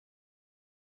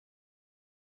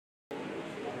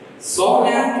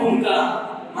सोगल्यान तुमकां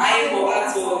माय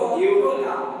मोगाचो योग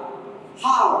ना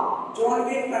हांव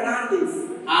जॉर्गे फर्नांडीस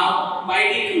हांव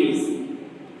पायटी क्रूज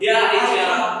ह्या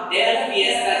एच्या डेल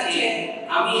फिएस्टाचे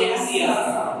आमी एमसी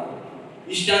आसा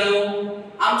इश्टानो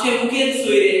आमचे मुखेल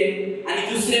सोयरे आनी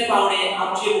दुसरे पावणे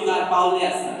आमचे मुखार पावले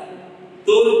आसा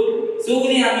तर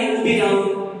सगळीं आमी उबी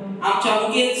रावन आमच्या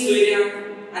मुखेल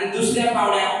सोयऱ्यांक आनी दुसऱ्या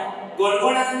पावण्याक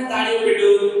गणगणान ताळयो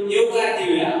पेटोवन येवकार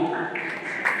दिवया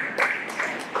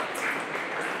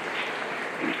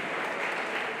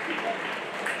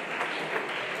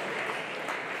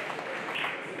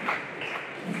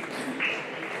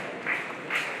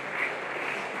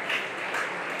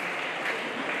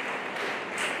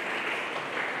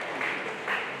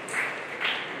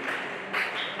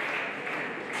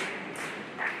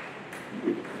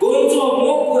गोंयचो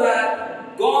मोग करात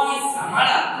गोंय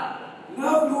सांबाळात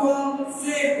लव गोवा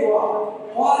सेव गोवा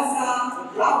हो आसा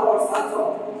ह्या वर्साचो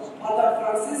फादर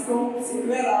फ्रांसिस्को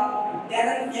सिक्वेरा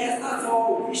टॅलंट फिएस्टाचो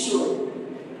विशय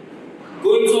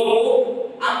गोंयचो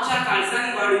मोग आमच्या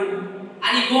काळजांत वाडून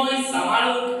आनी गोंय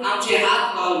सांबाळून आमचे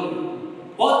हात पावून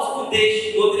होच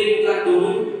उद्देश नोंदणी मुखार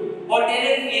दवरून हो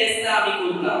टॅलंट फिएस्टा आमी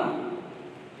करता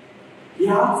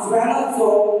ह्या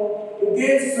सुवाळ्याचो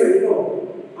मुखेल सोयरो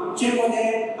आमचे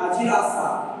मदें हाजीर आसा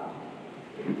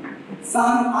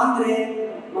सान आंद्रे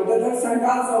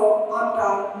मतदारसंघाचो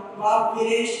आमदार बाब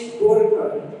विरेश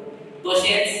बोरकर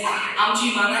तशेंच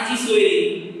आमची मानाची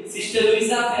सोयरी सिस्टर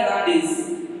लुइसा फेर्नांडीस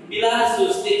पिलार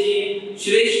सोस्तेची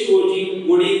श्रेष्ठ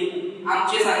वडील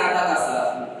आमचे सांगाताक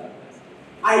आसा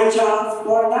आयच्या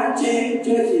स्पर्धांचे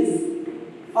जजीस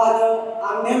father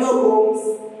Agnelo Gomes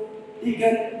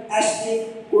deacon Ashley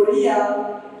Korea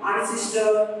आणि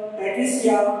सिस्टर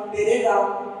पॅट्रिसिया पेरेरा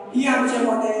ही आमचे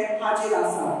मदें हाजीर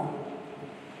आसा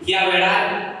ह्या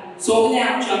वेळार सगळे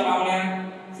आमच्या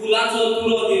पावण्यांक फुलांचो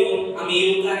तुरो दिवन आमी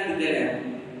येवकार दितले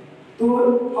तर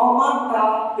हांव मागता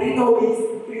प्रिनोवीस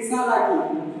क्रिसा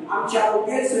लागीं आमच्या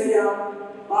मुखेल सोयऱ्याक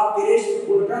बाब विरेश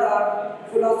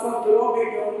बोरकाराक फुलांचो तुरो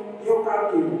भेटोवन येवकार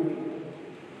दिवं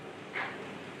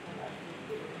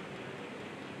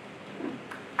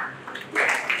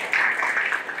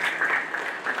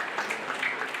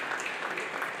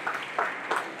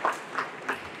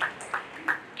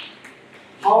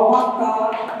हांव मागता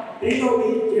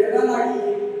प्रिनोवीस जेडा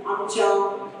लागीं आमच्या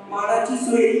मानाची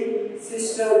सोयरी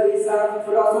सिस्टर लिसा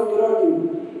फुलांचो तुरो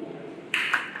दिवं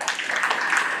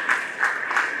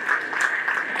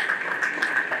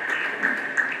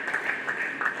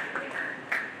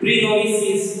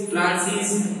प्रिनोविसीस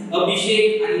फ्रांसिस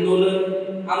अभिषेक आणि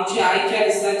नोलन आमच्या आयच्या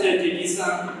दिसाच्या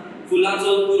जजीसांक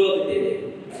फुलांचो तुरो दितले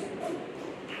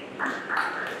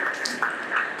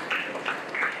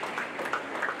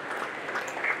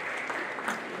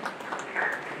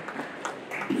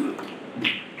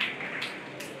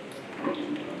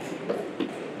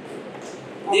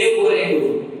देव बरें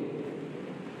करूं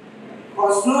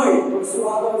असलोय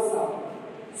सुवातो आसा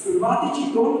सुरवातीची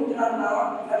दोन उतरांना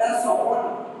जाल्यार सोंपना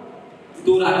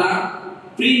तर आतां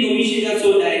प्री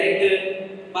नोमिशेजाचो डायरेक्टर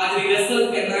पाद्री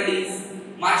रसल फेर्नांडीस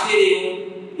माचेर येवन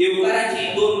येवकाराची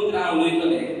दोन उतरां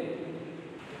उलयतले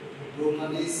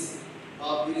रोमानीस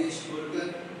बाब विरेश बोरकर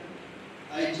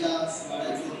आयच्या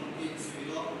सुवाळ्याचो मुखेल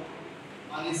सोयरो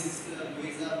आनी सिस्टर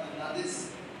लुइसा फेर्नांडीस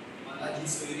मानाची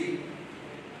सोयरी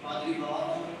पाद्री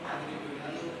भावानो पाद्री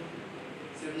भयणानो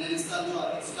सेमिनारिस्तांनो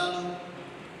आनी इश्टांनो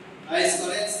आयज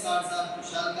खरेंच काळजांत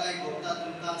खुशालकाय भोगता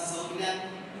तुमकां सगल्यांक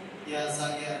ह्या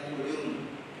जाग्यार पळोवन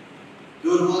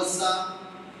दर वर्सा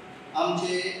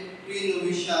आमचे प्री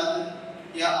नोविशाद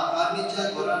ह्या आकारणीच्या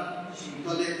घरान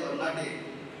शिंकतले तरणाटे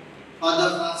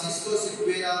father Francisco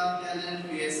Sequeira talent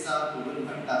fiesta घडोवन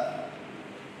हाडटात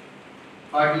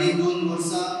फाटलीं 2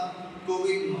 वर्सां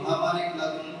कोविड महामारीक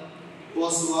लागून हो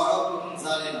सुवाळो करूंक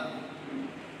जाले ना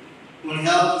पूण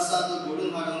ह्या वर्सा तो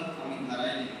घडोवन हाडूंक आमी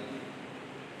थारायले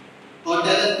हो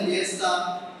टॅलंट फिएस्टा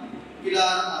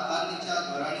पिलार आकारणीच्या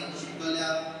घरांनी शिकतल्या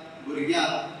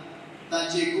भुरग्यांक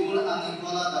तांचे गुण आनी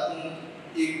कला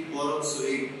दाखोवंक एक बरो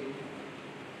सोयीक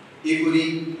हे करी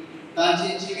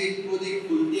तांचे जिवीत अदीक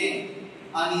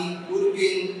फुलतें आनी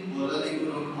उर्बेन भरलें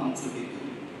करूंक आमचो हेतू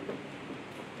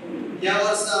ह्या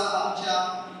वर्सा आमच्या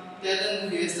टॅलंट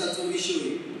फिएस्टाचो विशय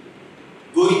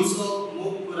गोंयचो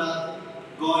मोग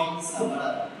करात गोंय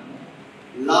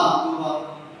सांबाळात लाभ गोवा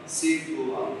सेफ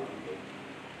गोवा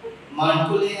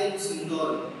माणकुले आनी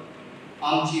सुंदर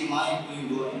आमची माय गोंय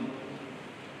गोंय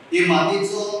हे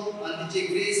मातयेचो आनी तिचे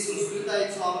ग्रेस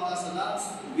संस्कृतायेचो आमकां सदांच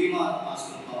अभिमान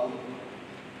आसूंक फावो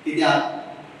कित्याक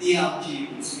ती आमची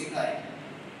अस्मिताय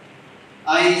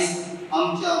आयज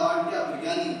आमच्या वाडट्या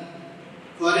भुरग्यांनी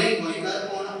खरें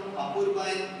गोंयकारपण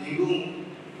आपुरबायेन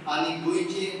निगूंक आनी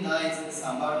गोंयचें दायज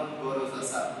सांबाळून गरज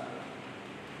आसा.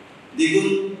 देखून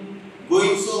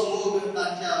गोंयचो मोग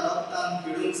तांच्या रगतान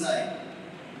खेळूंक जाय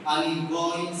आनी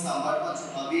गोंय सांबाळपाचो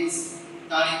हावेस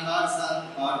ताणें काळजांत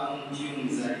बाळगून जिवंक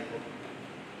जाय.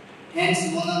 हेंच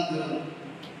मनांत धरून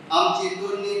आमचे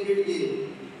तरणे पिळगेन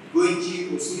गोंयची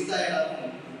अस्मिताय राखून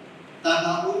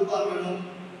तांकां उर्बा मेळूंक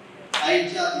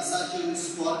आयच्या दिसाच्यो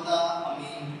स्पर्धा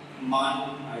आमी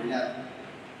मांडून हाडल्यात.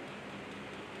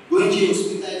 गोंयची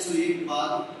अस्मितायेचो एक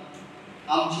भाग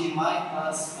आमची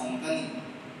मायभास कोंकणी.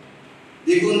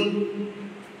 देखून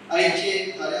आयचे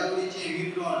कार्यावळीचें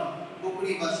विवरण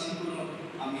कोंकणी भाशेन करून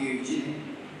आमी येवजिले.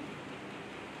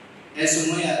 हे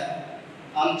समयार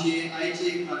आमचे आयचे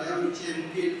कार्यावळीचे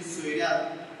मुखेल सोयऱ्याक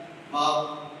बाब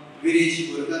विरेश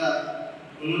बोरकाराक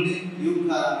म्हणून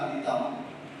येवकार आमी दिता.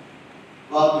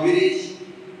 बाब विरेश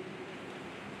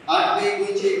 8वे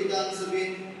गोंयचे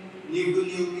विधानसभेत निवडून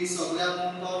येवपी सगळ्यांत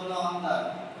तरणो आमदार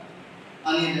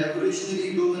आनी रेव्होल्युशनरी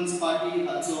गोवन्स पार्टी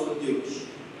हाचो अध्यक्ष.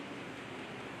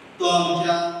 तो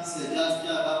आमच्या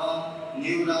शेजारच्या गांवांत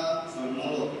नेवरा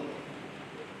जल्मलो.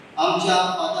 आमच्या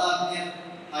पादार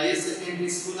हायर सेकंडरी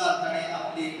स्कुलांत ताणें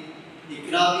आपली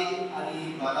 11वी आनी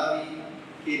 12वी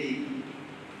केली.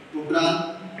 उपरांत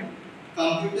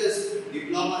कंप्युटर्स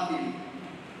डिप्लोमा केली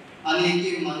आनी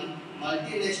एके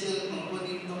मल्टीनॅशनल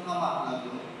कंपनींत तो कामाक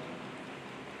लागलो.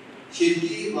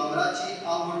 शेती वावराची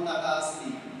आवड ताका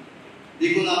आसली.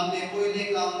 देखून आपलें पयलें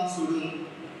काम सोडून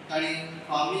ताणें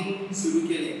फार्मिंग सुरू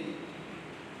केलें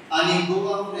आनी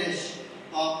गोवा फ्रेश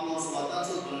तो आपलो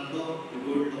स्वताचो धंदो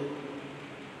उगडलो.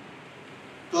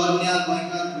 तरण्या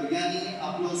गोंयकार भुरग्यांनी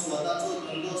आपलो स्वताचो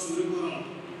धंदो सुरू करून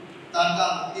तांकां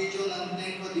मुक्तीच्यो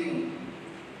नंतेंको दिवन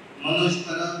मनोज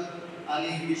खरग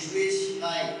आनी विश्वेश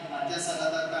नायक हांच्या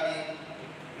सांगाताक ताणें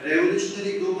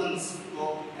रेव्होल्युशनरी गोवन्स हो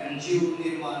NGO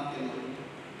निर्माण केलो.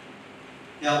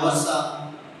 ह्या वर्सा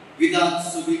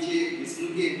विधानसभेचे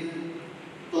वेंचणुकेक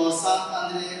तो सांत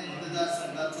आंद्रे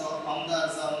मतदारसंघाचो आमदार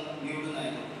जावन निवडून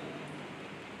आयलो.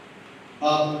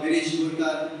 बाब विरेश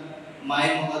बोरकार माय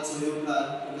मोगाचो येवकार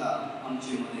तुका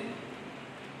आमचे मदें.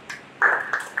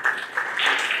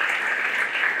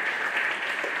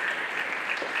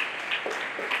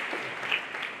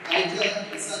 आयच्या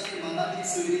दिसाची मनाची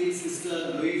सोयरी सिस्टर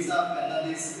लुइजा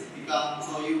फेर्नांडीस तिका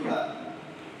आमचो येवकार.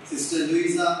 सिस्टर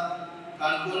लुइजा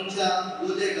काणकोणच्या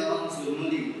लोले गांवांत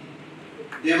जल्मली.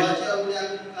 देवाच्या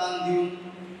उड्याक कान दिवन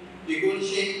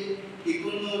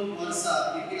 1991 वर्सा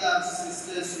पिपिलार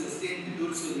सिस्टर संस्थेन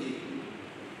भितर सरली.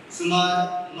 सुमार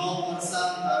 9 वर्सां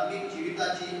धार्मीक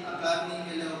जिविताची आकारणी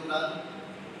केल्या उपरांत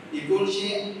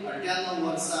 1998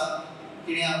 वर्सा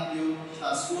तिणें आपल्यो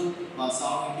शाश्वत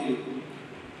भासावणी केल्यो.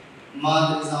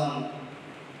 माद्र जावन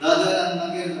दादर आनी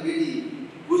मागीर हवेली,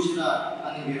 गुजरात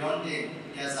आनी विरोंटे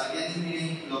ह्या जाग्यांनी तिणें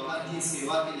लोकांची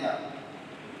सेवा केल्या.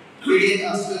 पिडीत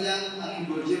आसलेल्यांक आनी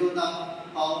गरजेवंतांक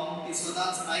पावून ती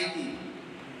सदांच आयकी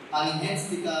आनी हेंच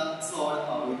तिका चड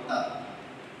आवडटा.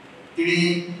 तिणें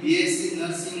BSc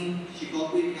नर्सिंग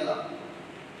शिकोवपूय केला.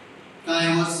 कांय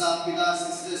वर्सां पिलार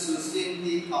सिस्टर संस्थेन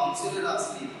ती कावन्सिलर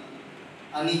आसली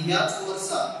आनी ह्याच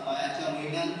वर्सा मायाच्या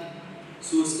म्हयन्यांत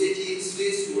संस्थेची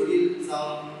श्रेश्ठ वडील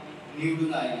जावन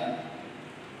निवडून आयल्या.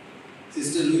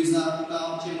 सिस्टर लुइजा तुका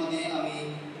आमचे मदें आमी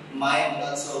माय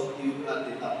मोगाचो येवकार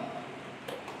दिता.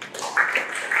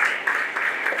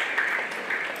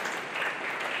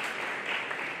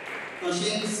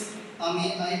 तशेंच आमी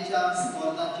आयच्या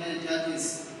स्पर्धाचे जजीस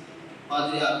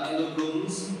पाद्री आग्नेलो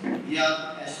गोम्स, याक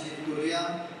एशली कोरिया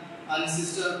आनी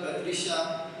सिस्टर पेट्रिशा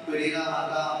पेरेरा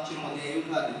हांकां आमचे मदें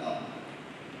येवकार दिता.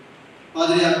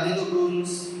 पाद्री आग्नेलो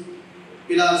गोम्स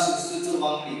पिलार सिस्टरचो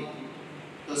वांगडी.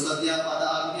 तो सद्या पादा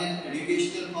आग्नेल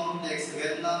एड्युकेशनल कॉम्प्लेक्स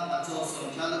वेर्ना हाचो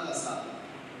संचालक आसा.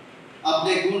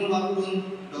 आपले गुण वापरून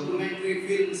डॉक्युमेंटरी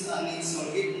फिल्म्स आनी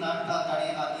संगीत नाटकां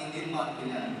ताणें आदी निर्माण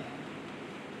केल्यात.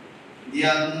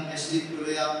 दियान एशली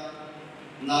कोरिया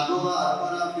नागोवा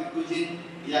आर्बरा पिपुजीन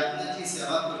याज्ञाची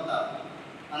सेवा करता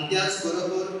आनी त्याच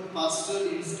बरोबर पास्टल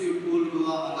इन्स्टिट्यूट ओल्ड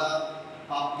गोवा हांगा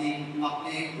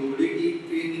आपले गोवडीकी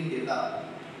ट्रेनिंग घेता.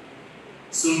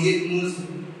 संगीत मूज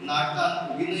नाटकांत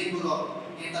अभिनय करप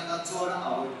हें ताका चड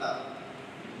आवडटा.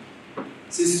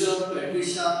 Sister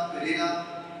Patricia Pereira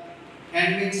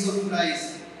हँडमेड्स of Christ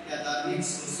ह्या धार्मीक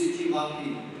संस्थेची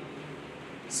वांगडी.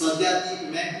 सद्या ती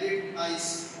मॅकलेट हाय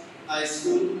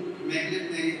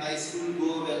स्कूल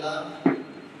गोवेला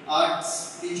आर्ट्स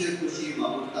टीचर कशी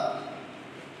वावरता.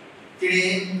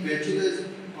 तिणें बॅचलर्स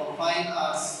ऑफ फायन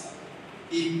आर्ट्स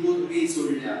ही पदवी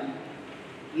सोडल्या.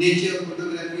 नेचर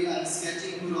फोटोग्राफी आनी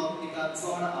स्केचिंग करप तिका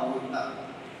चड आवडटा.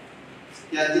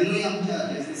 ह्या तिनूय आमच्या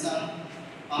जेसीसांक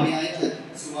आमी आयच्या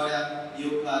सुवाळ्याक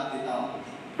येवकार दिता.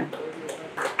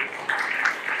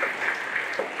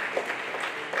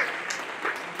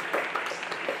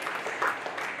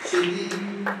 सोयरी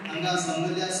हांगा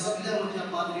संगल्या सगळ्या म्हज्या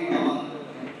पाद्री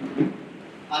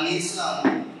भावांक आनी इश्टांक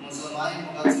म्हजो माय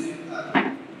मोगाचो उपकार.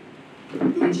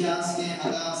 तुमच्या आसले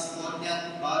हांगा स्पर्धांत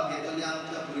भाग घेतल्या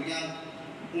आमच्या भुरग्यांक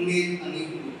उमेद आनी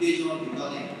उत्तेजन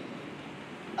दितले.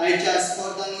 आयच्या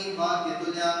स्पर्धांनी भाग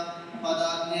घेतल्या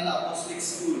पदार्थ अपोस्टलिक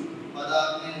स्कूल,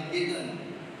 पदार्थ निकेतन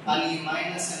आनी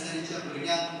मायनर सेंडरीच्या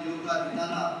भुरग्यांक येवकार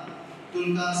दितना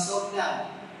तुमकां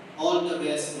सगळ्यांक ऑल द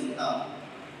बेस्ट म्हणटा.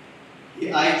 ही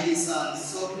आयची सांज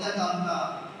सगळ्यांक आमकां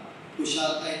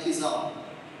खुशालकायेची जावं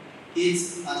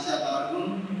हीच आशा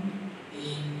बाळगून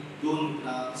ही 2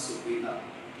 उतरां सोंपयता.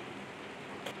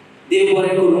 देव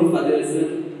बरें करून फादर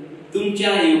सर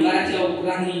तुमच्या येवकाराच्या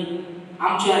उपरांनी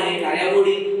आमच्या हे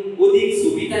कार्यावळीक अदीक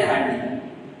सोबिताय हाडली.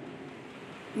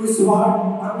 उसवाड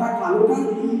आमकां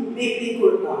कालोखांतली मेकळी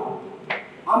करता.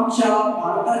 आमच्या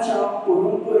भारताच्या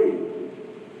परंपरेक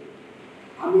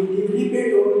आमी दिवली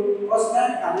पेटोवन कसल्याय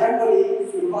कार्यावळीक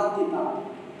सुरवात दिता.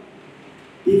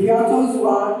 दिव्याचो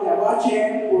सुवार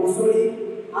देवाचें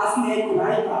पोरसोळीक आसले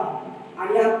खुणायता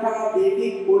आनी आमकां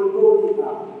देवीक बोलको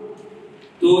दिता.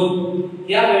 तर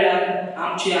ह्या वेळार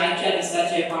आमच्या आयच्या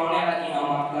दिसाचे पावण्या खातीर हांव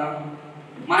मागतां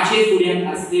माशे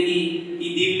फुड्यांत आसलेली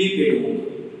ही दिवली पेटोवंक.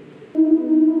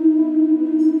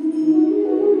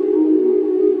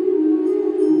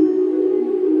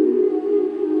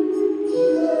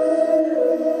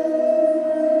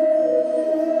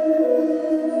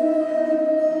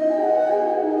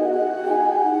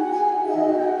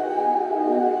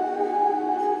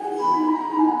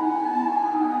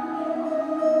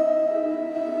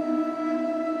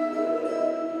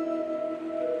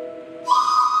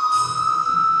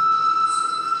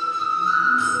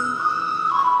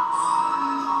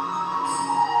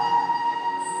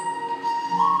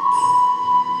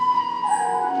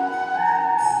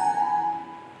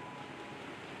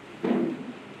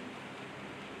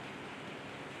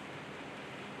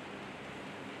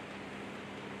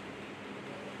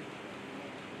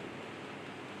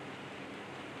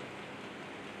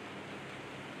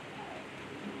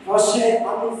 अशें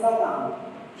आमी जाता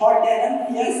हॉटेलान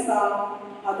फिएस्ता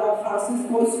आतां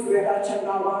फ्रांसिस्को सिक्वेराच्या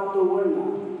नांवान दवरला.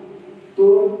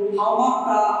 तर हांव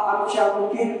मागता आमच्या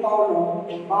मुखेल पावलो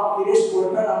बाब गिरीश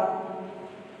बोरकाराक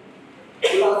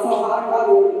फुलांचो हार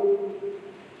घालून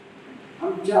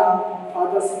आमच्या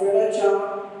फादर सिक्वेराच्या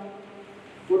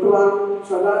फोटवाक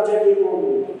श्रद्धांजली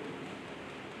दिवंक.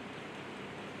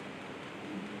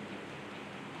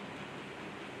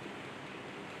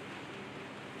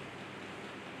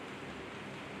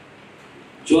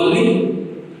 जॉली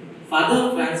फादर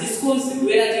फ्रांसिस्को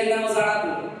सिक्वेराचें नांव जाणा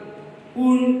तूं,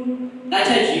 पूण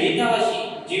ताच्या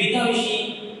जिविताविशीं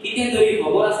कितें तरी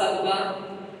खबर आसा तुका?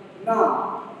 ना,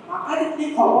 म्हाका तितली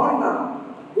खबर ना.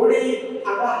 गोडे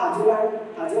हांगा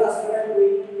हाजीर आसतल्याकूय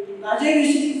ताचे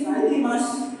विशीं जायती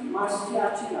मातशी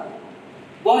आशिल्ला.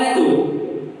 बरें तर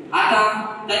आतां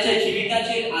ताच्या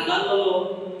जिविताचेर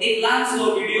आदारलेलो एक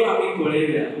ल्हानसो व्हिडिओ आमी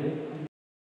पळयल्या.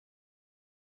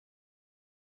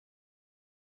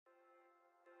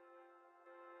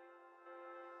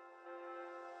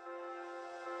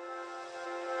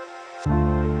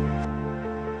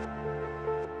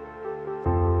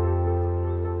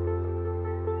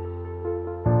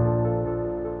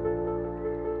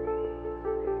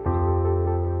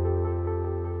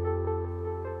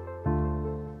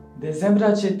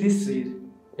 डिसेंबराचे 3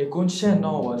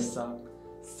 1909 वर्सा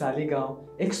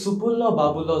सालिगांव एक सुपुल्लो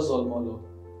बाबुलो जल्मलो.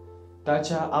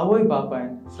 ताच्या आवय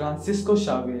बापायन फ्रांसिस्को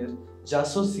शावेर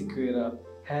जासो सिक्वेरा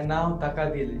हें नांव ताका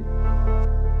दिलें.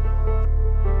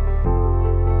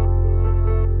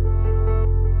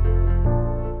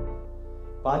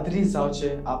 पाद्री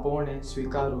जावचे आपोवणें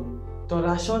स्विकारून तो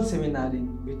राशोल सेमिनारीन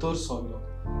भितर सरलो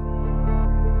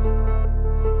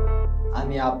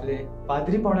आनी आपले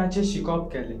पाद्रीपणाचे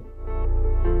शिकोप केलें.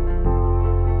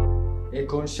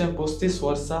 1935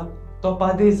 वर्सा तो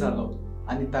पाद्री जालो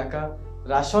आनी ताका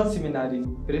राशोल सेमिनारीन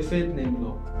प्रेफेत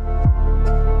नेमलो.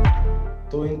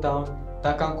 थंय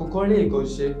ताका कुंकळ्ळे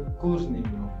इगोर्जेक कूर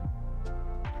नेमलो.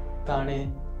 ताणें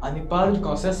आनी पाद्र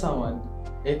कॉन्सेसांवान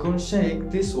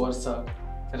 1931 वर्सा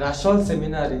राशोल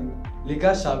सेमिनारीन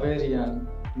लिगा शावेरियान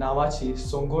नांवाची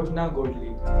संघटना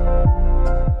घडली.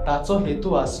 ताचो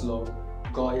हेतू आसलो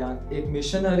गोंयांत एक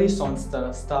मिशनरी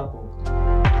संस्था स्थापप.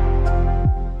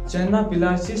 जेन्ना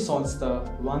पिलारची संस्था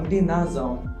वांगडी ना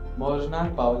जावन मरणाक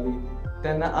पावली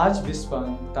तेन्ना आज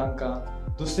बिस्पान तांकां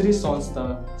दुसरी संस्था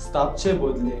स्थापचे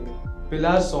बदलेक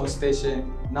पिलार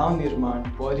संस्थेचें नांव निर्माण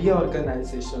व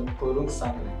रिऑर्गनायझेशन करूंक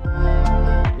सांगलें.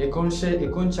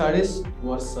 1939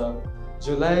 वर्सा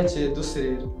जुलयाचे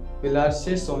 2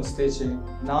 पिलारचे संस्थेचें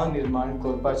नांव निर्माण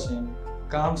करपाचें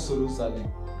काम सुरू जालें.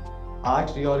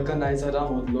 8 रिऑर्गनायझरां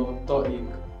मदलो तो एक.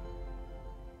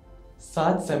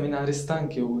 7 सेमिनारिस्तांक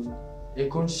घेवन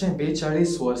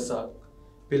 1942 वर्सा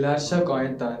पिलारच्या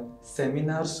गोंयांतान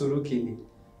सेमिनार सुरू केली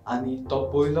आनी तो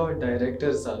पयलो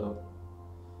डायरेक्टर जालो.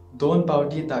 2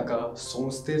 फावटी ताका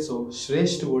संस्थेचो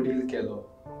श्रेश्ठ वडील केलो.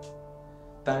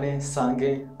 ताणें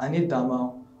सांगे आनी दामाव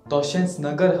तशेंच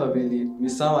नगर हवेली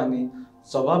मिसावांनी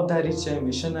जबाबदारीचें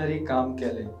मिशनरी काम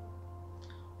केलें.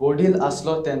 वडील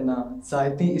आसलो तेन्ना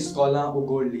जायतीं इस्कोलां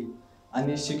उगडलीं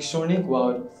आनी शिक्षणीक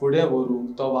वावर फुडें व्हरूंक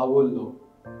तो वावुरलो.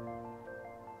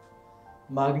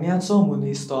 मागण्यांचो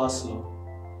मनीस तो आसलो.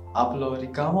 आपलो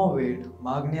रिकामो वेळ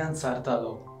मागण्यांत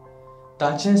सारतालो.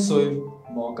 ताचें सैम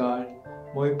मोगाळ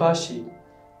मोयपाशी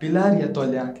पिलार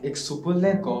येतोल्यांक एक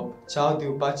सुपुल्लें कॉप च्या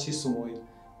दिवपाची सुमोय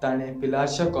ताणें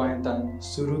पिलारच्या गोंयांतान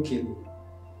सुरू केली.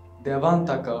 देवान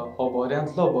ताका हो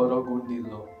बऱ्यांतलो बरो गूण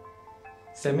दिल्लो.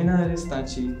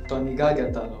 सेमिनारिस्तांची तो निगा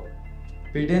घेतालो.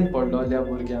 पिडेन पडलोल्या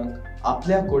भुरग्यांक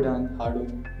आपल्या कुडान हाडून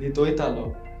न्हिदयतालो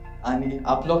आनी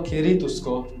आपलो खेरीत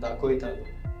हुस्को दाखयतालो.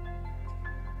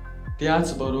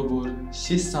 त्याच बरोबर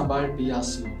शिस्त सांबाळपी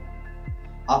आसलो.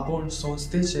 आपूण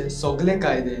संस्थेचे सगळे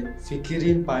कायदे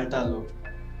फिकिरीन पाळटालो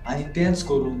आनी तेंच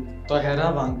करून तो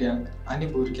हेरां वांगड्यांक आनी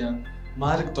भुरग्यांक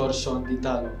मार्गदर्शन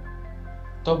दितालो.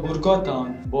 तो भुरगो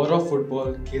जावन बरो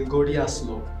फुटबॉल खेळगडी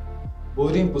आसलो.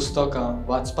 बरीं पुस्तकां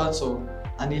वाचपाचो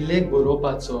आनी लेख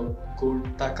बरोवपाचो गूण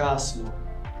ताका आसलो.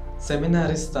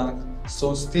 सेमिनारिस्तांक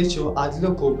संस्थेच्यो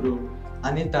आदल्यो खबरो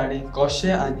आनी ताणें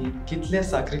कशें आनी कितले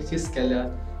सॅक्रिफीस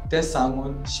केल्यात तें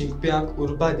सांगून शिकप्यांक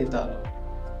उर्बा दितालो.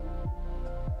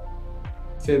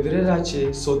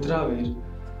 फेब्रुवारीचे 17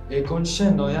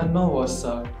 1999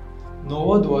 वर्सा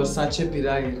 90 वर्सांचे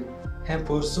पिरायेर हें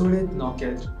परसुळीत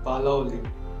नौकेत्र पालवलें.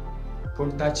 पूण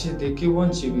ताचें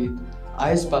देखीवन जिवीत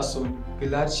आयज पासून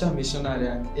पिलारच्या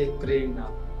मिशनऱ्यांक एक प्रेरणा.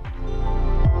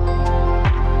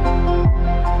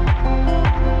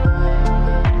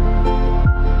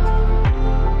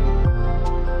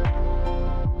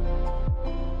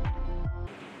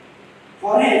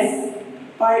 फॉरेस्ट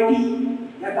पार्टी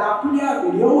ह्या दाखवल्या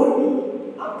व्हिडिओ वरवीं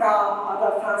आमकां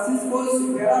फादर फ्रांसिस्को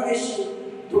सिक्वेरा विशीं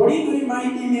थोडी तरी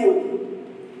म्हायती मेळ्ळी.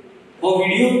 हो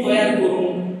व्हिडिओ तयार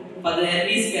करून फादर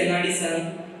एल्विस फेर्नांडीसान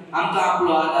आमकां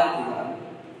आपलो आदार दिला.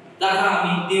 ताका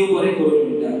आमी देव बरें करूं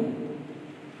म्हणटा.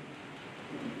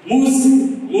 मूस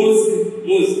मूस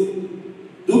मूस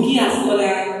दुखी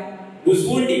आसतल्यांक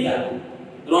बुजवून दिता,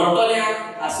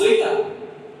 रडटल्यांक हांसयता.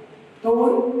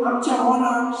 तर आमच्या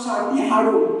मनाक शांती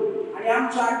हाडून आनी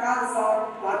आमच्या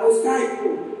काळजाक धादोसकाय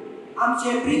करून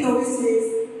आमचे प्रीत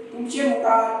ओवेसीस तुमचे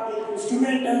मुखार एक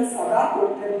इन्स्ट्रुमेंटल सादर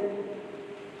करतले.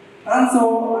 तांचो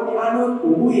आमी आनंद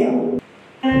भोगुया.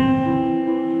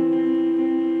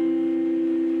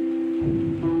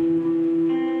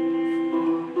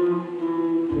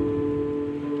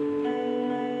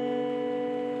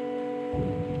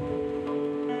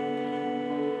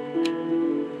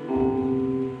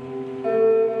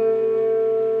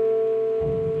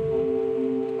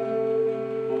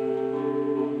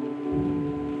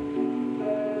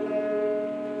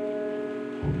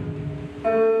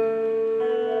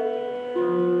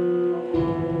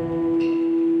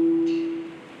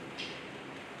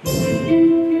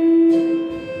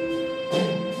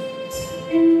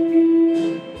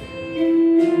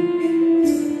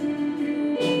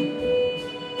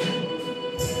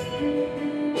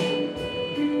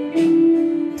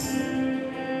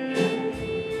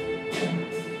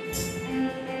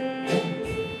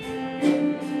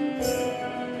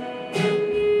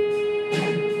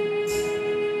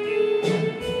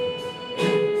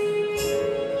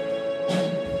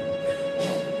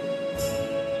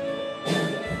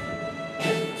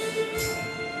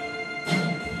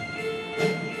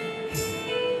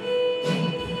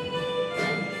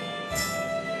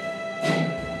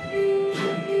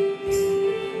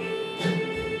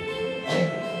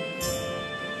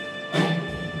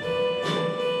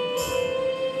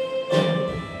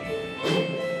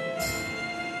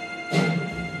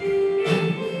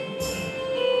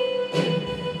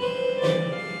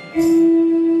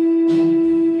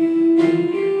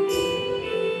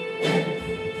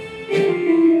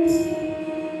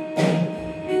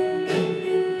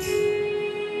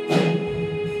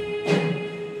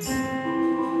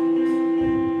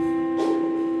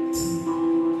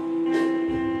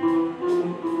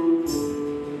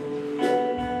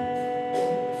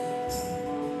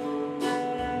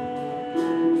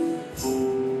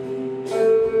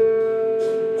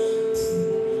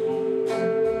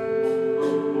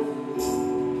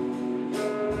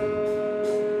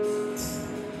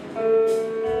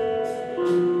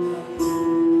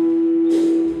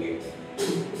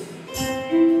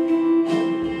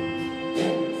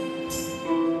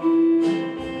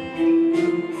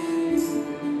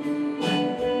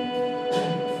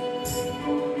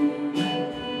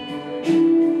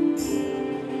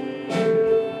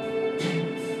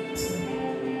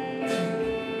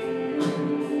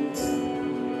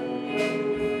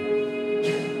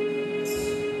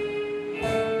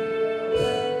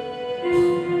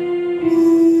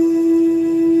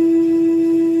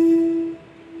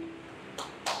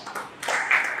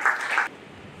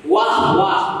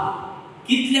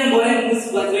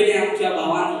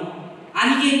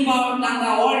 आणखी एक पावट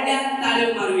तांकां व्हडल्यान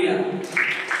ताळयो मारूया.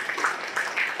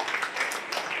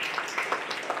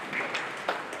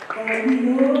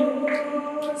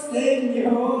 Take me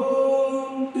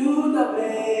home to the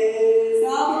place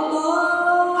of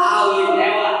love. आवय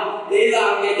देवा, हे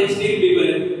आमगे जस्टिस बिबर.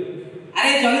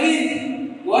 अरे जॉलवीन,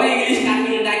 वर इंग्लिश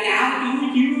टाकी म्हणटा की हांव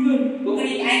किऊ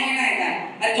कोंकणी काय काय काय काय.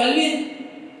 अरे जॉलवीन,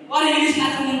 वर इंग्लिश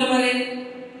टाकी म्हणटा मरे.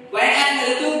 गोंयकार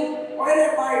मरे तू? ओय रे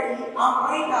पार्टी, हांव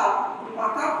गोंयकार.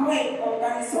 म्हाका खंय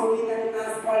कोंकणी संगीत आनी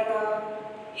नाच कळटा.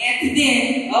 हे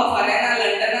कितें? हो फॉरेना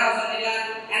लंडना वचून येयला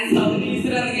आनी सगळें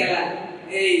विसरून गेला.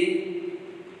 ए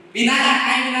बिनाका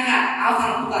काय बिनाका हांव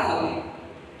सांगता तुका सगळें.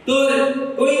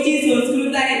 तर गोंयची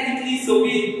संस्कृताय कितली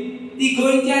सोबीत ती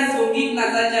गोंयच्या संगीत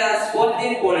नाचाच्या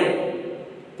स्पर्धेंत पळय.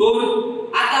 तर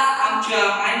आतां आमच्या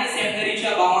मायनर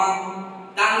सेमिनरीच्या भावांक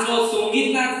तांचो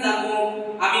संगीत नाच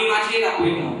दाखोवंक आमी माशे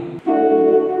दाखयता.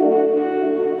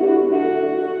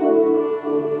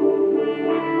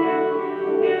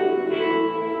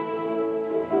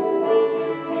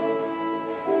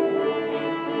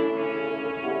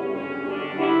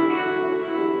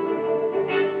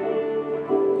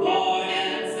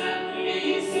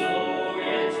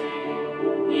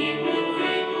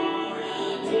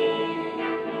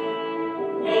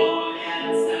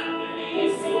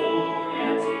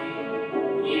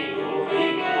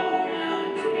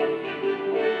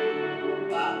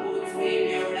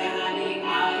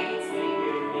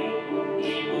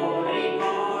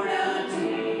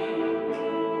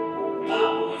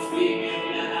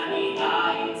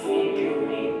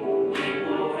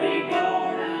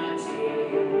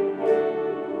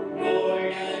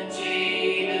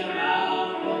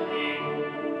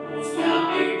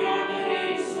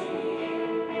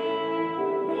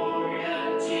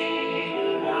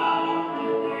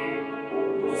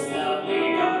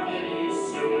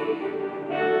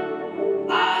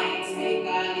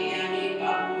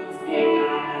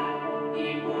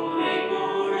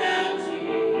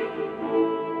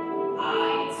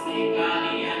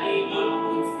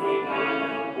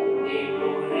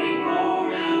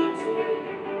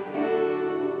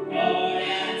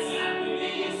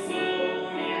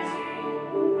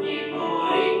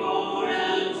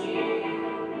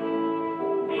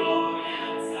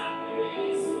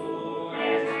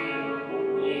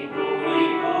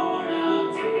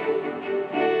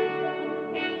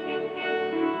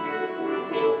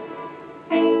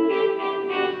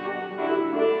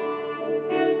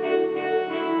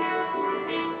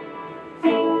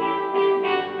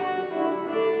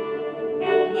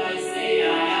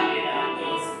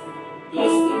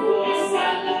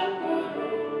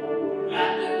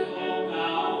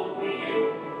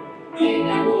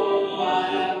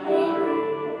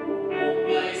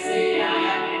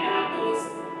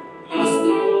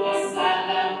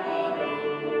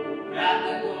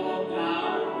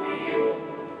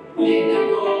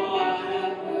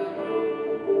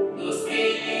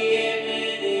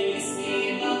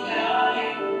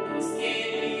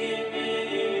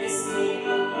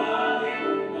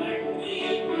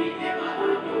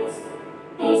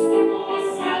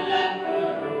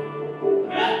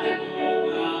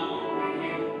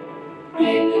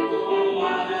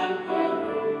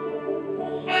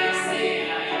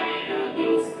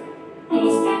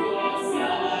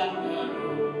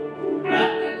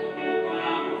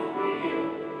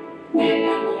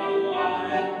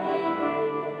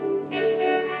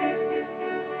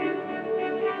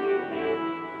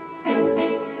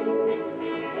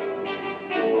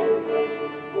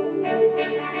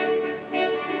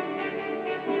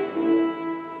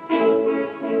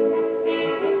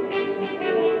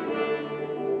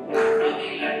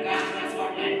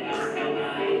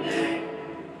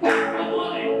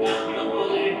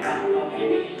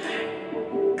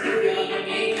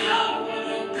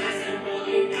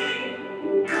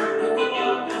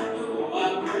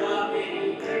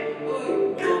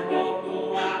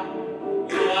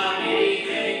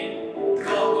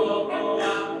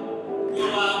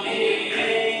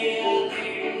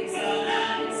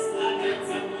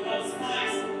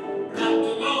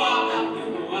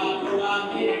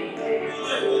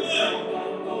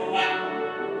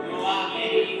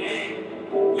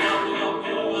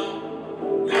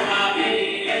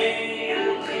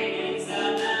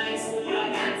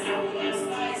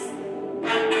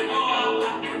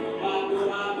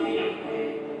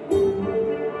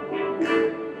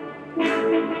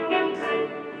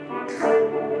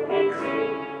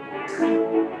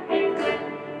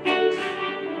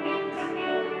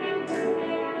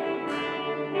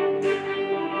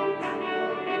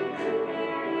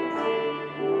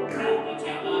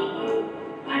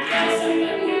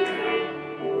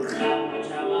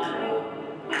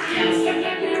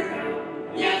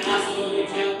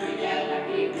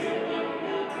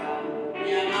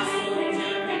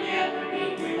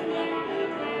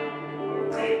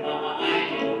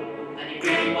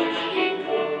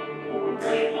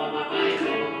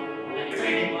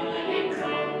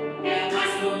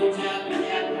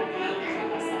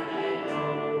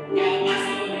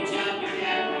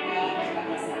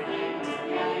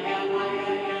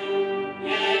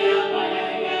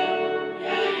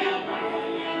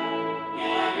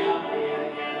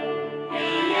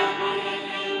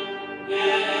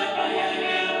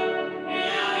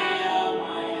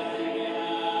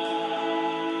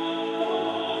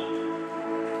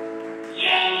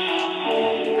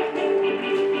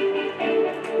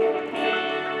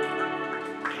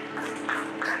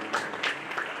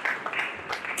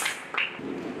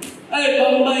 अरे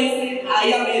बम्बई से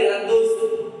आया मेरा दोस्त,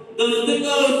 दोस्त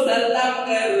को सलाम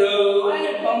करो।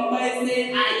 अरे बम्बई से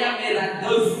आया मेरा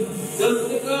दोस्त, दोस्त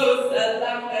को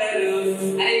सलाम करो।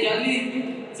 अरे जल्दी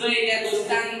जो एका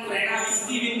दोस्तान फ्रेंडा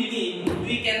विस्की बिंदिनी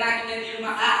तुई केन्ना कितें दिवं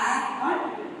म्हाका?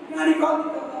 गाडी कॉल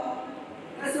करता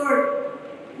सोड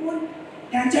पूण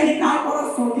त्यांच्यानी काय परत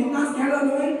सोकिनास केलो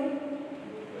न्हय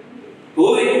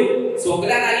होय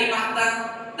सगळ्या लागीं मागता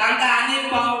तांकां आनीक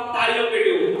पाव ताळयो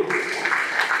पेटोवं।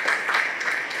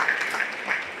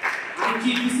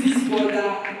 आमची दुसरी स्पर्धा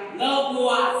लव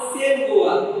गोवा सेव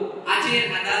गोवा हाचेर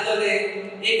आदारलेलें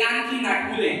एक आणखी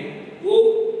नाटकुलें वो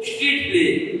स्ट्रीट प्ले।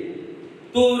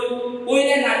 तर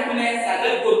पयलें नाटकुलें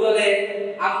सादर करतले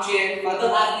आमचे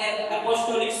फादर आर्नेल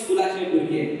अपॉस्टोलिक स्कुलाचे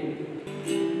भुरगे।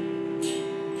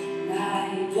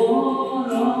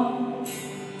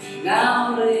 गांव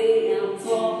रे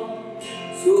आमचो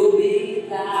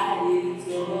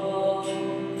सोबितायेचो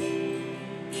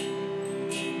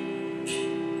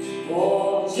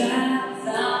ओजाप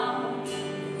जावन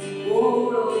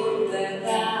पळोवन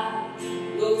वेता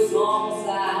लोक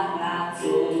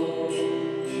संवसाराचो।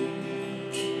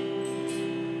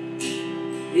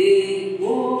 एक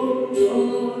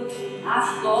बोडूर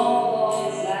आसतलो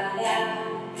जाल्यार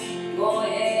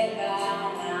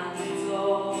गोंयकारांचो।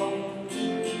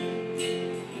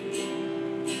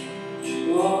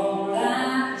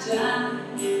 गोडाच्यान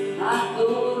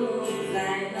हातूंत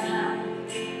जायना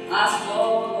आसतलो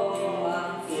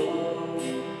आमचो।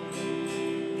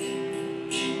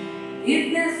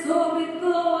 इतलें सोबीत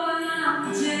गोवा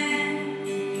आमचें,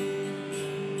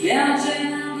 देवाचें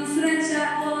दुसऱ्याच्या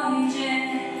गोंयचें।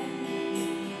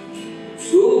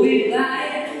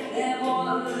 सोबितायेन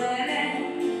देंवरलेलें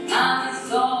आमी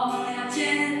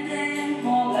सोन्याचें तें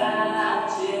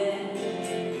मोगाचें।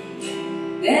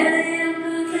 तेणें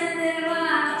आमकां तें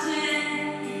देवाचें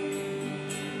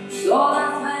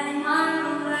सोदांच बरें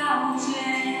मारून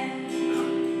रावचें।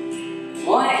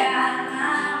 गोंयान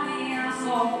आमी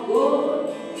आसो गोड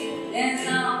तें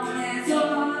जावचें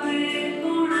सगळें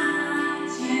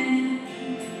कोणाचें।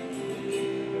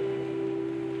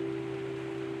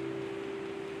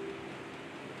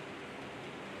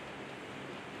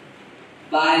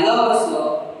 भायलो कसो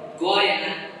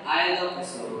गोंयान आयलो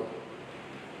कसो।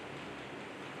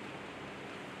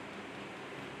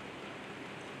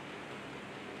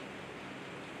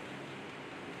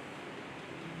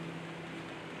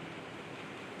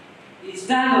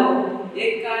 इश्टानो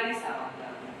एक कहाणी सांगता।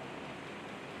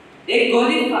 एक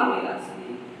गरीब फामील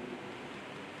आसली।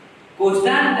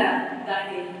 कोश्टांतल्यान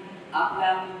ताणें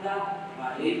आपल्या मुद्दाक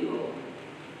वाडयलो।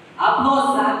 आपलो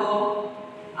जागो,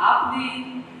 आपली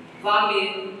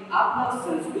फामील, आपलो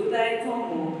संस्कृतायेचो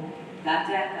मोग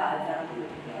ताच्या काळजांत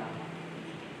भरता।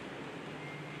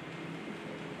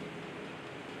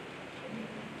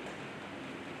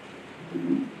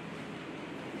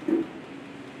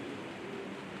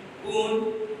 पूण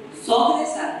सगळें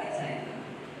सारकें जायना।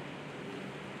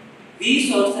 20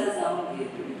 वर्सां जावन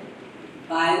गेलीं।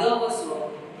 भायलो कसो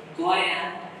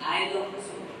गोंयांत आयलो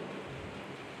कसो।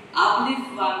 आपली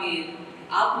फामील,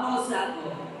 आपलो जागो,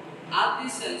 आपली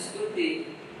संस्कृती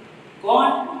कोण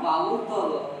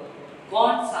वावुरतलो,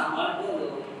 कोण सांबाळटलो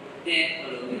तें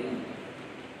कळना।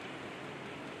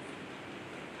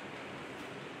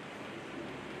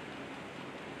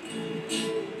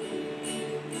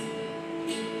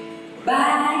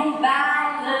 Bye bye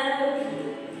love,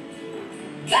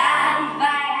 bye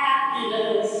bye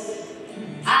happiness.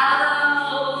 Out of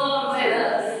the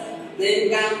winners,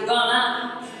 think I'm gonna.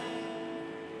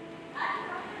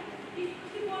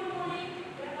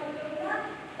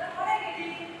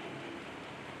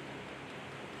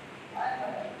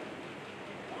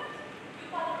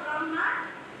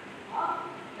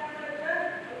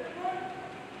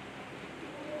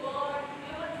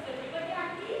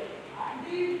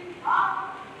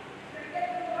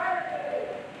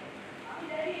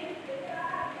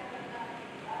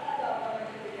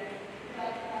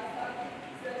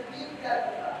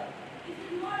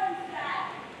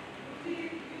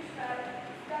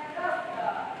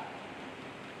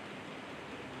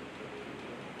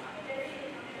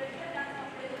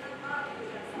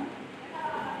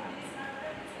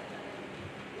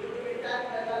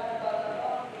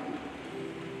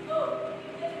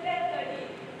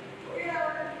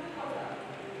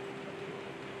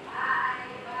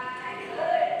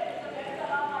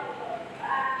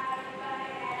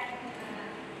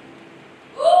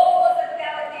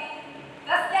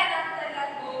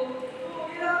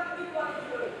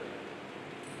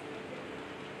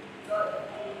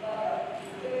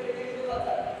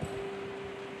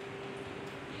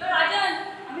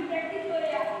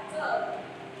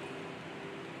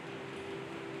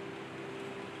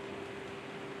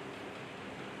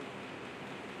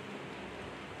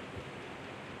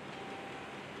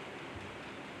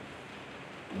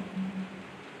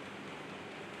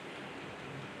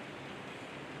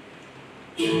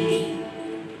 Sunday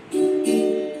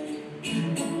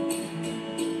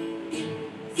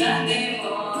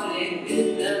morning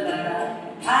with the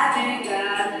light, I think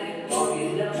I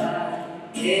walking the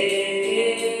line.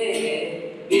 Hey,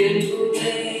 beautiful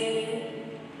day.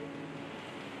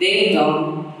 Ding dong.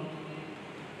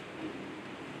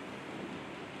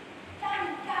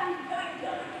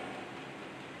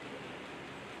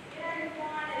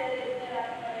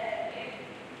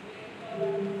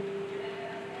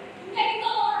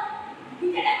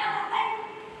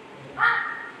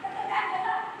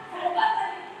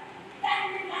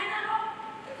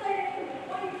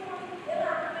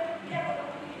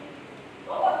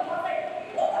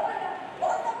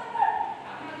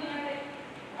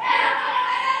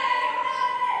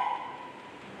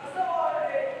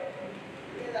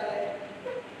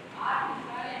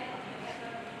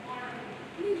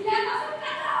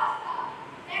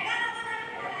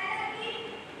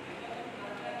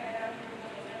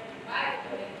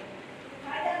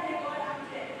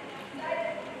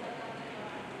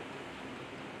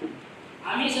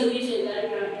 आम्ही सगळी शेजारी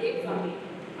मिळून एक फॅमिली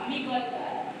आम्ही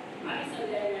करतात आम्ही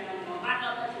सगळे मिळून पाठ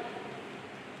लावतात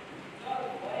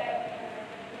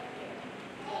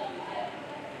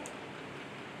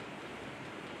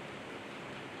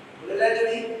बोलला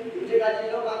तुम्ही तुमचे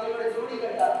गाजी लोक आमच्याकडे चोरी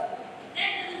करतात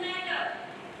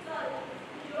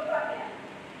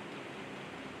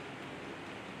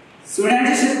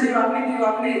सोन्याची शेती वापली ती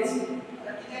वापलीच.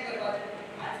 आता किती करतात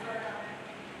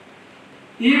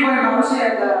ही पण मावशी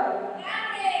आता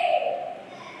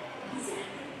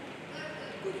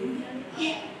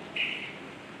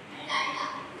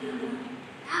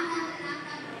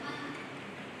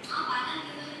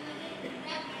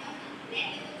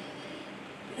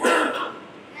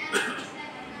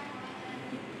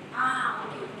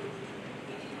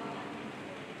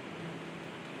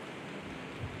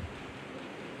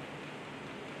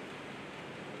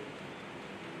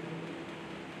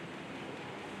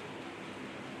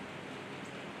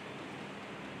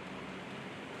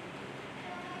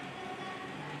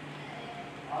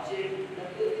मावशी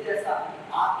नक्की किती असा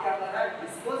आप क्या कर रहा है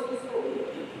डिस्पोज किसको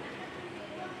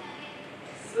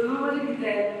सुरू म्हणजे किती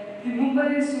आहे ती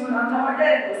मुंबई सून आमच्या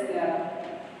हॉटेल बसल्या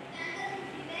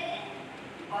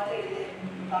माझे किती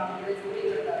आमच्याकडे चोरी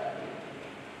करतात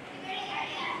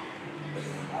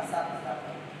असा असा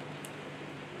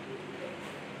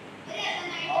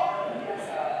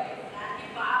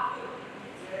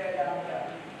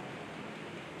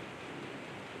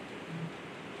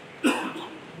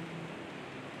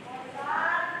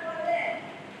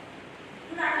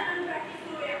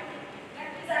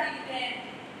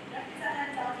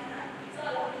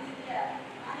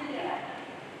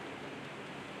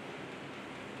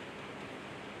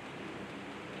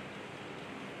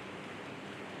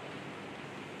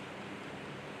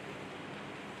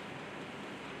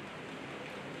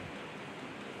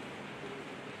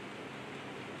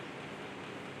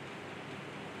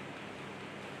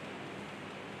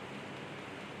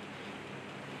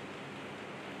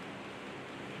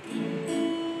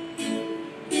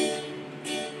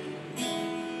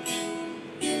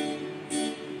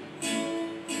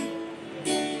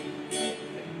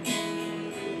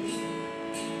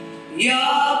Yo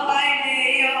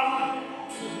paine yo,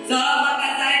 solo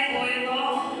makasai poilo,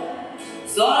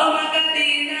 solo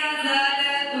makatina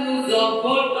zala tu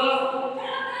zopoto.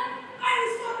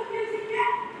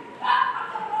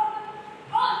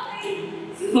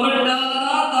 Photo no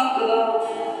toklo,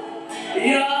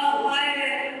 yo paine.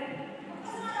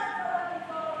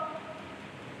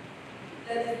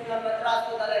 त्याची तुला त्रास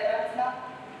होत आलाय का तुला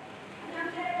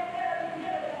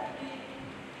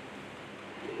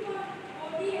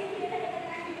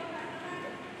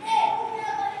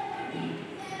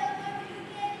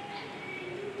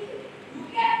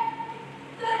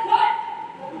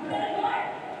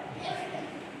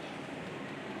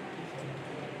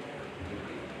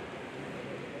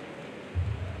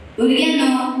भुरग्यांनो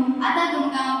आता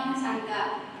तुमकां हांव सांगता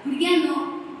भुरग्यांनो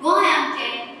गोंय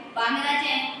आमचें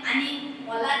भांगराचें आनी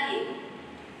मोलादीक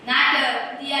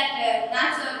नाटक तियात्र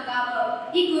नाचप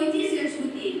गावप ही गोंयची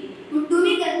संस्कृती पूण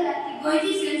तुमी करतात ती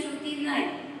गोंयची संस्कृती न्हय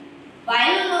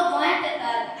भायलो लोक गोंयांत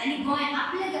येतात आनी गोंय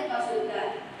आपलें करपाक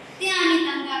सोदतात तें आमी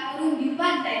तांकां करून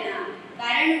दिवपाक जायना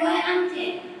कारण गोंय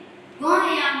आमचें गोंय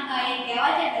हें आमकां एक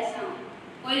देवाचें देसांव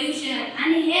पोल्युशन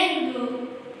आनी हेर लोक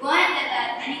गोंयांत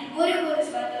येतात आनी बऱ्यो बऱ्यो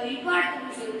स्वातो इपाट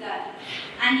करूंक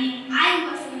सोदतात आनी आयज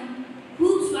पासून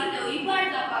खूब स्वातो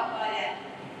इपाट जावपाक पावल्यात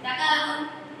ताका लागून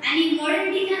आनी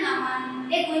मॉडर्निटीच्या नांवान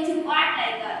ते गोंयची वाट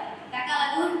लायतात ताका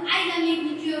लागून आयज आमी एक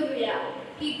निश्चय घेवया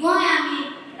की गोंय आमी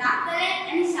राखतले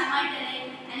आनी सांबाळटले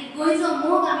आनी गोंयचो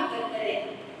मोग आमी करतले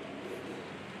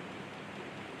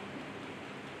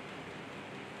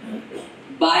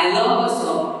बायलो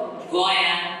कसो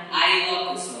गोंयांत आयलो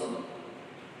कसो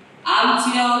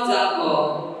आमचो जागो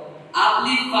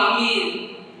आपली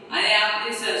फामील आनी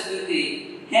आपली संस्कृती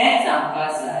हेच आमकां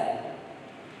जाय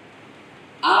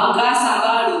आमकां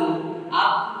सांबाळून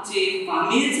आमची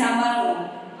फामील सांबाळून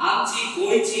आमची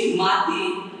गोंयची माती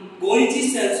गोंयची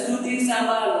संस्कृती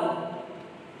सांबाळून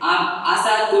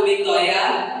आसात तुमी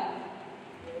तयार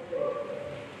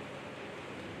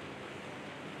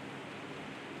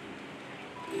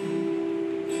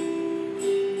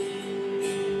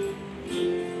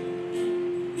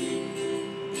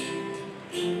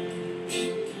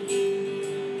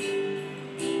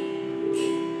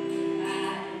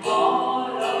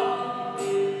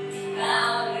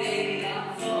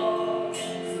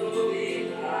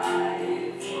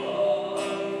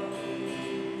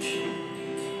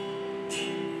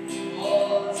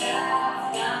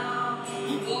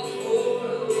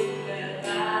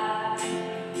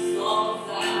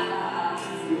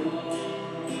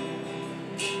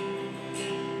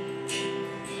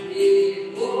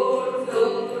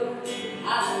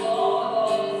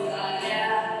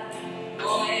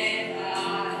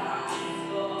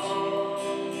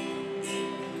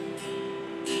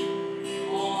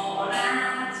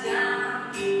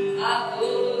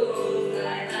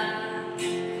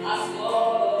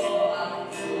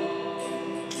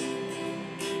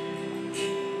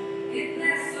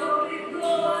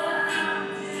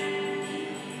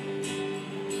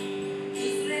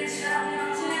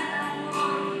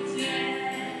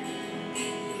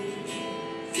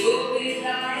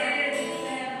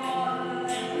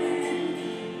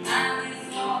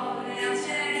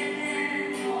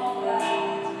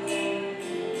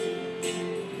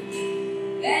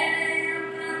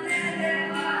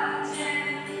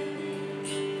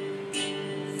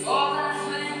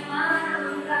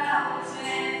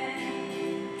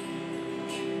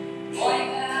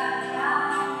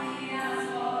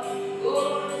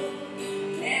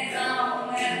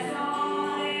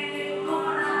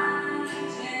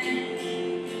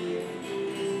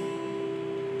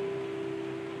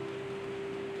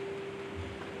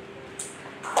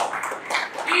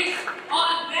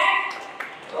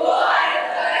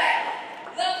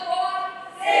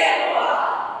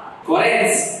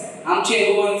आमचे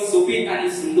गोवन सोबीत आणि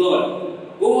सुंदर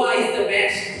गोवा इज द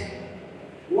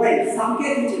बेस्ट वय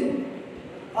सामके तुझे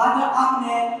फादर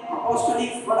आपने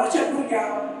अपोस्टलिक स्पॉटरच्या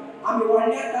भुरग्यांक आमी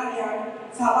व्हडल्या तालयान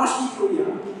शाबासकी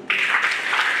दिवया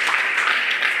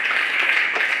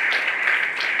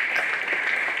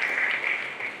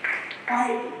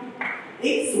काय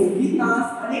एक संगीत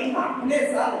नाच आणि एक नाटकुले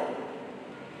जाले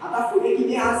आता फुडें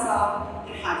कितें आसा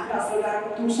तें हाजीर आसल्यार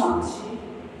तूं सांगशी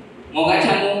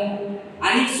मोगाच्या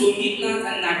आनी संगीत नाच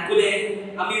आनी नाटकुले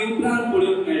आमी उपरांत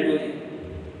पळोवंक मेळटले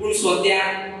पूण सद्या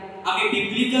आमी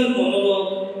बिब्लिकल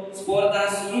मोनोलॉग स्पर्धा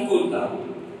सुरू करता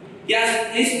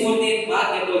हे स्पर्धेक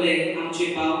भाग घेतले आमचे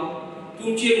भाव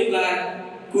तुमचे मुखार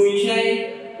खंयच्याय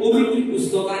पवित्र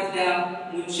पुस्तकांतल्या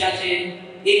मनशाचे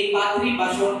एक पात्री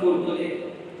भाशण करतले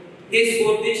हे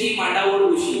स्पर्धेची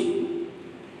मांडावळ अशी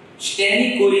स्टॅनी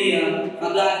कोरिया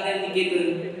फादर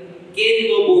निकेतन केन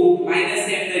Lobo minor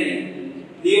seminary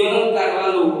Lionel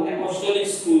Carvalho apostolic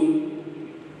school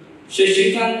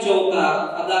Shashikant चौका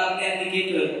father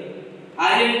Niketan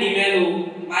Aryan D'Mello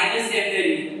minor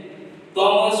seminary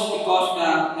Thomas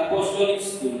D'Costa apostolic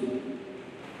school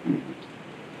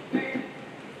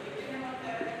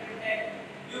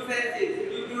You Pharisees,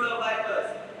 you brood of vipers,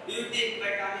 do you think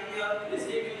by coming here,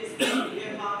 listening to me speak, you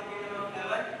have found the kingdom of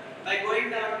heaven? By going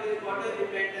down to this water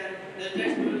repentance, does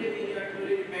that truly mean you are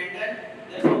truly repentant?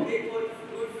 Therefore, bring forth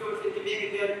good fruits in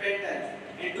keeping with your repentance.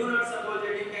 And do not suppose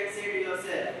that you can say to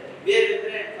yourself, bear with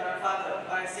bread for a father,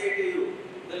 for I say to you,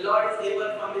 the Lord is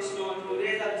able from this stone to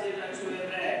raise up children to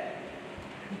Abraham.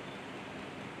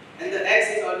 And the axe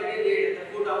is already laid at the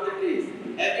foot of the trees.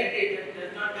 Every tree that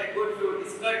does not bear good fruit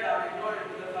is cut down and thrown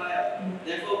into the fire.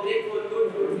 Therefore, bring forth good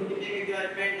fruits in keeping with your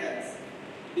repentance.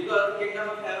 Because the kingdom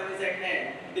of heaven is at hand.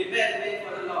 Prepare the way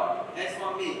for the Lord. As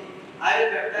for me, I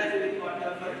will baptize you with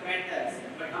water for repentance.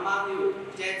 But among you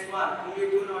stands one whom you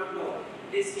do not know.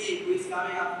 It is he who is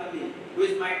coming after me, who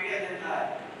is mightier than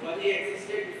I. For he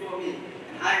existed before me,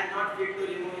 and I am not fit to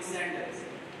remove his sandals.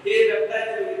 He will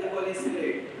baptize you with the Holy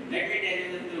Spirit. Let me tell you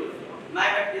the truth. My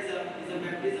baptism is a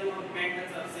baptism of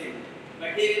repentance of sin.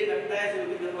 But he will baptize you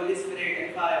with the Holy Spirit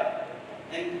and fire.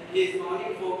 And his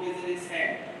morning fork is in his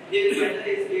hand. He will enter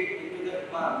his feet into the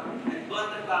palm and burn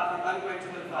the calf with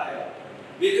unquenchable fire.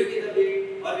 Will you be the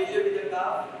wheat, or will you be the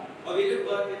calf? Or will you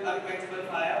burn with unquenchable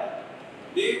fire?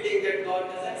 Do you think that God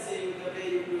doesn't see you the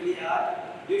way you truly are?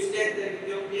 You stand there with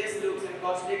your fierce looks and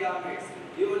costly garments,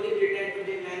 You only pretend to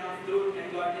be a man of truth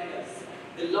and godliness.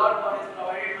 The Lord God has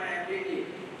provided my every need.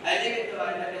 I live in the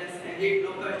wilderness and eat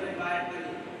locust and wild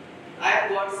honey. I am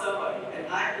God's servant, and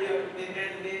I am here to prepare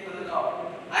the way for the Lord.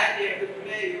 I am here to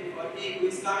prepare you for He who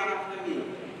is coming after me.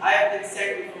 I have been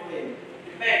set before Him.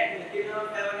 Repent, the kingdom of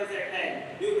heaven is at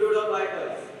hand. You brood of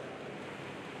vipers.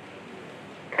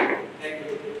 Thank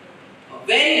you. A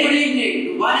very good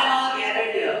evening to one and all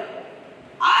gathered here.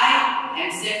 I am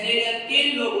Sequeira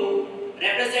Ken Logo,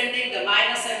 representing the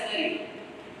minor seminary.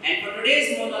 And for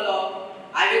today's monologue,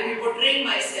 I will be portraying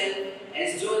myself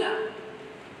as Jonah.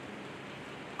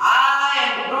 I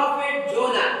am Prophet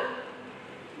Jonah.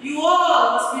 You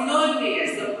all must be knowing me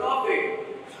as the prophet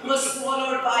who was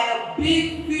swallowed by a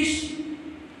big fish.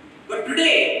 But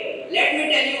today, let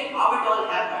me tell you how it all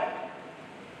happened.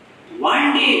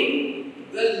 One day,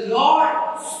 the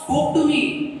Lord spoke to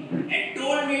me and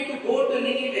told me to go to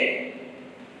Nineveh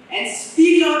and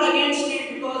speak out against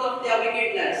it because of their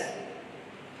wickedness.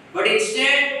 But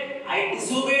instead, I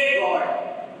disobeyed God.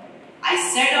 I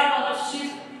set out on a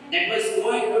ship that was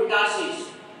going to Tarshish.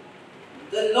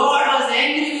 The Lord was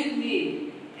angry with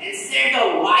me and sent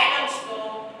a violent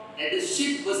storm that the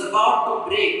ship was about to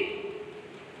break.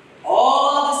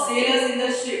 All the sailors in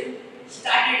the ship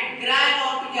started crying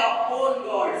out to their own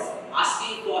gods,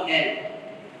 asking for help.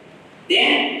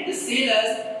 Then the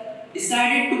sailors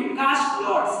decided to cast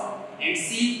lots and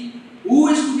see who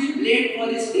is to be blamed for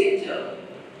this danger.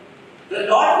 The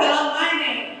Lord fell on my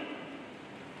name.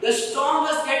 The storm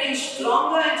was getting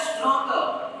stronger and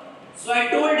stronger, so I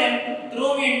told them to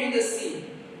throw me into the sea.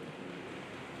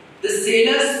 The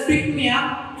sailors picked me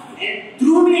up and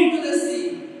threw me into the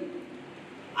sea.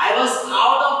 I was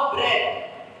out of breath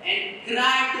and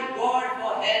cried to God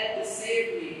for help to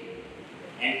save me.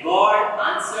 And God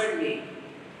answered me.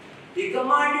 He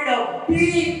commanded a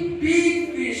big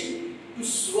fish to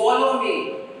swallow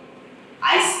me.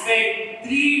 I spent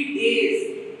 3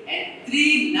 days and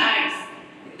 3 nights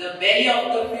in the belly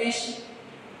of the fish,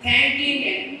 thanking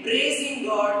and praising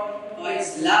God for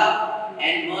His love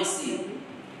and mercy.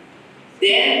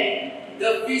 Then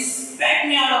the fish spat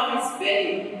me out of its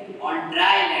belly on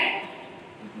dry land.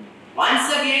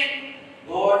 Once again,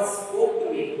 God spoke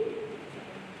to me.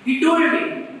 He told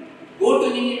me, go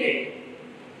to Nineveh.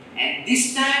 And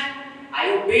this time,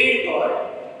 I obeyed God.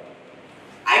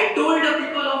 I told the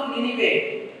people of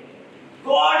Nineveh,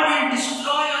 God will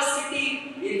destroy your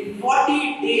city in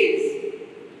 40 days.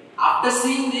 After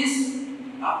seeing this,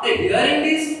 after hearing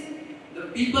this, the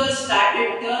people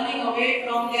started turning away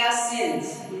from their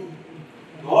sins.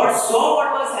 God saw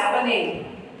what was happening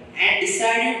and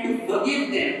decided to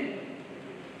forgive them.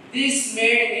 This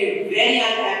made me very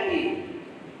unhappy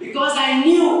because I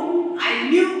knew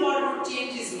God would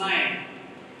change His mind.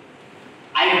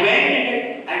 I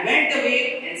went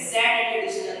away and sat at a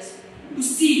distance to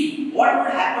see what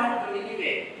would happen to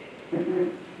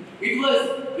Nineveh. It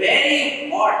was very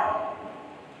hot.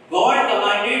 God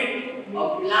commanded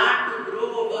a plant to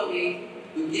grow over me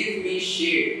to give me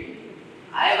shade.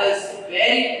 I was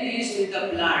very pleased with the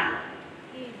plant.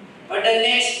 But the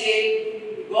next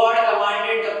day, God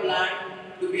commanded the plant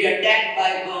to be attacked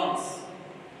by worms.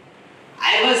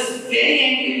 I was very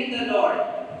angry with the Lord.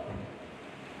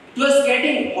 It was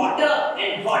getting hotter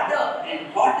and hotter and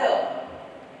hotter.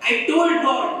 I told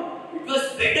God it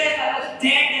was better if I was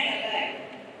dead than alive.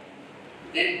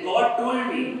 Then God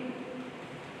told me,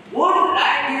 what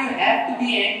right do you have to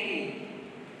be angry?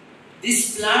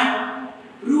 This plant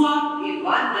grew up in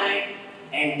one night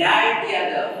and died the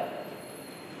other.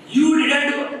 You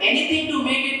didn't do anything to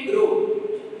make it grow,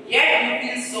 yet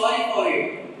you feel sorry for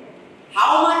it.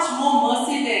 How much more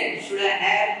mercy then should I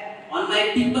have on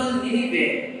my people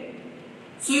Nineveh?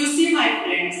 So you see, my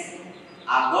friends,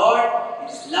 our God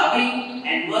is loving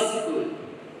and merciful.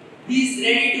 He is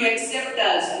ready to accept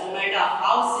us no matter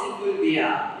how sinful we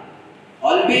are.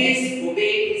 Always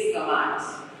obey His commands.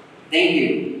 Thank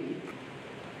you.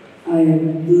 I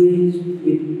am pleased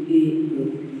with the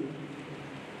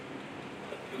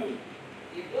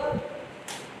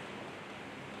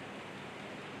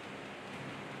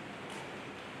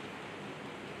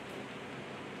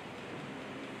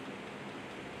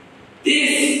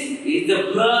This is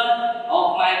the blood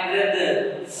of my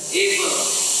brother Abel,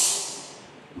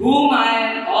 whom I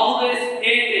have always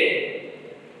hated,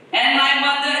 and my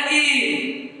mother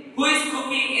Eve, who is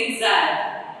cooking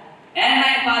inside, and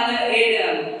my father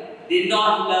Adam did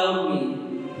not love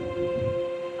me.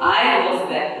 I was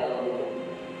left alone.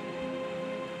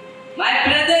 My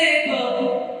brother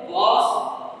Abel was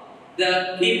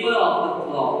the keeper of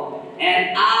the flock,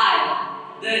 and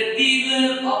I, the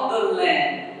tiller of the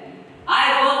land.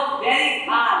 I worked very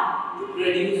hard to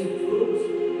produce fruits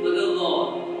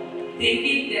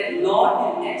thinking that Lord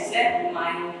will accept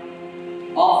my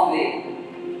offering.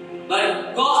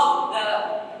 But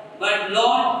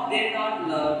Lord did not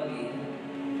love me.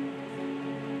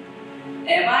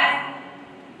 Am I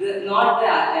not the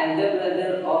elder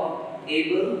brother of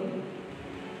Abel?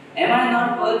 Am I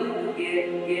not worthy to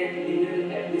get little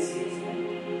appreciation?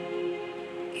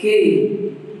 Cain,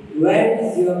 where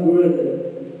is your brother?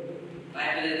 My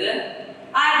brother?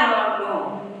 I do not know.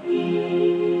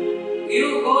 You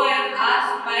go and ask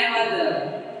my mother.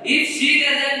 If she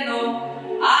doesn't know,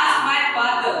 ask my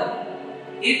father.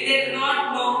 If they do not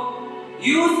know,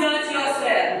 you search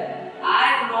yourself. I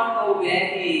do not know where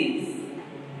he is.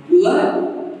 Blood?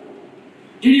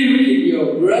 Did you kill your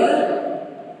brother?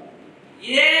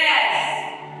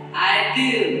 Yes, I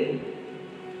did.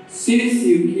 Since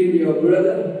you killed your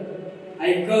brother,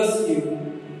 I curse you.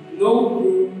 No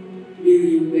proof will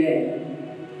you bear.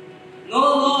 No,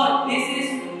 Lord, this is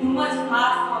too much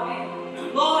hard for me.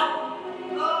 Lord,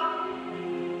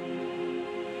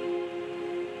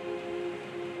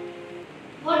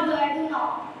 What do I do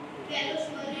now? Fellows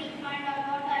will find out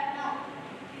what I've done.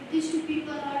 If these two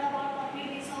people heard about what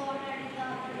made me so what I did the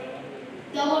other day,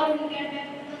 the world will get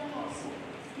back to the nose.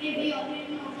 Maybe your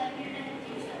brain knows I killed an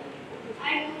Egyptian. I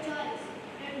had no choice.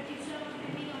 That Egyptian was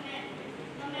beating a man.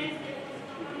 The man's leg was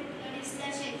covered with bloody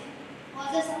slashes. Was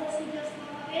I supposed to just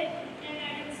walk away? Pretend I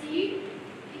didn't see it?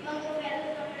 Even though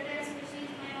fellows wanted to ask me she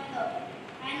is my mother.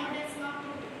 I know that's not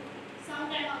true. Some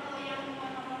time ago, a young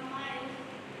woman about my age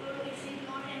told me she is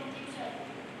not an Egyptian,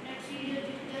 that she is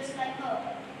just like her.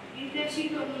 In fact, she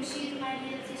told me she is my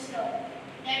real sister,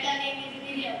 that her name is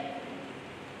Miriam.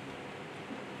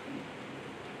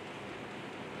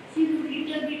 She looked a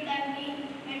little bit like me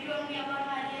and told me about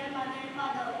my real mother and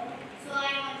father, so I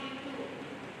am a Jew too.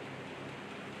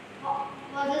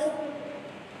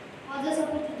 Was I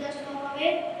supposed to just walk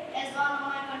away as one of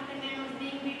my countrymen was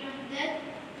being beaten to death?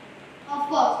 Of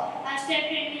course, I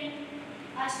stepped in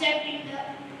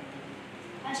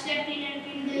and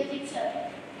killed the Egyptian.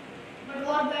 But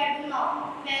what do I do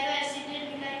now? Pharaoh has treated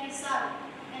me like his son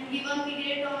and given me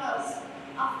great honors.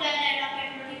 After I led up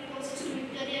patriotic forces to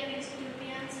victory against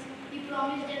Ethiopians, he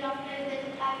promised that after his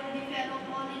death I would be Pharaoh of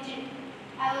all Egypt.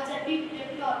 I was a big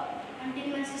patriot until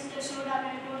my sister showed up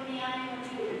and told me I am a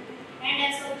Jew. And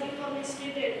as a Jew was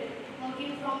mistreated,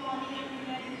 working from morning until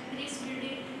night in this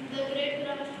building, the great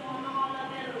pyramids to honor all the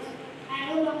pharaohs. I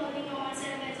no longer think of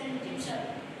myself as an Egyptian,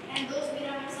 and those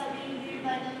pyramids are being built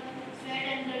by the sweat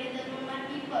and blood of the Roman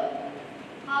people.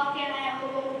 How can I ever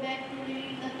go back to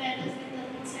living in the palace with the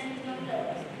Musa and his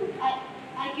daughter?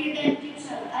 I killed an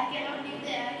Egyptian. I cannot live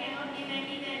there. I cannot live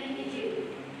anywhere in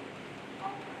Egypt.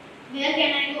 Where can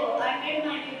I go? I made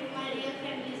my way to my real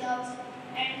family's house,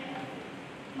 and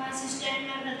my sister and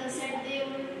my brother said they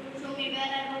would show me where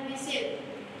I would be safe.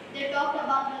 They talked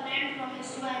about the land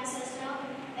promised to my ancestor,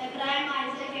 Abraham,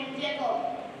 Isaac, and Jacob.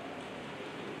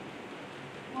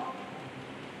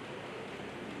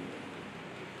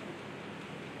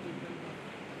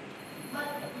 But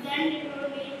then they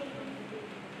told me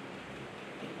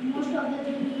most of the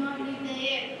Jews do not live there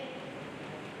yet.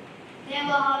 There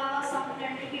were, however, some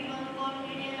friendly people called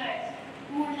Midianites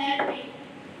who would help me.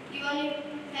 Even if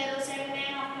Pharaoh sent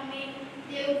men after me,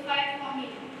 they would fight for me.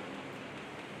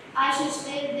 I should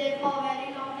stay there for a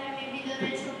very long time, maybe the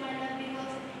rest of my life,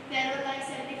 because Pharaoh likes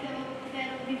every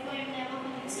Pharaoh before him never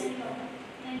commits anyone.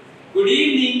 Good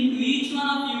evening to each one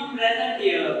of you present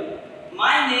here.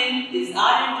 My name is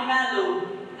Aryan Timallo,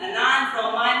 and I am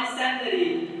from my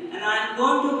seminary, and I am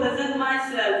going to present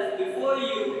myself before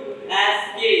you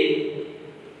as Cain.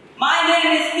 My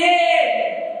name is Cain,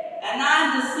 and I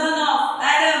am the son of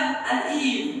Adam and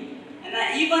Eve, and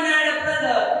I even had a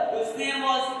brother whose name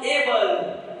was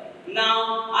Abel.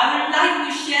 Now, I would like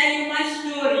to share you my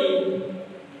story.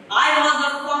 I was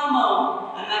a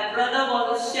farmer, and my brother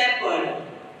was a shepherd.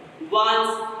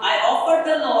 Once, I offered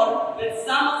the Lord with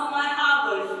some of my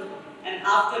harvest, and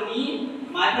after me,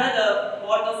 my brother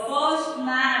brought the first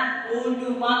lamb born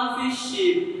to one of his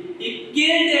sheep. He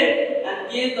killed it and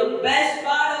gave the best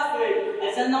part of it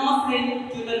as an offering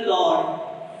to the Lord.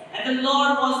 And the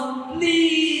Lord was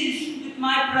pleased with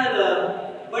my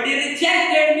brother, but he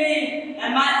rejected me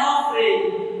and my offering.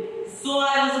 So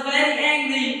I was very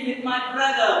angry with my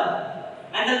brother.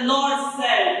 And the Lord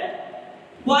said,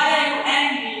 "Why are you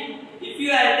angry? If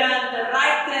you had done the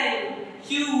right thing,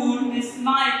 you would be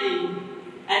smiling."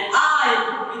 And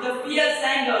I, with a fierce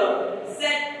anger,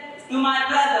 said to my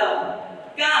brother,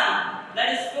 "Come, let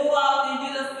us go out into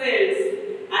the fields."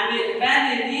 And when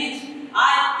we reached,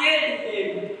 I killed him.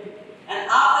 And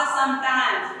after some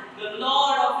time, the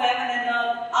Lord of heaven and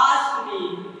earth asked me,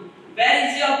 "Where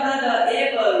is your brother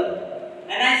Abel?"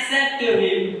 said to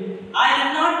him, I do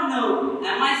not know,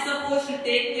 am I supposed to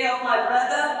take care of my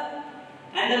brother?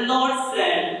 And the Lord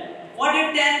said, what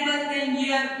a terrible thing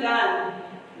you have done.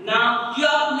 Now you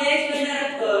are placed under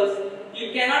a curse.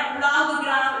 You cannot plow the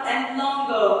ground any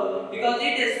longer because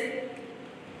it is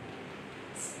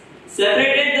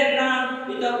separated the ground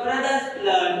with your brother's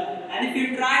blood. And if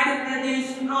you try to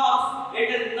produce crops, it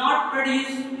will not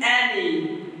produce any.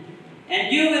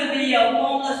 And you will be a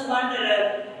homeless wanderer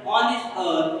on this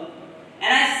earth.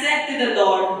 And I said to the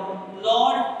Lord,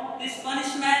 Lord, this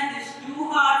punishment is too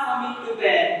hard for me to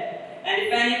bear. And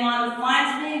if anyone who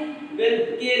finds me will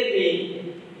kill me.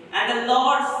 And the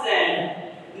Lord said,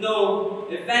 no,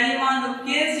 if anyone who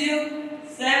kills you,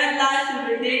 7 lives will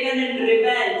be taken in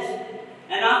revenge.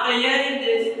 And after hearing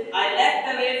this, I left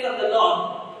away from the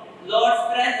Lord's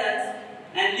presence,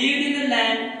 and lived in a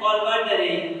land called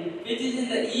Wandering, which is in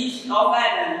the east of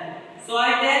Adam. So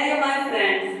I tell you, my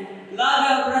friends, love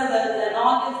your brothers and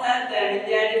always help them in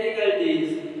their difficulties.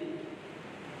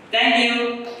 Thank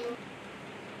you.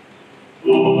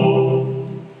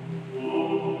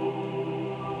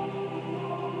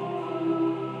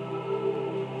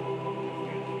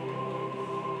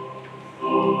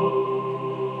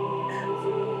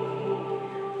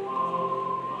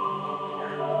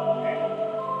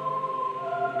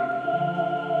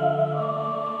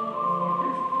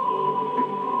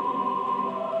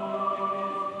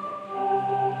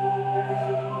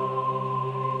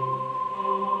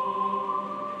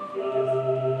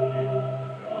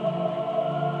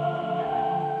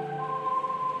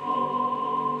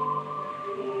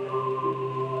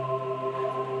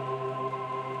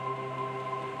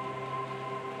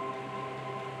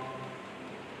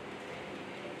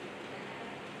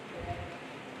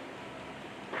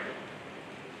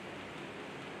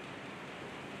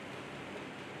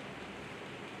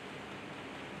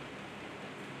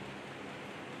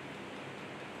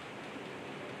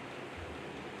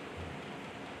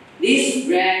 This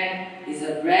bread is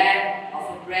a bread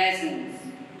of a presence.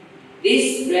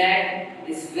 This bread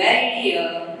is very dear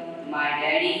to my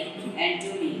daddy and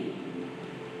to me.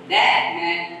 That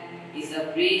man is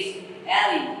a priest,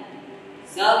 Eli,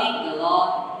 serving the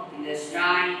Lord in the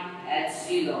shrine at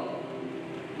Shiloh,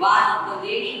 one of the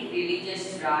leading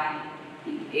religious shrines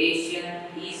in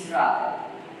ancient Israel,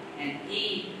 and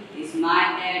he is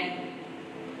my daddy.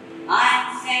 I am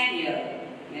Samuel,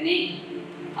 meaning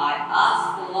I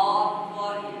asked the Lord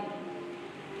for him.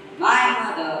 My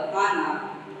mother,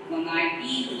 Hannah, for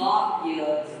 19 long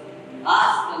years,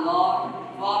 asked the Lord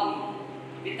for me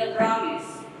with a promise,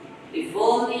 if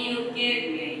only you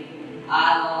give me,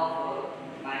 I'll offer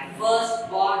my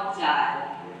firstborn child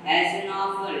as an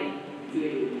offering to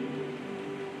you.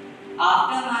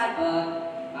 After my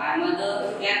birth, my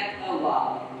mother kept her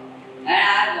vow, and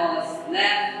I was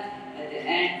left at the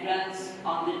entrance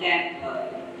of the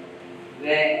temple,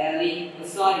 where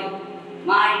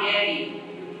my daddy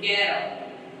took care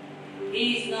of.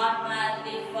 He is not my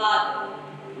earthly father,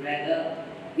 rather,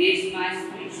 he is my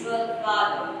spiritual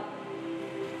father.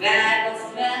 When I was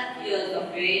 12 years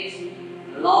of age,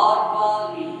 the Lord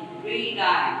called me 3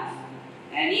 times,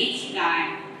 and each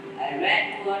time I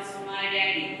ran towards my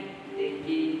daddy,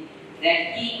 thinking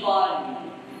that he called me.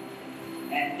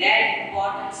 And that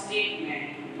important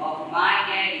statement of my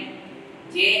daddy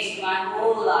changed my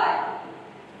whole life.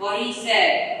 For he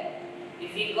said,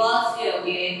 if he calls you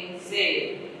again,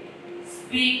 say,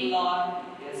 speak, Lord,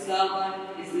 your servant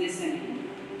is listening.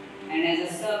 And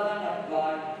as a servant of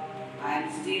God, I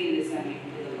am still listening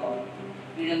to the Lord.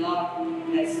 May the Lord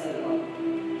bless the Lord.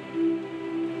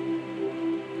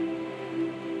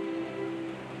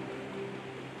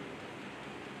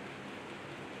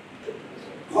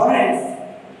 Florence,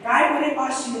 काय बरे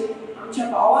पाशी आमच्या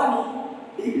भावानी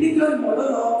biblical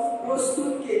monologue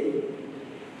प्रस्तुत केली.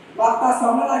 वार्ता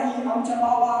समोरागी आमच्या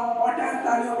भावाक मोठ्या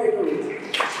ताळयो भेटवली.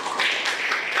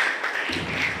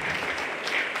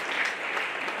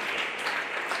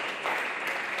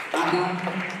 आता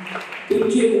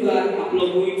तुमचे मुखार आपलो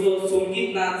गोंयचो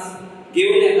संगीत नाच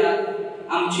घेवन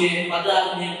येतात आमचे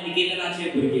पदार्थ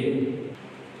निकेतनाचे भुरगे.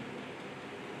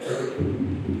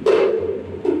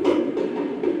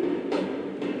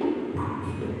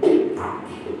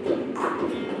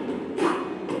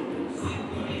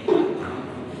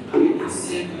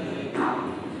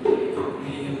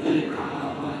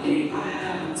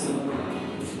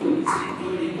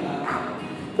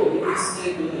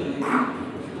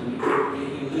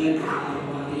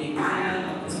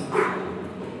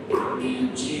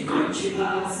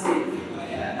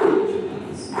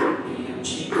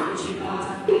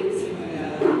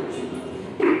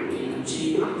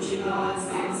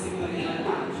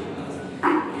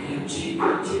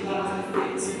 Thank you.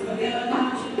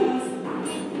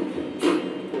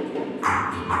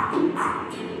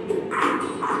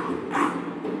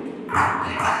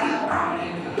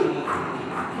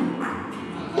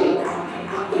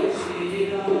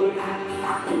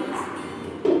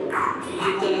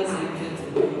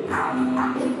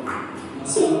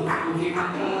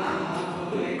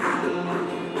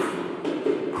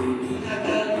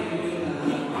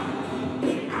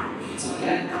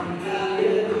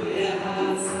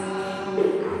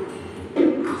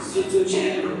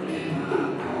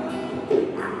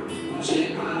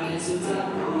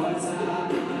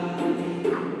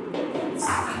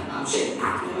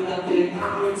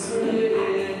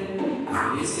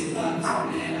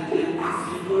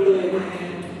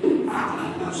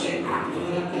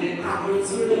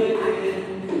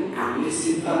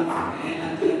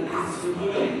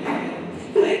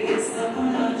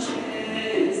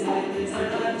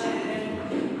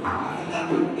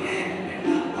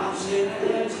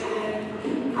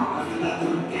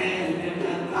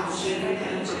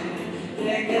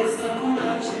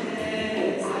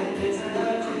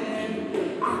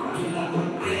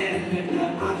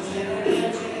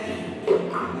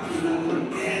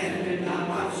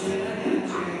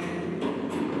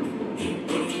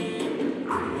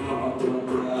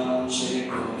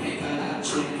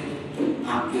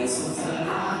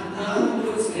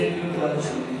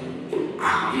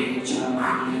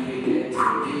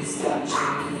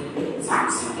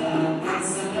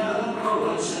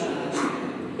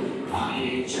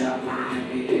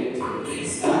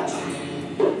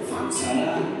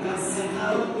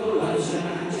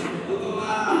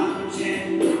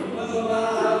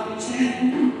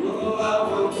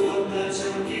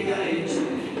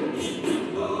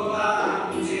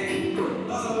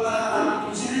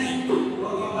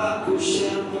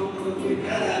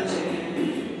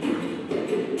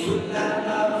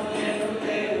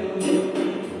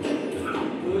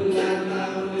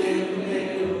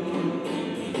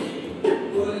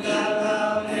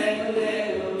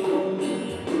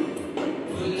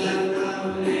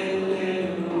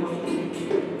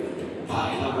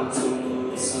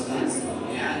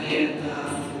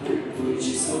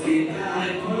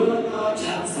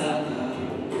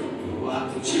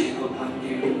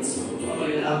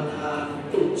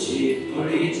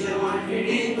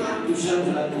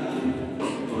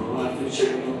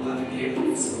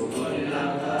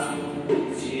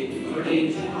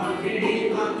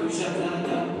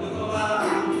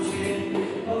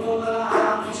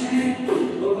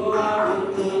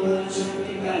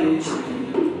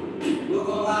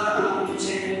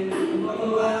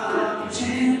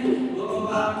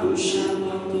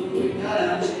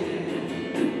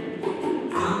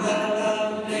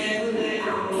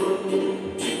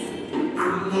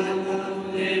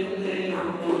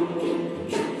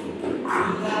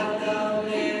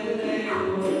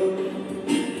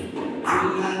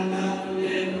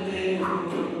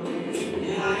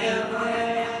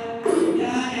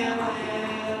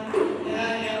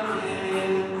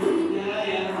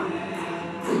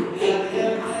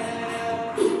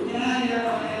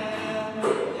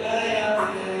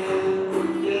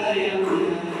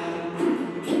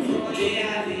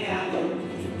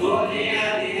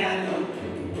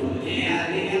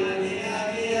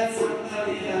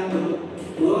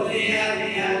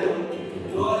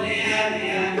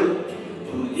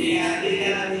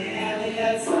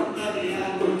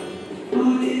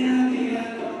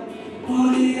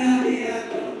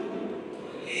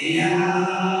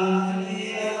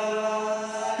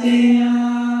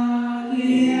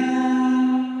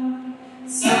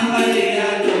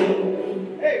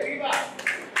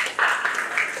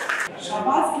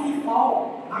 शाबासकी फाव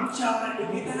आमच्या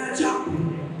निवेदनाच्या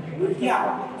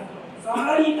भुरग्यांक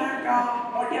सोमारी तांकां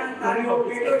मोठ्यान तारयो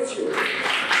पेटोवच्यो.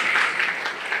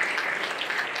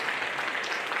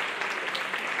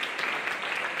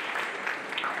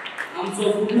 आमचो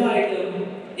फुडलो आयटम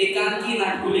एकांकी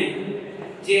नाटकुलें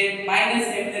जे मायनस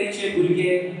सेक्टरीचे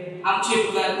भुरगे आमचे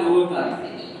मुखार दवरतात.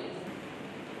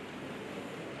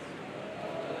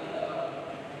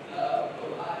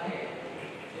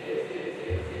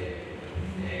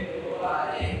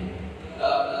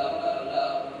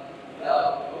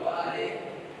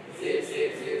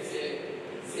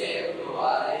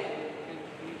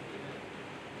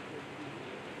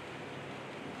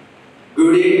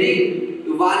 Good evening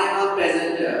to one and all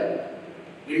present here.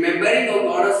 Remembering the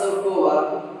goddess of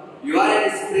Goa, you are an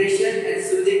inspiration and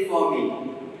soothing for me.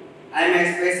 I am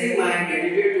expressing my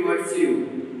gratitude towards you,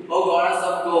 O goddess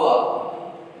of Goa.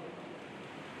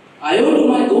 I owe to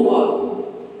my Goa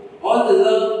all the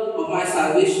love of my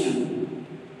salvation.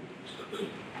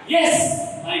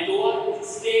 Yes, my Goa is a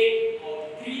state of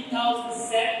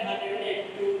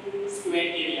 3,702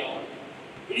 square area.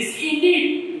 It is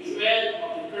indeed the jewel of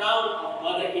the crown of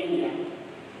Mother India,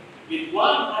 with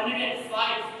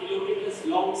 105 kilometers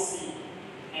long sea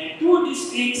and 2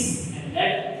 districts and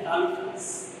 11 talukas.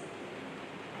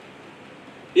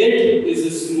 It is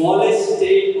the smallest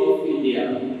state of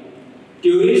India.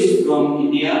 Tourists from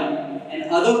India and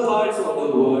other parts of the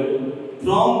world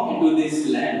throng into this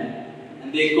land,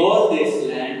 and they call this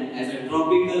land as a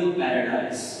tropical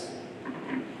paradise.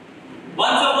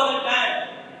 Once upon a time,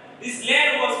 this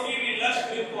land was filled with lush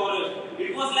green forest.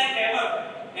 It was like heaven,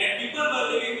 and people were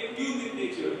living in tune with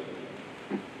nature.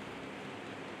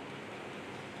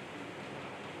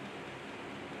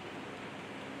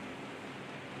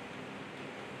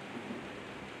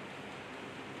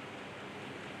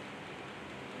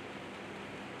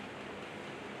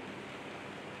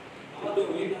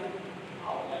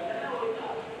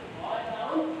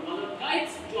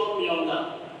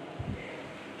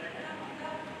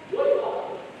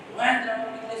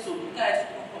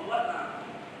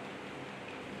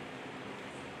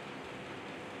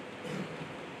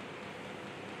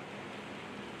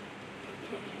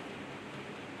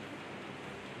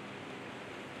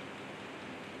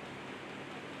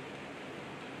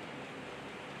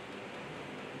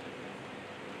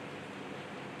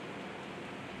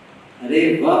 अरे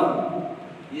वाह,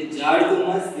 ये झाड़ तो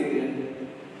मस्त दिख रहा है।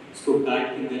 इसको काट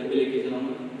के घर पे लेके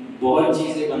जाऊंगा, बहुत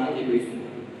चीजें बना के बेचूंगा।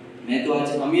 मैं तो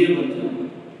आज अमीर बन जाऊंगा।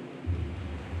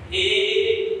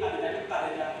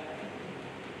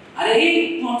 अरे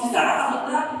तू आमची झाडा का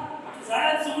होता? आमची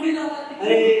झाडा सोडी जातात.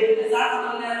 अरे झाड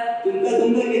कापल्या.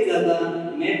 तुमका के जाता?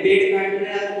 मैं पेड़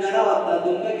काटल्या जरा होता,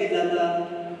 तुमका के जाता?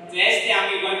 तेच ते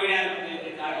आम्ही गोडगोड्या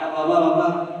ते झाड. बाबा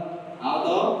आओ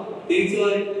तो तीन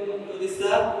सोय तो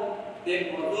दिसता ते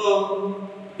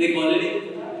ते कॉलनी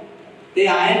ते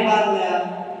आयन बांधल्या.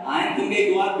 आयन तुमगे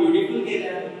गोवा ब्युटिफुल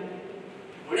केल्या.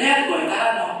 पुढे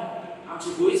गोंयकारांनो, आमचे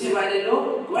गोंयचे बायले लोक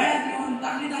गोंयांत येऊन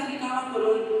दाखली कामां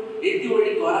करून एक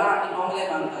व्हडली घरां आनी बंगले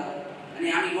बांदतात. आनी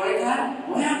आमी गोंयकार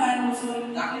गोंया भायर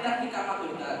वचून दाखली कामां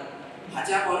करतात.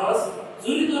 हाच्या परस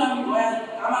जरी तर आमी गोंयांत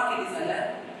कामां केली जाल्यार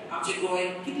आमचे गोंय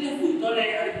कितले फुलतले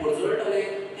आनी परजळटले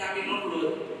ते आमी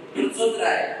नकळत. पूण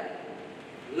चोत्राय,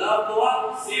 लव गोवा,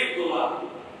 सेव गोवा.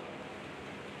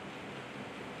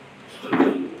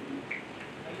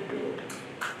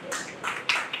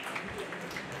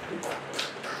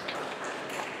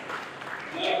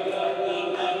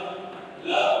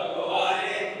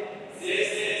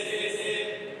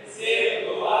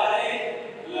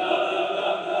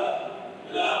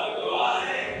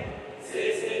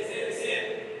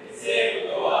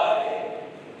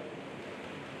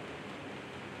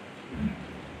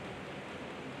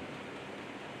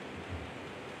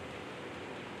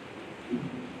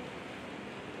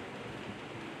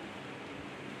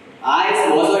 आज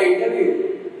म्हजो इंटरव्यू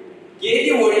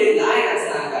केदी वडील नाय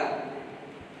सांगा.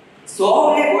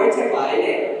 सगळे गोंयचे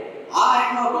भायले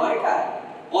एकलो गोंयकार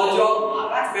हो जॉब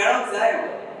म्हाकाच मेळोंक जाय.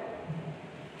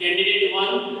 Candidate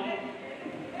 1.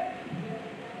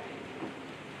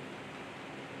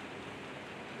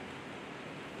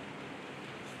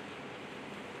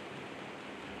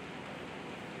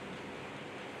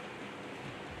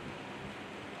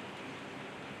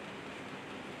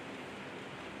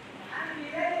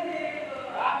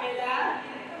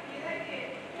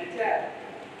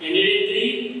 Candidate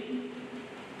 3.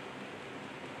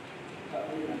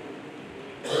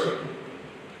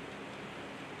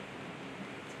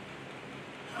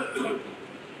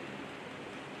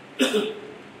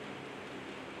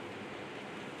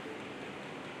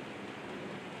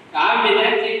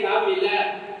 काम मिला.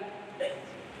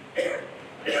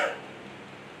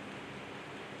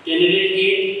 Candidate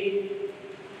 8.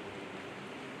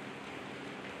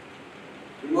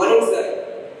 Good morning, sir.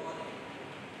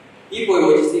 He poi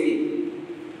hoje CV.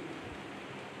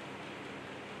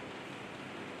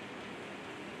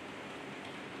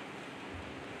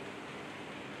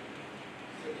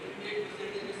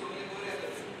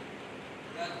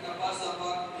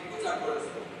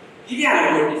 किती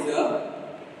आडवडी सर?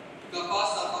 कपास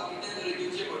साफा किती तरी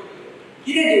दिवचे पडले.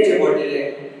 किती दिवचे पडलेले?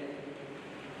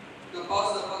 कपास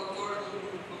साफा चड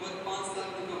करून 5 लाख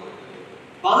तुका पडले.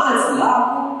 5 लाख?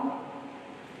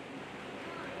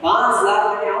 5 लाख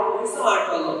आणि हांव पयसो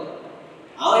हाडटलो.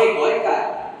 हांव एक गोंयकार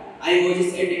आनी म्हजी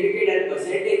सर्टिफिकेट आनी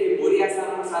पर्सेंटेज बरी आसा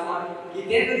म्हूण सांगून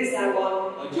कितें तरी सांगून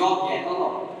जॉब घेतलो.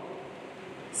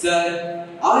 सर,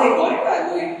 हांव एक गोंयकार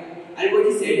गोंय आनी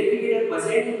म्हजी सर्टिफिकेट आनी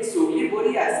पर्सेंटेज सगळी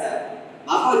बरी आसा.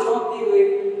 म्हाका जॉब दी गोंय.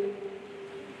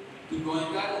 तू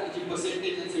गोंयकार तुजी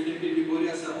पर्सेंटेज आनी सर्टिफिकेट बरी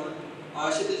आसा म्हूण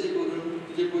अशें तशें करून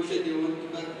तुजे पयशे दिवन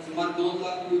तुका सुमार 2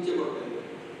 लाख दिवचे पडटले.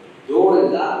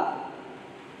 2 लाख?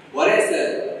 बरें सर,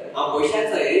 हांव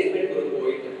पयशांचो अरेंजमेंट करून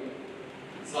पळयता.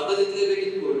 स्वता तितले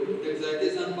बेगीन कर. तेका जाय ते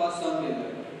सान पास जावन येयला.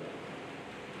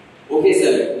 Okay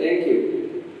sir, thank you.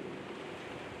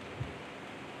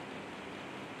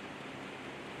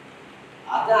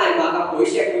 आतां हांवें म्हाका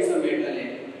पयसो मेळटले.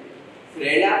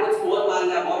 फ्रेंडाकूच फोन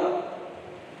मारल्या बरो.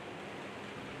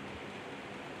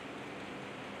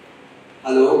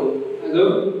 हॅलो. हॅलो.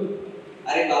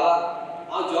 अरे बाबा,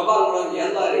 हांव जॉबाक म्हणून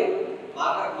गेल्लो रे.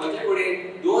 म्हाका म्हजे कडेन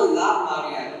 2 लाख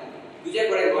मागल्यात तुजे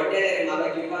कडेन घोटेले रे म्हाका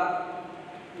दिवपाक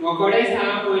मोकोडे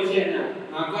सांगा पयशे ना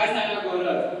म्हाका सांगा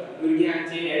गरज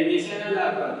भुरग्यांची एडमिशन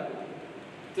लागत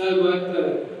चल बंद कर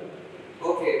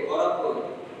ओके बरोबर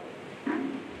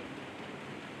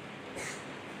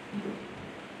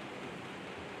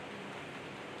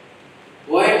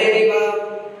वयटे रे बाप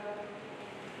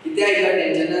कित्याक इतल्या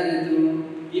टेन्शनान रे तूं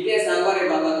कितें सांगो रे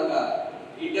बाबा तुका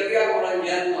इंटरव्यूक म्हणून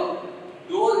गेल्लो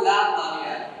 2 लाख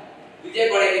मागल्यात तुजे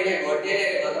कडेन कितें घोटेले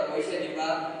रे म्हाका पयशे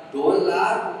दिवपाक 2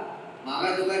 लाख म्हाका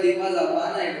तुका दिवपाक जावपा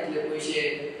ना इतले पयशे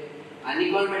आनी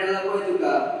कोण मेळटलो पळय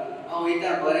तुका हांव वयता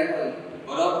बरें कर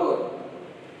बरोबर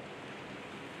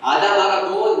आतां म्हाका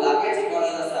 2 लाखाची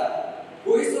गरज आसा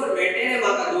खंयसर मेळटले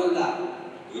म्हाका 2 लाख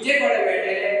तुजे कडेन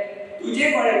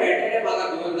मेळटले म्हाका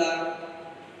 2 लाख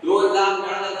 2 लाख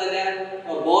मेळना जाल्यार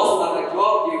तो बॉस म्हाका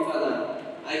जॉब दिवचो ना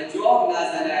आनी जॉब ना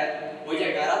जाल्यार म्हज्या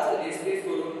घराचो डिस्प्लेस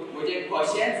करून म्हजें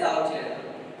कशेंच जावचें ना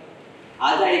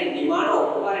आतां एक निमाणो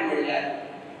उपाय म्हणल्यार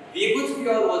एकूच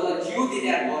पिवन म्हजो जीव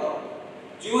दिल्यार बरो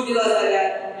जीव दिलो जाल्यार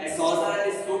हे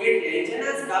संवसारांतली सगळी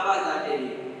टेन्शनाच काबार जातली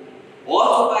होच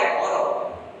उपाय बरो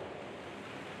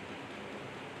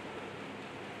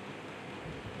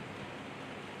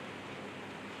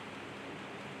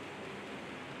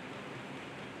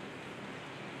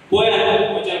पळय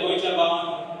आतां म्हज्या गोंयच्या भावान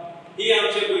ही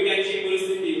आमच्या भुरग्यांची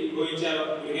परिस्थिती गोंयच्या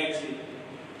भुरग्यांची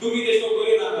तुमी तेशो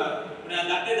करिनाका पूण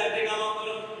धाकटे धाकटे कामां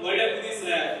करून व्हडले मनीस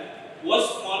जायात हो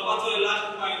मोलपाचो लास्ट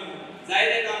उपाय न्हू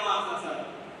जायते कामां आसात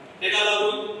तेका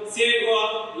लागून सेव गोवा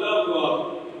लव गोवा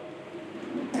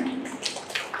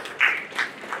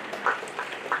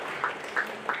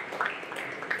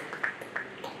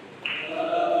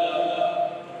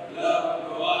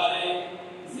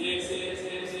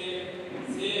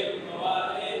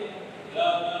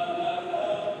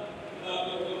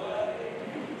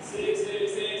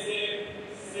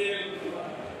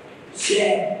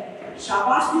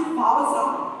शाबासकी फावो आसा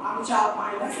आमच्या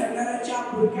भायल्या शेतकारांच्या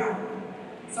भुरग्यांक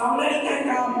सगळ्यांनी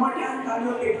तांकां मोठ्यान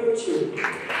ताळयो पेटोवच्यो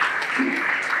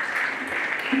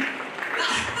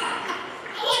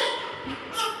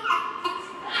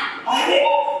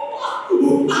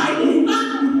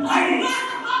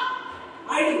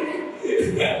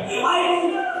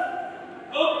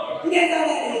कितें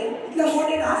जालें रे इतले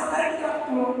मोठे नाचता कित्याक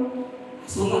तूं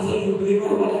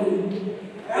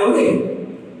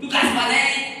तू कासपा जाय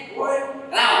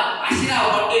राव मातशी राव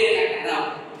बड्डे राव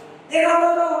ए राव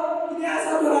कितें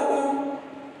आसा तर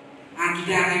आतां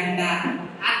कित्याक काय म्हणटा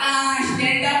आतां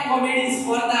स्टँड अप कॉमेडी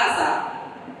स्पर्धा आसा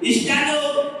इश्टानो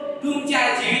तुमच्या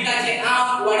जिविताचे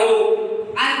आंक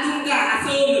वाडोवंक आनी तुमकां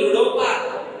हांसोवन रडोवपाक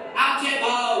आमचे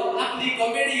भाव आपली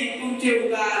कॉमेडी तुमचे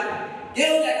मुखार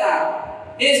घेवन येता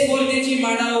हे स्पर्धेची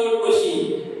मांडावळ कशी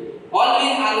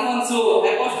ऑलविन आल्फोन्सो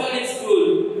एपोस्टोलिक स्कूल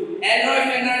एल्रॉय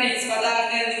फेर्नांडीस कदार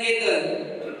निकेतन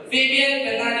फेबियन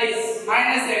फेर्नांडीस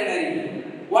मायनस सेकंडरी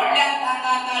व्हडल्यान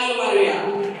तांकां ताळयो मारूया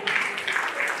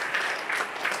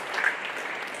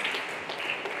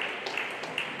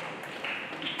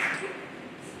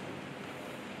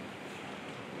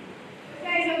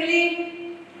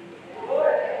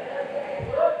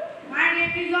My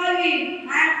name is Olvin.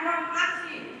 I am from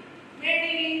Akshi, made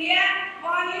in India,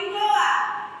 born in Goa.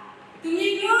 तुम्ही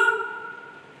क्यों?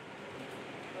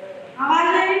 आवाज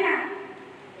नाही ना?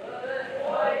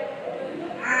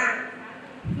 हाँ,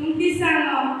 तुम किस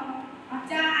सांगो?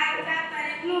 अच्छा, आजच्या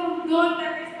तारीखनो 2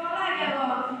 प्रतिस्पर्धा गेलो.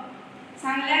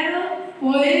 सांगल्यारो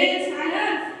पहिले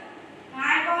सांगच.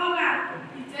 काय कहूंगा?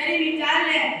 टीचरी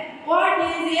विचारले, what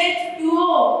is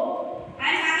H2O?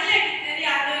 काय सांगले टीचरी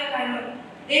आलोय काढून.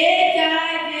 HIJKLMNO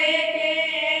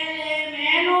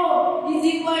is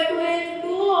equal to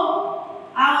H2O.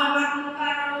 आवय म्हाका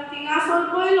मुखार थिंगा सोद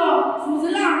पयलो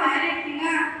सुजला डायरेक्ट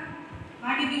थिंगा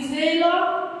मागीर दुसरे येयलो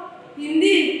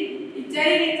हिंदी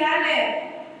टीचरी विचारले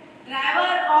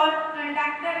ड्राइवर और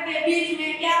कंडक्टर के बीच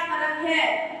में क्या फर्क है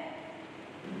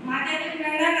माथे के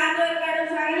फ्रेंडन आदर काढून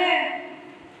सांगले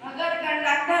अगर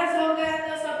कंडक्टर सो गया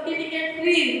तो सबकी टिकट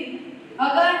फ्री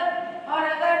अगर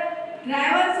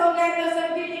ड्राइवर सो गया तो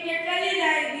सबकी टिकट चली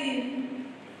जाएगी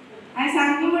आई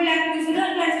सांगू म्हणल्यार दुसरो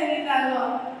क्वेश्चन विचारलो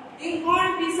इन कोण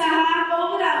पिसाहा तो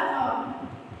रावतो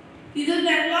तिजो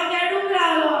जन्म केडूक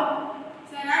रावलो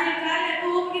सरान विचारले तू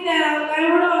कितें रावलो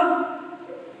म्हणून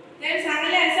ते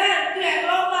सांगले सर तू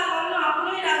एकलो लागलो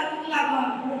आपुणूय रावतूक लागून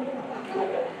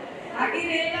मागीर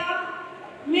येयलो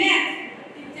मॅथ्स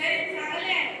टीचरीन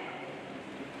सांगले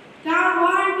count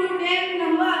 1 to 10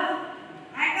 numbers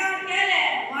I count केले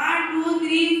 1 2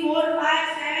 3 4 5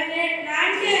 7 8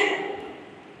 9 10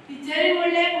 टीचरी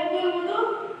म्हणले कोतून म्हणू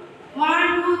 1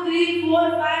 2 3 4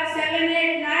 5 7 8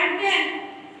 9 10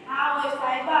 आवय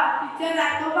सायबा पिक्चर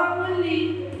दाखोवपाक बोलली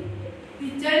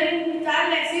पिक्चरीन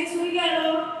विचारले 6 खंय गेलो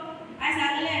हांवें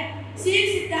सांगलें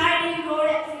 6 died in road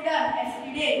accident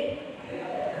yesterday.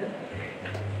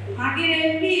 मागीर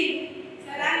एलपी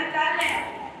सरान विचारलें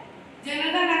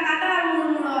जनगण कातार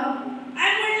म्हणून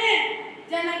हांवें म्हणलें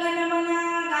जनगण मना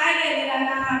गाय गेली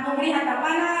राना कोंबडी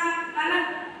हातापाना काना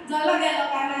जलो गेलो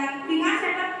काना थिंगा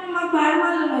सेटअप म्हाका भायर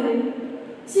मारलो मरे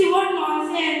शी वॉट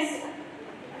नॉनसेन्स.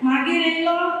 मागीर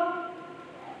येयलो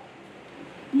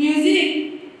म्युजीक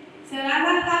सरान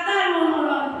कातार म्हणून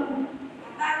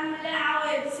कातार म्हणलें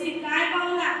आवय शी कांय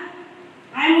पावना.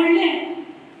 हांवें म्हणलें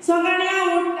सकाळीं हांव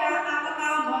उठ्ठा आतां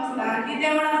हांव बसता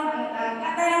कितें म्हणून सांगता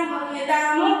कातारांक बसयता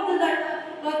मग तुका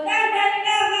करता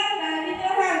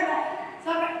कितें सांगता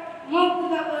सकाळ मग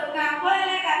तुका करता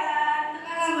पयलें कातार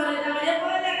तुका बरयता म्हणजे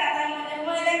पयलें कातार म्हणजे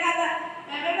पयलें कातार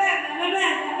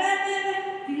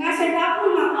थिंगा सेटापून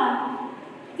म्हाका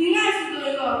थिंगा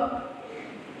शिकयलो.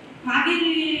 मागीर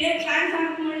एक काय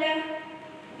सांगता म्हणल्यार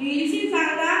इंग्लिशीन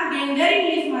सांगता डेंजर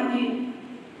इंग्लीश म्हाजी.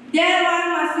 There one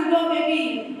mosquito baby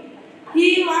he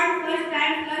want first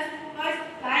time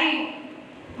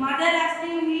mother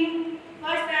asking him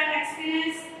first time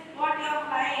experience what you are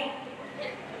flying.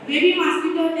 Baby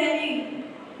mosquito telling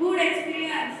good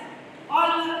experience all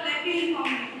were clapping for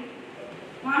me.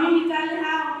 Mommy विचारले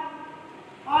how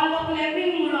all were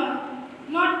clapping म्हणून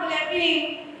not clapping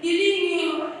killing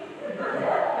you.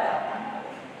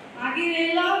 मागीर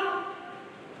येयलो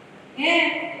हे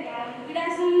कित्याक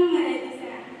सुन्न मरे दिसा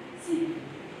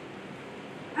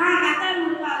कातार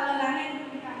म्हणून Paulo लाने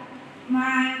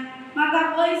माय म्हाका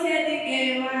पयशे दी गे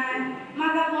माय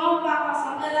म्हाका भोंवपाक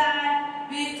वचोंक जाय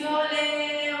बिचोले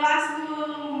वास्को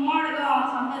मडगांव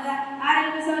वचोंक जाय. आरे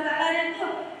कसो जाला रे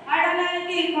तूं आडना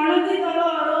की कोणू दितलो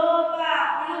रोवपा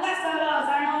कोणू कास्तलो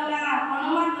जाणवला कोणू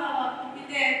मारतलो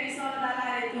कितें पिसो जाला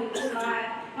रे तूं माय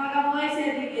म्हाका पयशे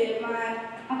दी गे माय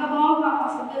म्हाका भोंवपाक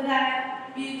वचोंक जाय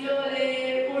बिचोले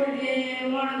पणजे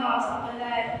मडगांव वचोंक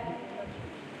जाय.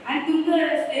 आणि तुमकां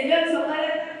स्टेजर सकयल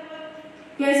येता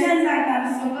क्वेश्चन सांगता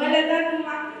सकयल येता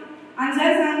तुमकां आन्सर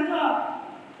सांगतो.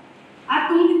 आतां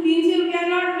तुमकां 300 रुपया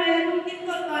नोट मेळ्ळे तुमी कितें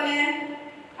करतले.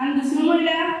 आनी दुसरें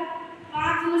म्हणल्यार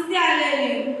 5 नुस्तीं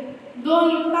हाडलेलीं 2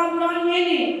 उदकां बुडोवन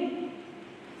मेलीं.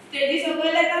 स्टेजी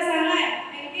सकयल येता सांगाय.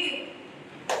 Thank you.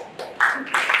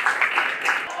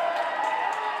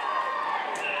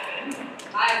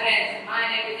 Hi friends, my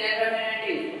name is Edward.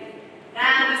 Now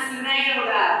I'm a student.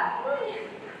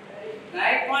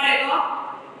 Right कोण आहे तो.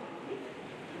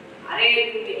 अरे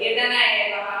तू निकेतन आहे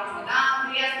बाबा स्वतः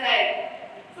फिएस्टा आहे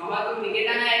समज तू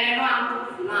निकेतन आहे नो आमको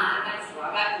पुन्हा आता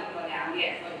स्वागत करतले आमगे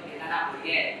निकेतन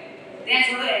भुरगे ते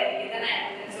सोडू निकेतन आहे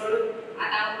ते सोडू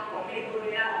आता कॉमेडी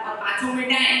करूया आपण 5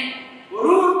 मिनिट आहे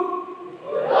करू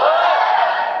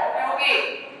ओके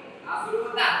आ सुरू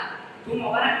करता. तू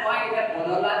मोबाईल काय किती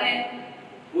बदलला ते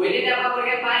पहिले त्या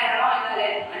भुरगे पाय हरवले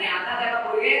आणि आता त्या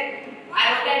भुरगे पाय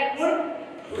होते पूर्ण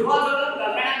रोज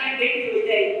गर्लफ्रेंडाकडे डेट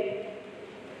होते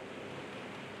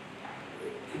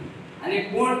आणि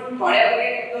कोण थोड्या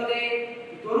वगैरे तो ते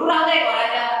करू राहते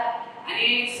घराच्या आणि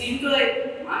सीन तो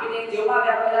मामी ते जेवपा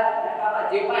व्यापाला बाबा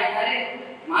जेवपा येणारे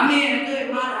मामी म्हणतोय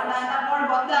मान आता आता पोट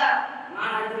बघता मान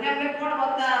आणले आपले पोट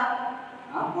बघता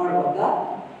हा पोट बघता.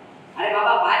 अरे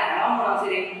बाबा बाहेर खेळा म्हणून असे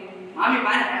रे मामी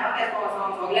बाहेर खेळा काय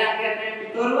सगळे आपले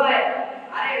पितोरू आहे.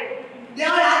 अरे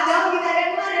देवा हात जाऊ की रे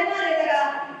मारे मारे त्याला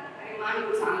मामी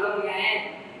को सांगलो मी आहे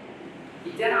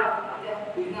टीचर आपल्या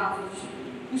पुन्हा खुश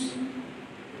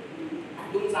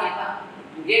तुम सांगता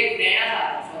तुझे फ्रेंड आसा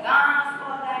स्वतः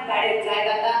गाडीत चाय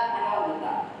घालता आणि ऑन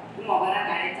करता तू मोबाईलार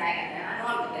गाडीत चाय घालता आणि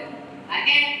ऑन करता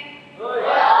सारके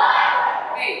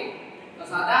ओके तो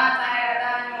स्वतः चाय घालता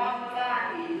आणि ऑन करता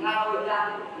आणि ना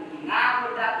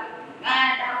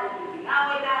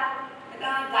वयता आता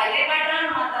जायले पाटण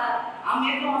मारता आम्ही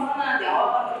एक असना देवा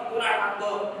पण पुराण मारतो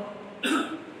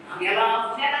गेला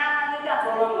शेता त्या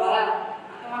सोडून घरा आता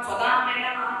मग स्वतः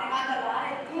मेला मग ते काय करता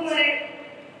अरे तू मरे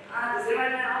दुसरे बाय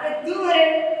अरे तू मरे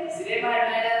तिसरे बाय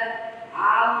आणि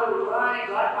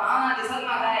घर पाहना दिसत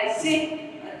मागा शी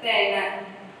ते आहे ना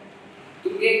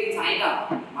तुमगे सांगितला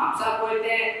म्हापसा पळय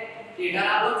ते थिएटर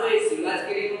आलो जो सिंगल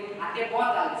स्क्रीन आते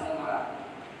बंद झालं दिसत मागा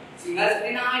सिंगल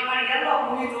स्क्रीन हांव एकाड गेलो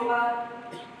मुवी चोवपाक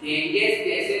तेंगे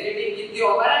स्पेशलिटी कितली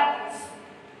खबर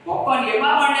पॉपकॉर्न घेवपा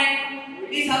पडले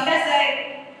उलटी सद्याच जाय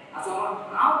असो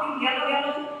हांव थिंग गेलो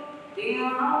थिंग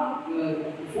हांव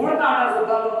फूड काउंटर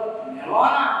सोदतालो मेळ्ळो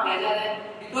ना तेज्या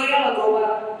भितर गेलो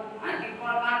चोवपाक आनी थिंग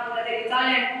कोण काम करता ते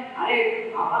विचारले अरे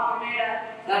बाबा मेळ्ळा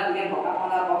सर तुगे म्हाका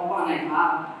कोणा पॉपकॉर्न आहे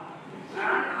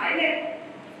आयले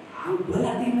हांव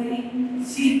बला ती मरी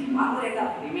शी बाबू रे का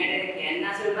रिमेड केन्ना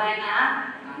सुरबाय ना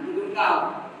आनी तुमकां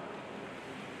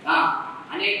हां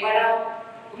आणि एक बार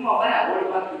तुम्ही मोबाईल आवड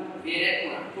बाकी बेरे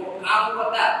तो काम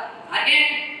करता आगे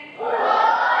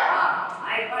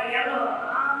हां एक बार गेलो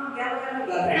गेलो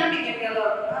घरना मी गेलो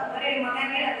अरे मला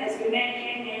गेला ते सिमेंट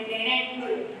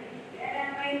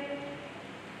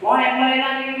कोण एम्प्लॉयला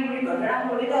आणि मी घरना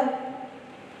बोली तर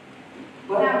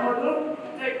बरं आपण तो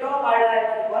टॉप आडला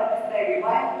वर दिसतंय की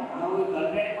बाय आम्ही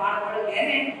घरने पाण पडत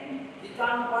गेले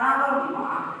तिथं कोणावर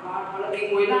पाण पडत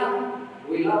एक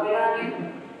ओइला आणि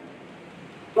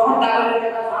टॉप दाबले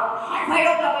त्याला हाय फाय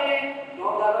टॉप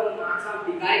दाबले माणसा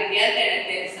भिकारी गेलते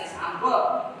ते सांगो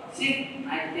शिक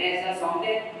आणि त्याचा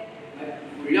सॉंगते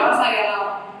उल्लोसा गेला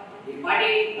एक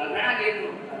पाटी घरना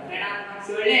गेलो घरना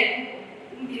सोडले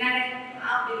बिनाने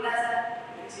आप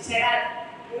बिंदास शिशेगा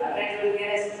घरना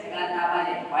गेले शिशेगा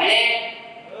दाबाजे पहिले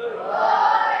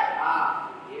हां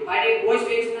हे पाटी गोष्ट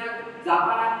वेचना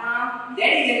जापाना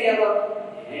डॅडी गेलो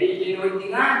डॅडी गेलो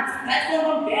तिना त्याच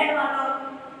कोण बॅड मारलो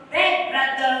bed,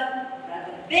 brother,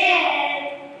 bed.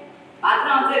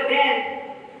 Background of bed.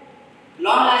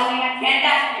 Long lasting and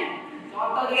fantastic.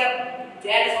 Contoh dia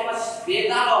jadi sama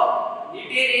bedalo,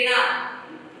 diterina,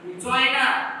 ucoina,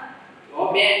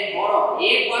 oh bed moro.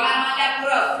 Ek bagan macam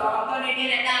terus. Contoh ni dia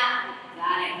neta,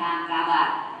 jangan kan kabar.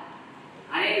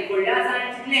 Ane kuliah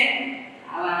saya cile,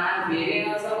 awan beri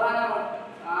nasi apa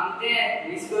amte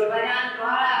diskur banyak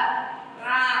keluar.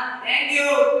 Thank you.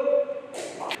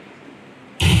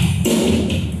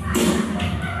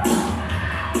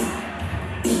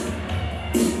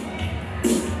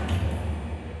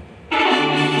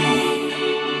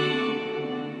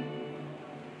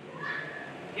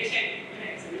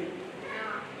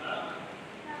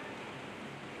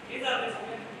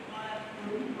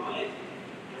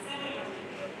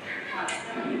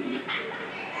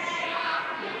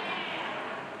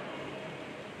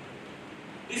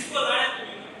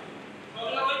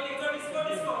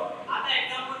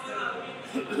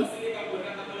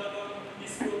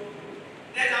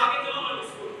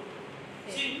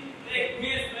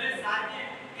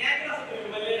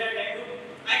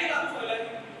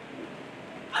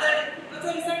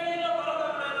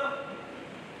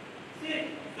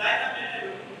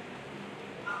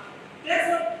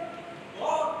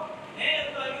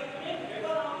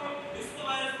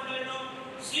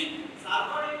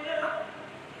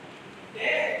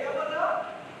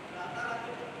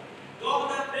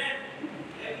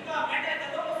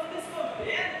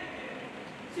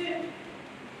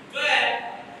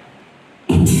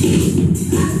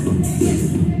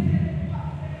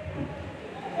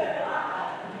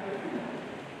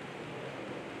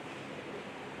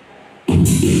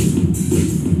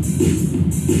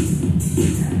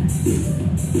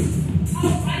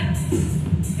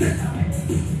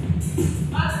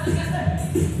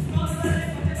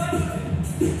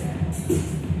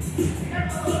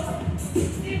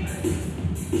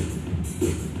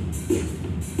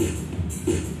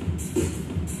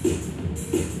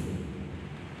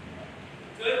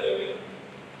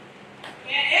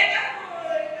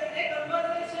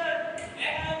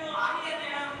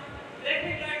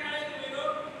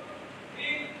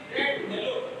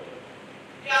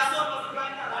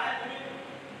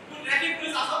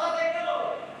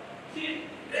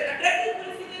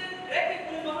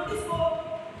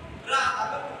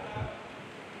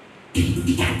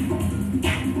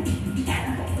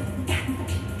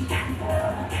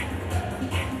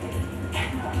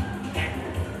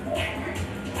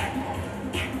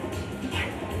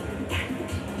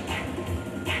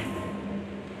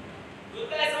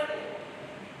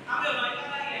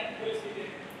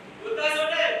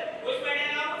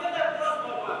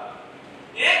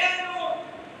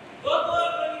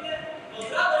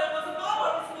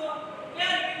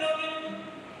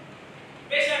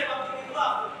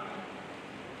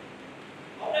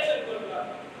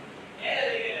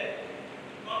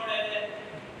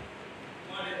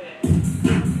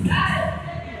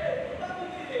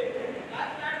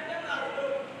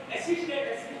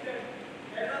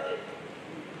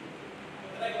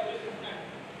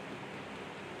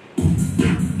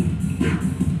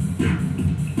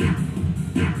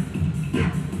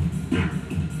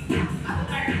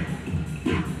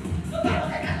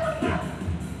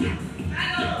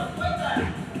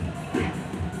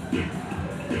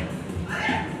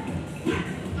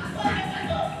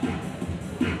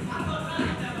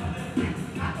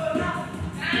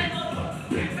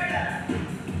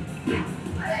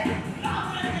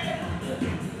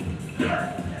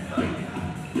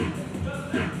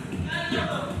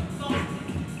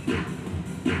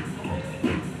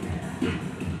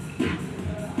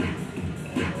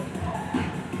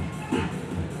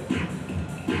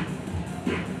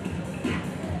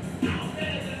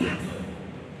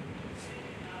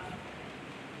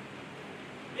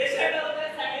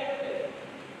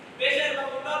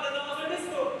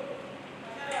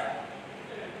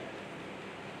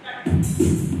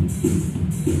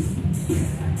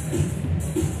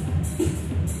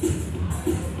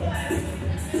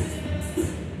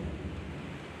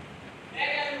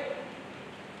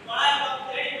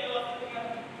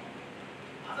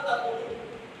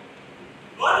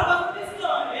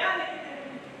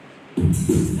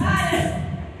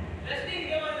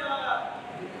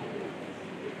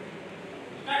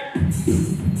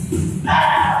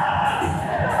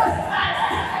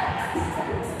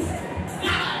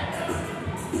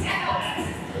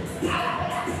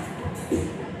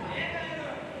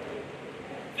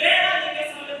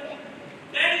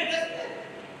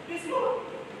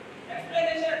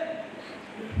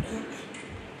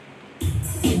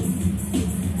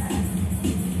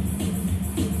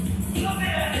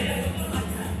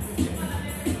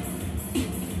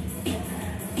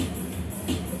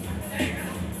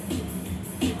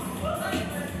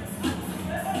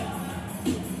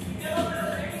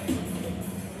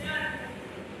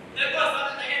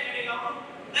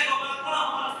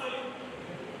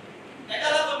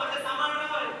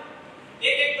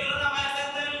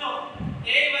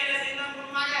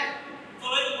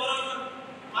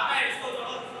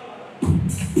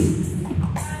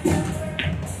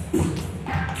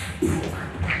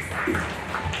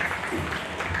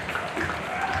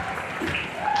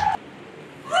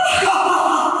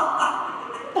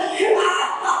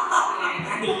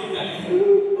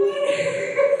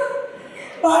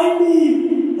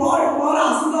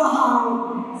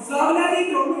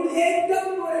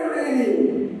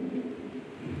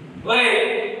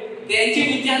 त्यांची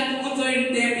विचार तू चोईन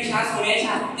ते पिशा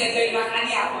सोन्याच्या त्या चोईन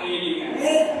माखानी आपलेली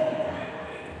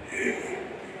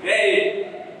ए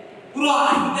पुरो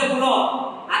आते पुरो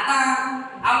आता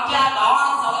आमच्या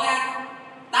भावां सगळ्यांक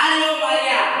ताळयो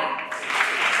मारया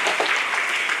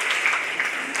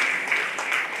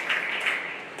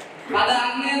फादर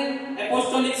आग्नेल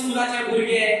एपोस्टोलिक स्कूलाचे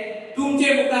भुरगे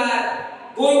तुमचे मुखार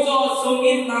गोंयचो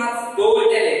संगीत नाच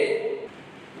दवरतले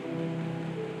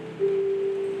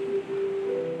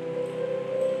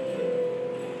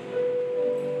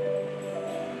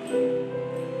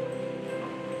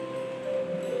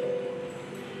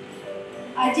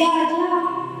आजा आजा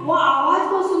वो आवाज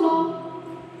कसलो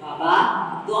बाबा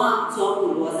तो आमचो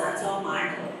पूर्वजांचो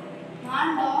मांडो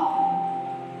मांडो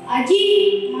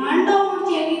आजी मांडो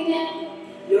म्हणजे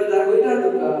कितें यो दाखयता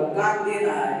तुका काम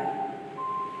दिनाय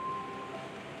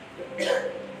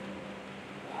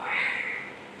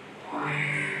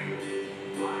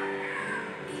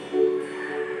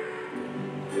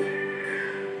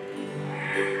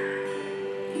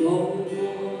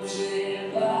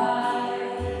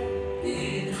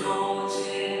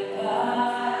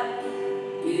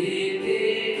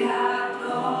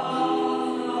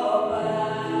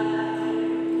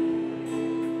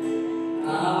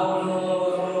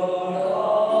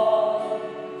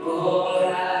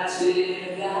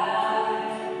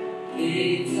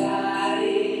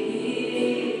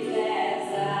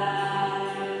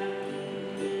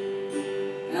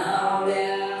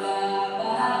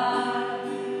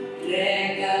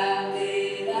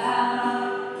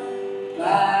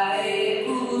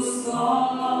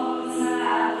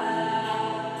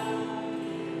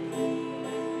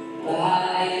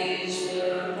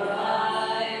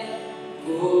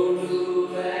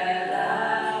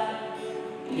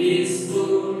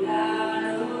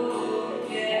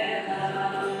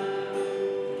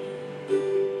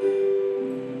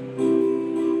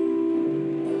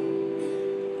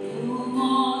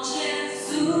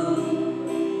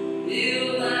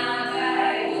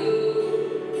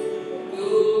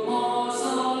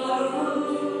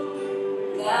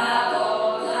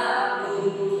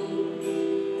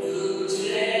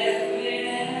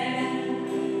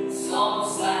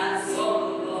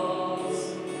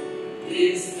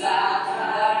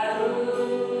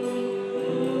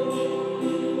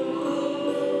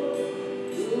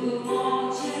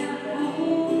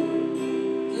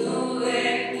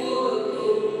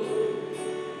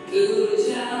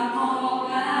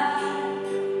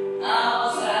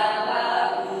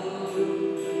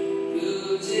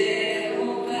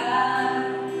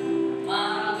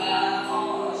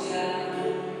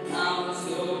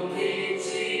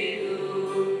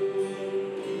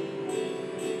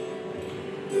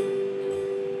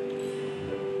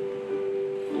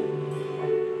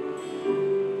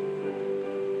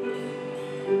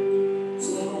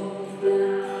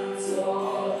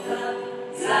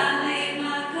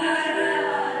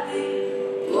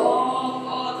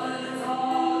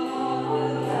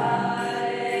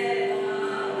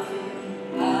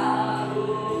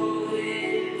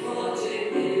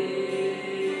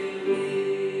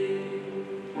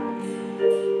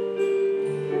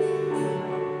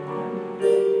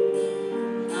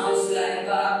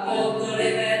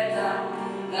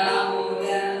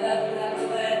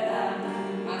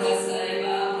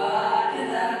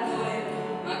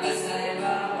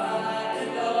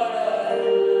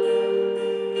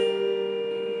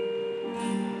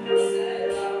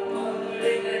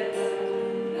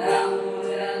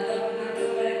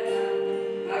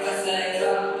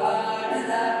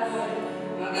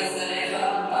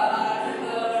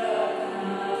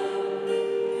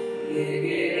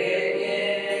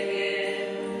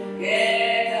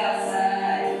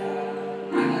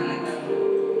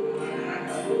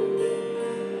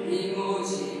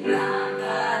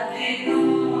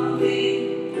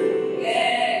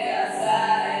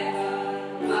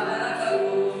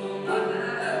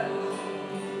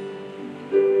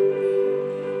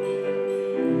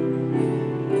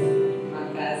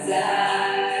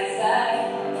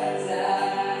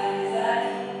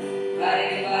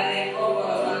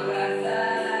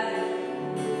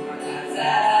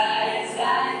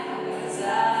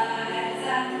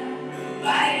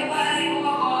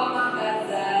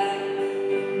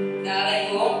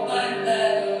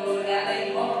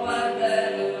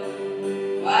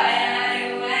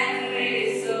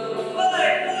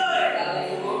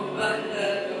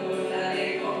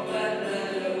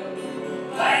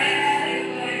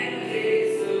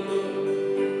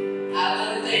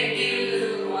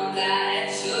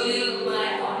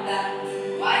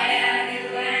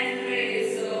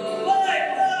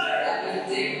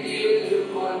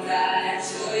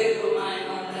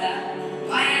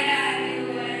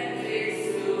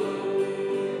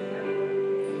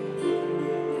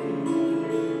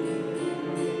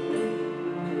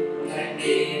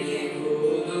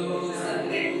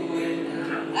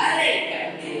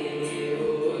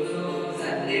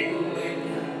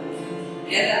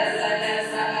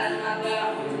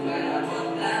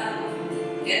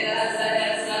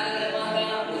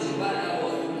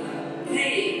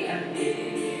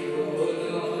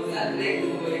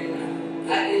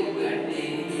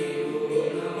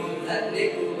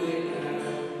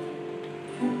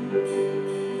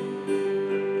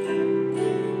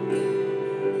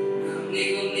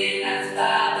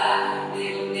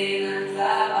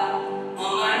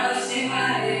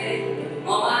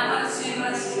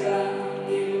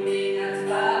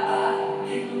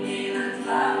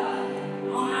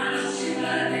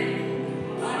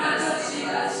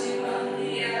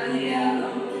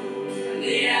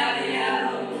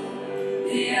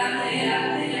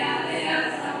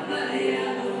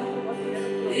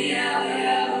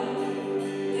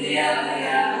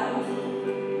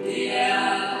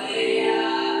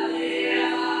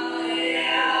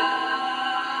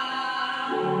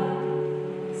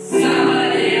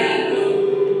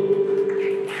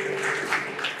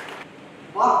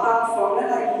मागता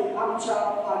सोगल्यालागी आमच्या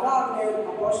आदारनेर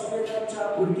अपॉस्टोलेटांच्या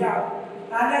भुरग्यांक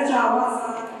ताल्याच्या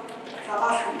आवाजान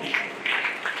साबासली.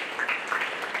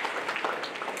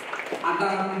 आता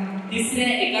तिसरे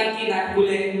एकांकी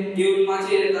नाटकुले घेऊन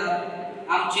माचयेर येतात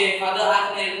आमचे फादर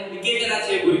आग्नेल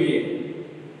निकेतनाचे भुरगे.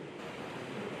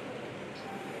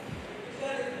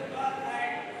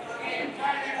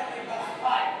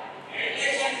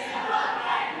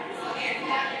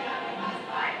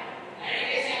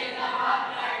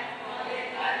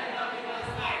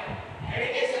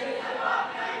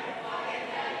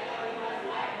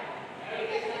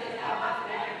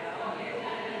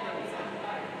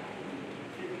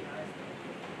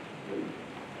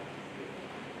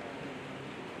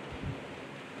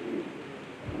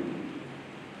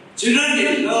 Children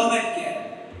need love and care.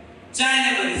 Child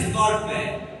labor is not bad.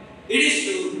 It is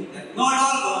true that not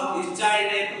all work is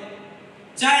child labor.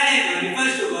 Child labor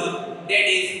refers to work that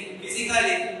is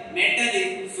physically,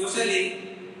 mentally, socially,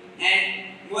 and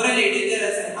morally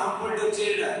dangerous and harmful to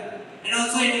children, and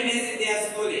also interferes in their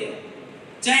schooling.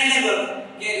 Child labor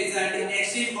can result in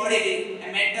extreme bodily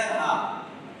and mental harm.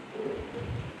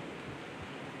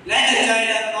 Let the child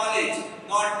have knowledge,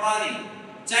 not money.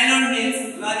 Childhood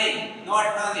means learning, not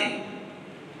learning.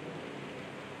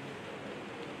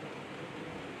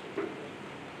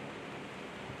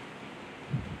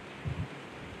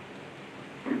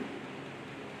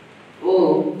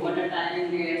 Oh, what a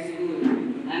tiring day at school.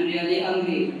 I'm really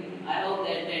hungry. I hope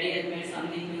that daddy has made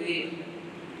something to eat.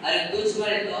 अरे कुछ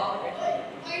बड़े तो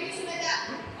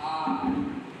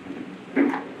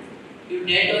You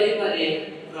did only Pare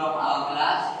from our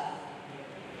class.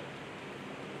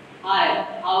 Hi,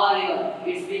 how are you?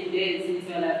 It's been days since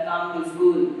you have come to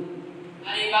school.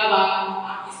 अरे बाबा,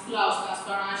 आप इस class का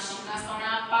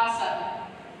स्टोना पास आता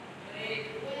है.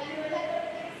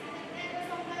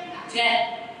 Check.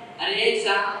 अरे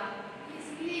exam.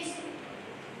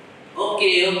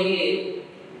 Okay.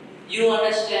 You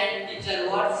understand teacher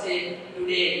what said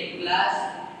today in class?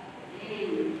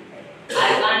 I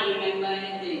can't remember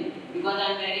anything because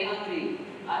I'm very hungry.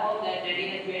 I hope that daddy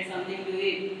has made something to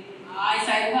eat. I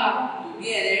said to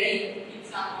get ready. Eat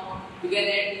some more. To get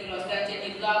ready to roast the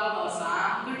chicken or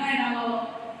some good night now.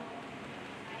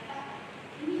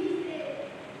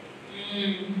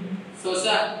 So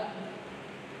sir,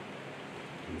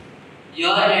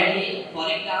 You're ready for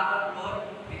a down road,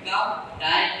 pick up,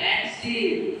 diet and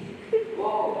sleep.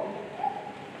 Oh.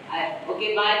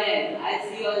 Okay, bye then. I'll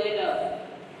see you later.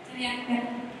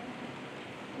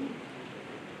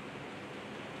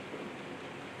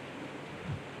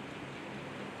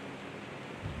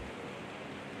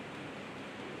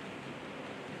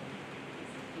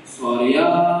 Soria,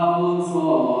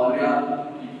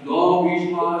 no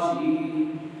wishmashi,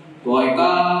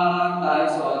 koika, tai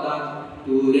sodan,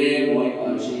 ture moi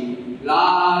parshi, la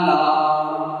la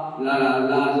la la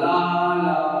la la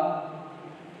la.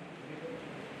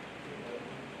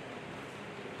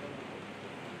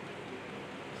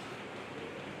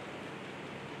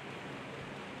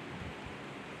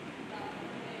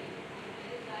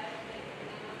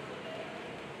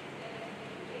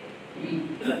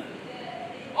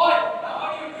 Oi, now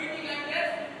what are you drinking like this?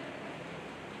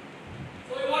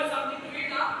 So you want something to eat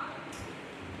now?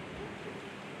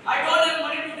 I told him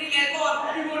wanted to drink alcohol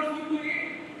and you want food to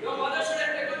eat. Your mother should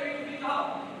have taken you to the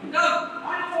house. Come,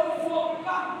 I'm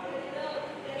come.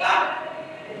 Come.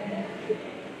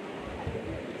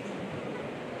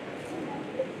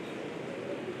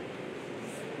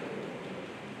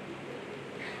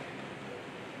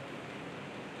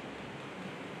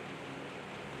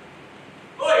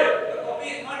 Oi,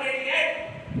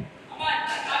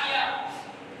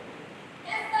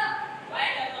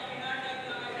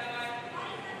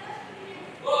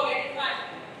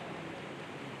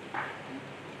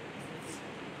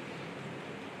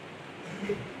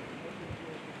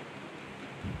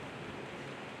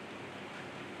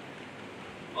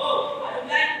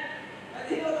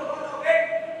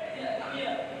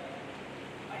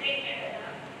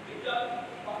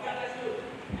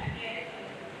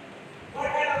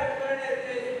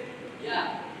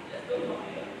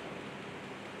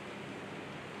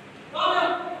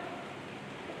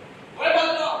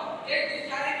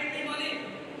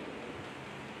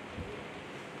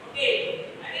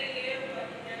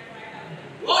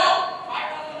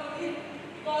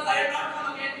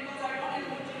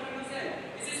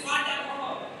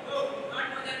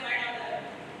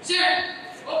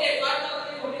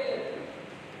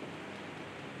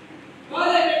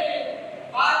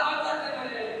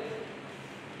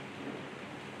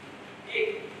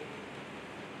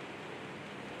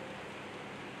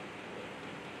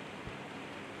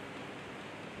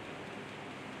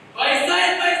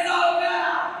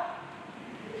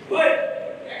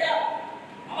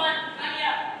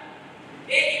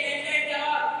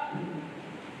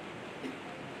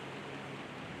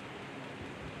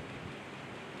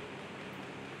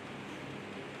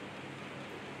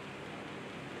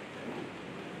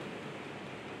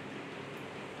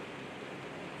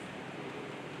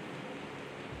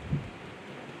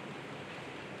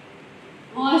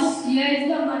 here is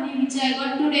the money which I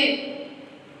got today.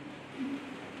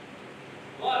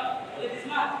 What? Only this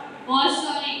much? Oh,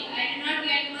 sorry, I did not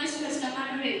get much customer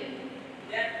today.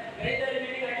 Then, where is the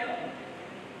remaining item?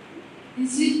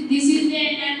 This is the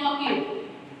entire pocket.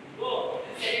 Go,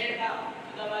 and set it down.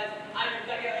 Otherwise, I will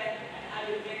cut your hand and I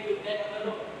will make you dead on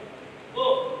the road. Go.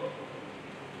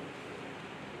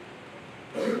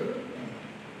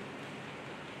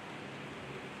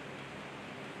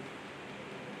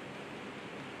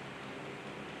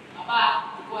 Papa,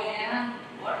 iko yang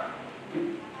what?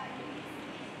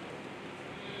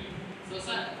 So,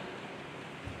 son.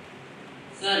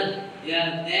 Sir, you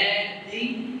have that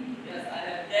thing? Yes, I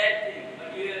have that thing. But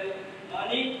you have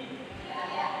money?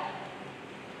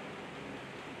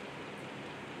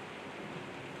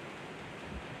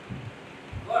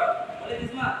 What? Only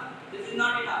this much? This is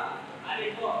not enough. I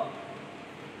need more.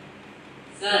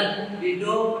 Sir, we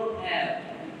don't have.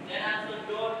 Then also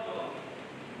don't go.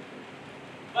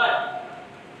 But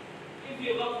if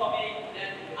you work for me,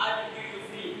 then I will give you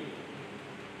free.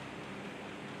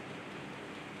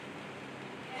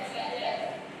 Yes.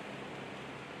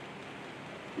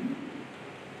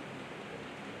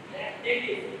 Then take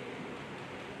this.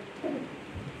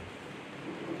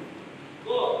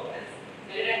 Go and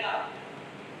set it up.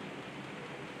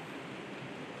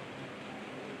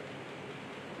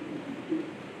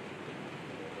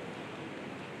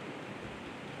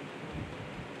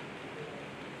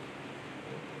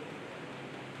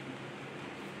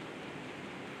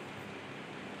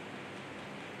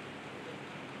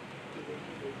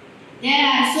 There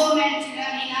are so many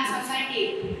children in our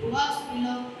society who work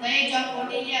below the age of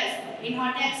 14 years in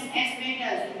hotels as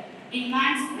waiters, in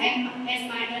mines as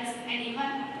miners, and even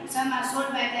some are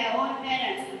sold by their own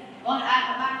parents or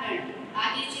are abandoned. Are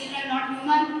these children not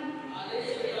human?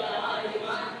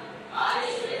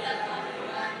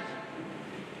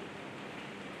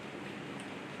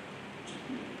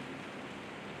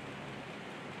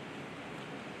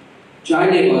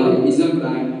 Child labor is a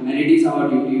crime, and it is our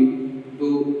duty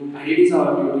to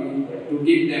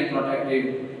keep them protected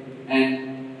and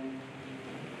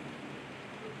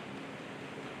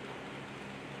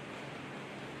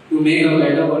to make a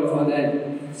better world for them.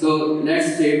 So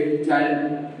let's say no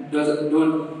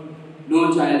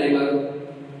child labor.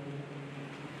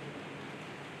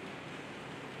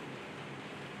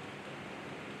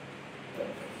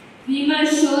 We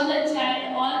must show the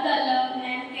child all the love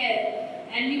and care,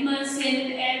 and we must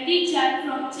save every child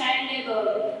from child labor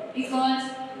because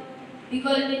we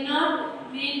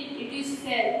not mean it is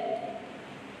fair.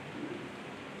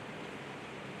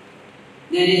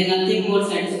 There is nothing more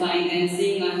satisfying than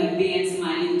seeing a happy and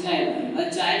smiling child. A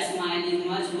child's smile is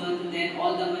much worth than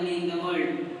all the money in the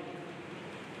world.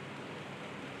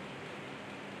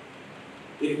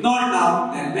 If not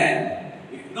now, then when?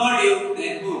 If not you,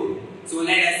 then who? So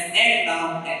let us end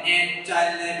now and end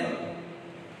child labor.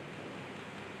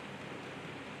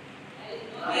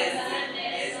 There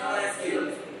is no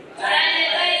excuse. Child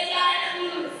labor is child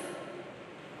abuse.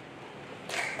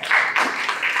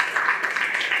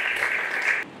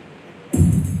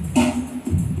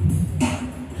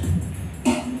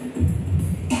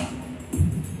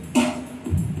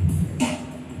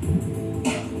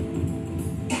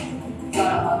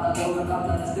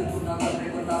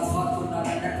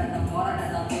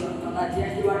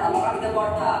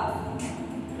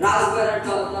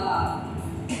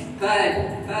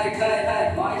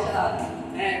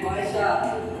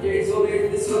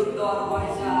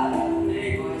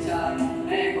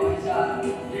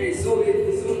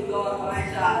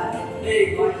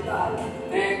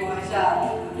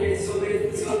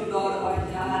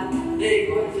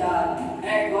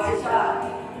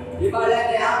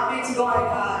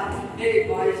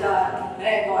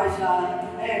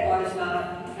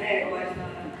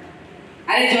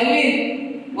 अरे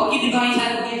जॉनविन वो किती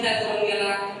गोंयशार करून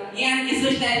गेला ही आमची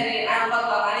सृष्टी आहे रे आंबा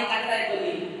आणि कातराय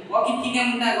केली वो किती काय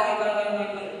म्हणता गोंय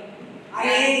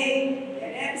अरे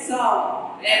रॅप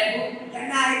सॉन्ग रॅप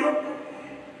त्यांना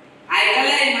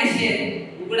ऐकलंय माशे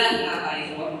उघडाच ना काय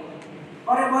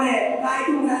बरे काय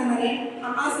तू काय म्हणे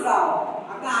हांगाच राव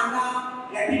आता हांगा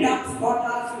रॅपिड अप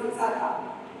स्पॉटला सुरू जाता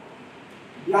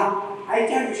या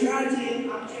आयच्या विषयाची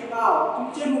आमचे गाव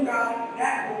तुमचे मुखार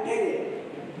रॅप म्हणटले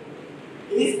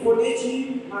ही स्पोर्टेची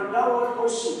मांडावर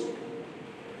गोष्टी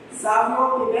Savio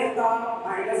Pimenta,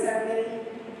 Bible Seminary,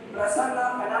 Prasanna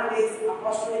Fernandez,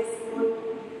 Apostolic School,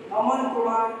 Aman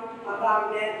Kumar,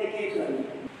 Adamne Ekekar.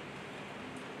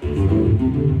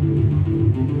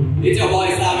 It's your boy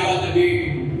Savio on the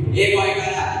beat. Hey boy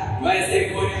Kara, where is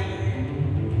Sequeira?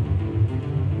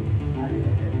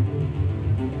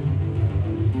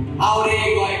 How are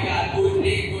you boy Kara? Who's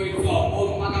name going so?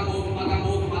 Oh, Maka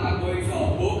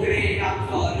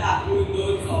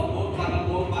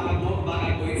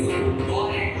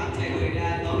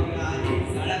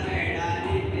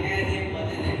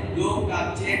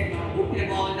आमचे उठे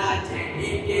मोनाचे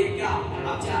एक गाव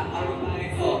आमच्या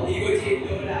आवडीचो इगोची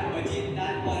दोरा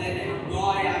अजिंतान पडले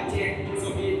गोय आमचे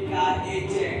सोबीतकार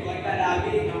एचे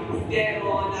गोंयकारांनी उठे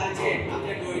मोनाचे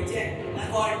आमच्या गोंयचे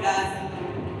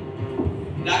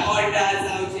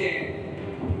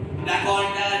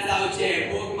नाकोंडा जावचे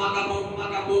भूक म्हाका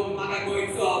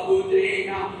गोंयचो पुत्रे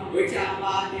गांव गोंयच्या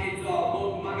मातयेचो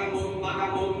भूक म्हाका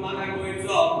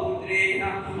गोंयचो पुत्रे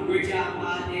गांव गोंयच्या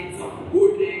मातयेचो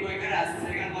उठ रे गोंयकारा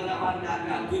सुसेगाद वता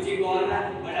नाका तुजी गोरा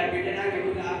बडा पिटेना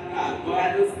नाका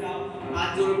गोंयांतूच राव हात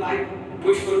जोड बाय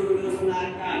खुश करून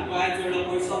नाका गोंयांत जोडलो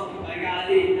पयसो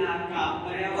गाडी नाका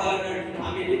पर्यावरण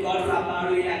आमी भितर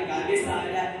सांबाळुया गाडी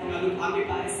सारल्या घालून आमी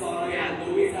भायर सरोया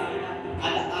दोवी जाणा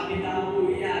आतां आमी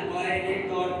धांवुया गोंयान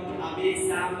एकtor आमी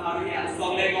सांबाळुया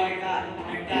सगळे गोंयकार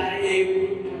एकठांय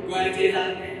येवून गोंयचे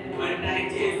जाल्ले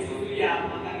म्हणटायचे झुजूया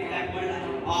म्हाका कित्याक म्हणला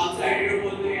आउटसायडीर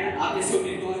बोलुया आमी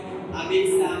सोबीत गोंय आमी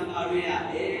सांबाळुया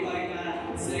ए गोंयकार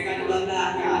सुसेगाद वता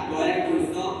गोंयाक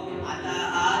घुसलो आतां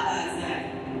आदार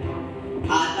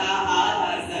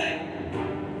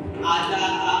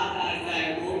जाय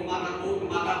भूक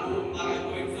म्हाका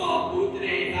गोंयचो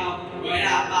पुत्रे गांव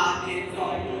गोंया मातयेचो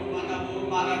भूक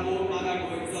म्हाका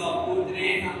गोंयचो पुत्रे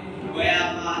गांव गोंया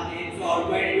मातयेचो 2022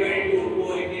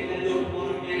 पळय कितले लोक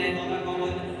मरून गेले ताका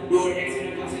खबर रोड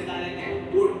एक्सिडेंट कशें जाले ते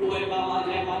उठ पळय बाबा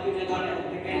जे तुजे दोळे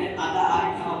केले आतां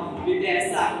आयकाव कितें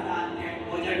सांगतात ते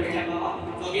म्हज्या गोंयच्या बाबा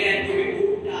सगळे तुमी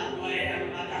उठतात गोंयाक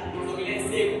आतां सगळे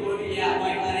सेफ करुया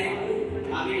गोंयकारे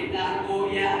आमी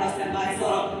दाखोवया रस्त्यार भायर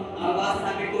सरप आवाज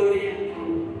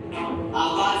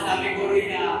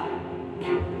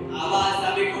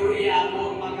आमी करुया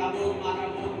भूक म्हाका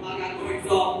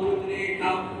गोंयचो पुत्रे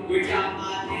गांव गोंयच्या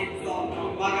मातयेचो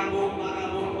भूक म्हाका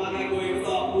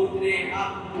गोंयचो पुत्रे गांव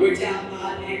गोंयच्या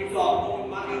मातयेचो भूक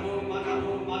म्हाका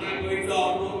गोंयचो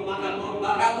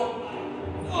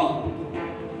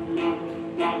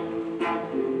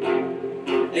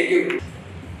Thank you.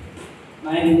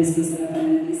 My name is Sequeira. I am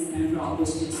from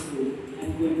Augustine School. I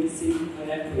am going to sing a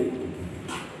rap for you.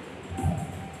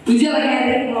 तुझ्या लगे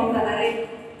रॅप ब्लॉक झाला रे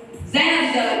जायना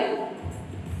तुझ्या लगे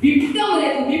बिबटो रे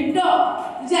तू बिबटो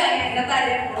तुझ्या लगे जाता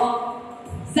रॅप ब्लॉक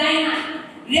जायना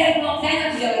रॅप ब्लॉक जायना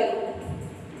तुझ्या लगे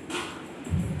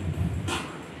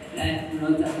रॅप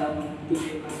ब्लॉक जाता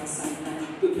तुम्ही म्हाका सांगता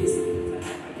तुम्ही सांगता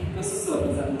कसो सॉल्व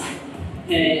जाता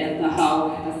हे आता हांव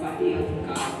आतां फाटी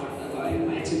तुमकां आवडटा गोंय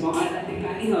म्हाजे मोबायलार ती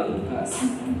काणी हांव तुमकां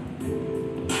सांगता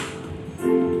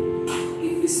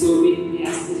इतली सोबीत बी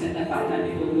आसता जेन्ना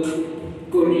फाटांनी बरोबर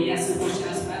कोणी असं कशें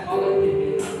आसपाक ओगत दिले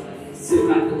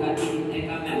सुखान दुखान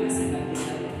एकामेका सेकान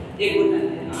दिताले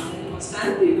एकवटांतले रावताले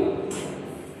शांती गावताली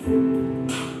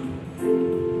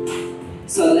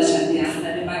सदा शांती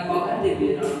आसताले मागीर बोगान दिले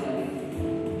रावताले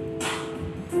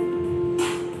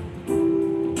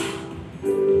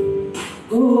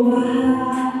गोवा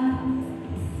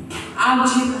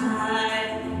आमची माय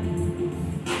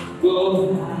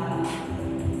गोवा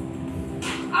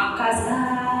आमकां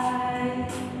जाय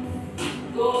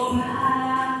गोवा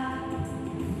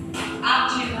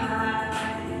आमची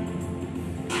माय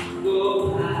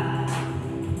गोवा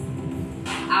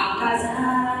आमकां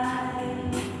जाय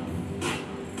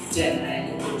जेन्ना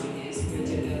पोर्चुगीज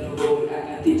जनरल गोवा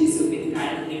काका तिची सोबीत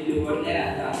काडली व्हडले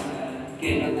आतां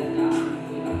केलो ताका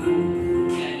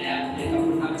केले आपले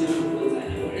कापून आमचे फोटो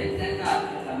जाले व्हडले ताका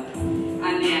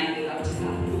आनी आमी आमचे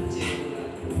तुमचे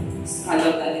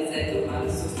घालताली जाय तुका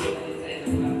सोसताली जाय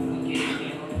तुका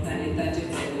तांचे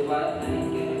जाय तुका आनी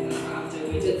आमच्या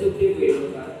गोंयच्या चुकी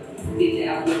वयता तिथे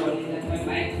आपल्या कॉलेजात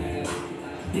मायक मेळप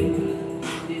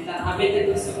दिता आमी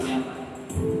तेका सगळ्या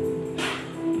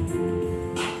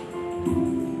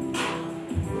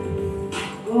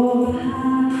गोवा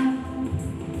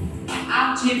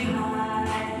आमची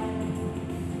भाय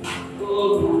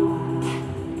गोवा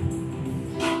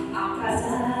आमकां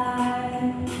जाय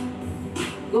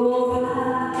गोवा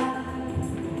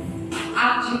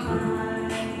आमची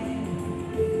भाय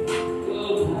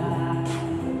गोवा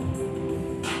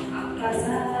आमकां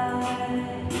जाय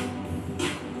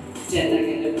जेन्ना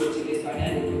गेले पोर्चुगीज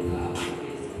पाड्यांनी तुका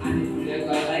आनी फुडल्या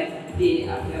गोंयलाय ती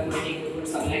आपल्या भयणीक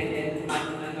सगळ्यांक ते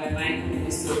मानून गोंय मायक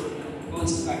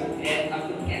पोस्ट काडून ते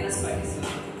आपूण केन्नाच पाडिसो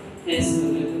ते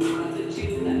सगळे तुमचो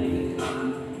जीव जाले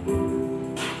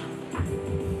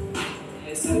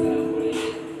हे सगळं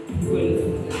पयलें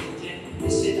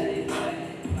निश्चित आनी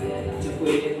आमच्या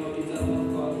पयले मोठी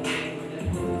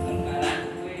सरकारान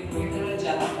गोंयकारां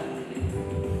ज्या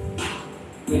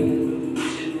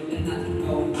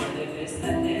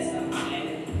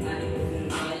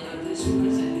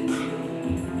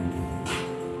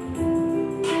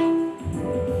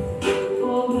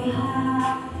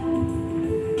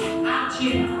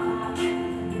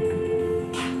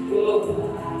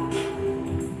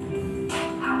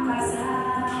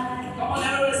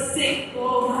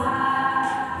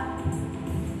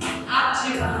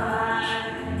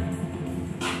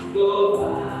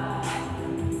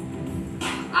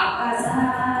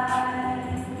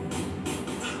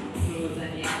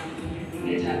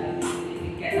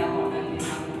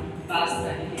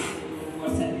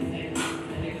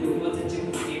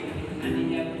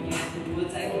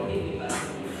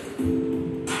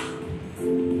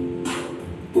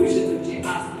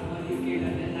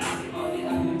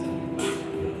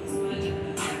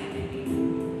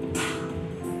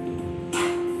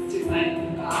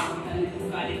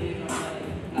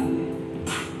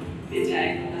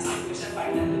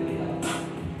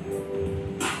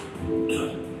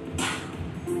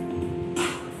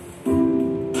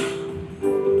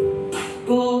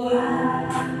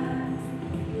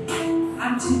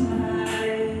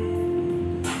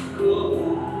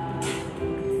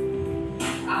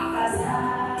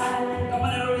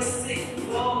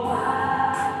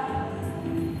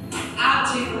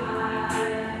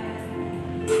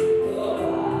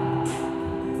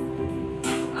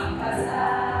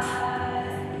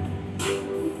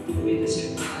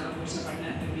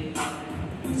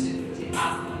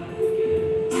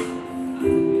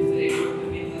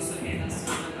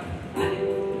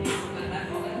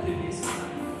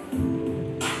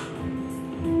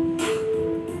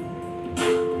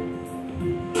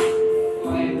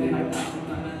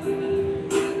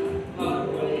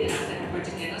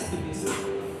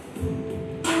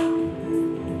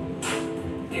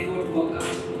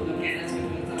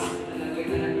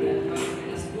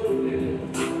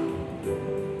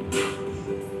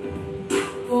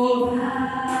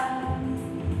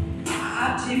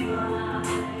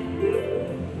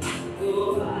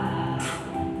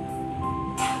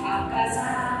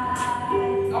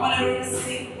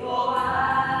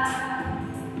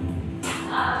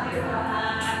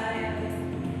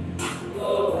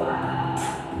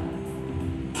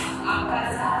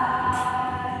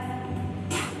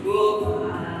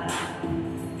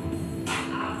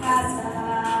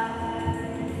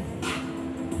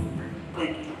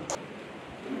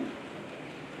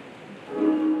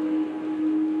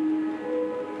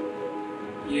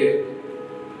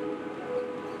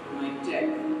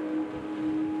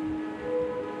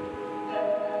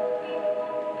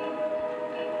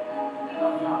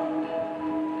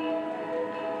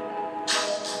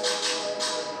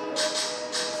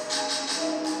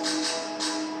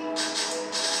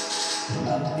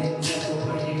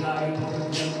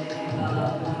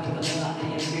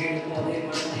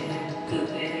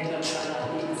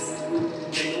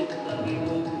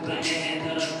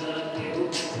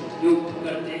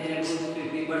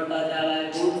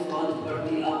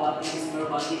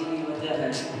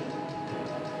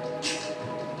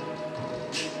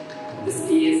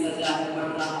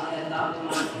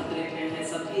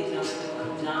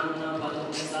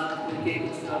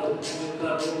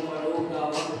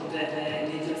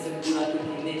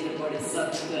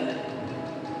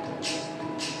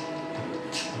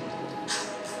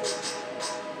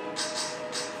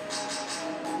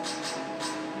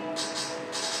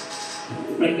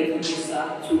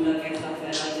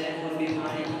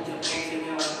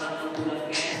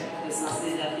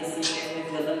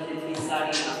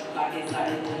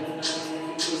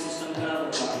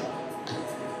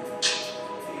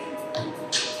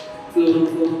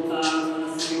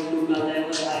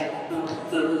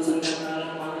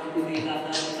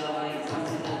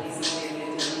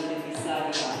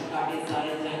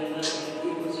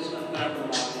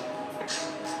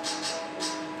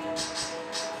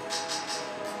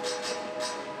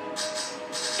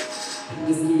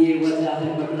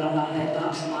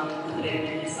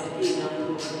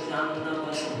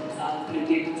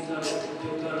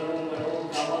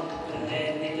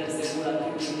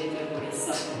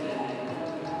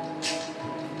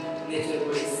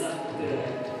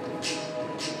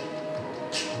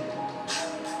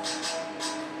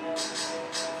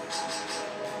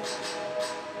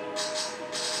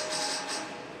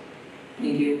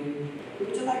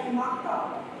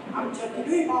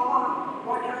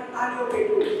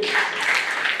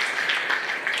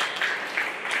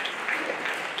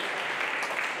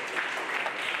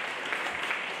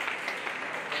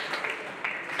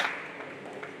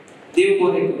देव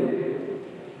बरें करूं।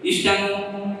 इश्टानो,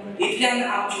 इतल्यान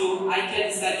आमच्यो आयच्या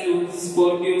दिसाच्यो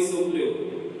स्पर्ध्यो सोंपल्यो,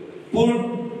 पूण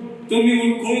तुमी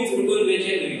खंयच उठून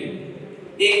वचचे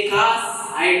न्हय। एक खास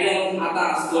आयटम आतां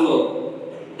आसतलो,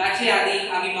 ताचे आदीं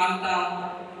आमी मागता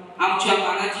आमच्या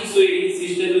मानाची सोयरी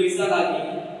सिस्टर लुइसा लागीं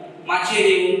माचयेर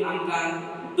येवन आमकां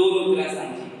 2 उतरां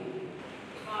सांगची।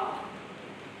 Wow,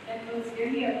 that was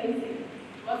really amazing,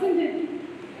 wasn't it?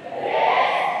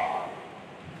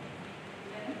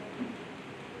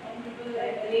 Honorable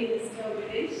and late Mr.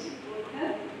 Videsh,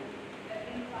 Volker,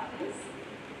 Reverend Father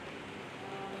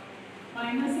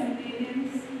minor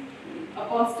seminarians,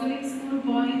 apostolic school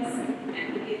boys and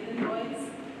Catholic boys,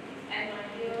 and my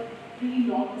dear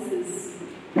pre-novices.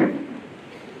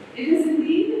 It is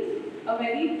indeed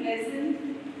very pleasant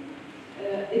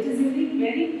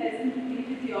to be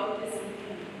with you all this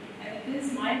evening, and it is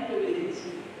my privilege,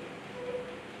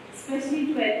 especially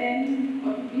to attend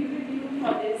or to be with you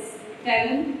for this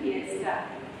talent fiesta.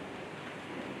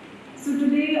 So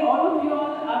today all of you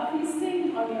all are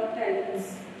feasting on your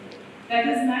talents. That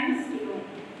is nice to know.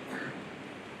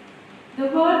 The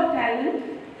word talent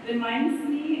reminds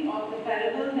me of the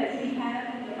parable that we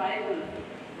have in the Bible.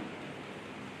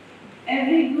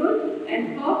 Every good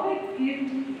and perfect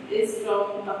gift is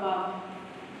from above.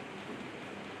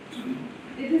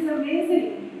 It is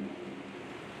amazing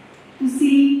to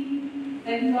see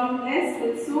that you are blessed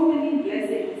with so many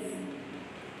blessings.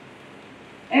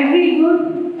 Every good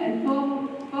and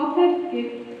perfect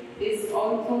gift is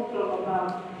also from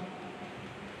above.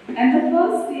 And the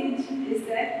first stage is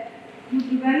that you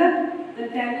develop the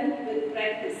talent with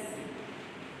practice.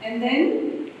 And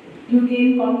then you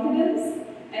gain confidence,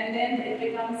 and then it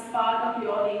becomes part of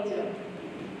your nature.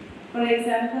 For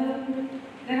example,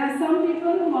 there are some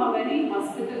people who are very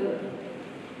hospitable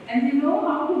and they know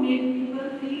how to make people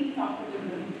feel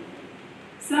comfortable.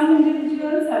 Some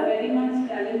individuals are very much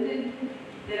talented.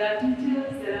 There are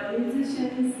teachers, there are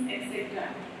musicians,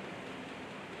 etc.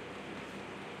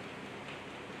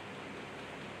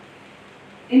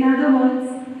 In other words,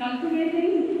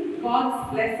 cultivating God's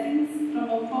blessings from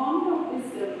a fount of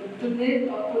wisdom to live a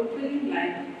fulfilling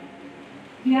life.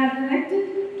 We are directed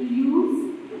to use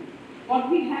what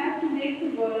we have to make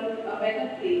the world a better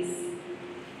place.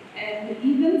 And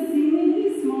even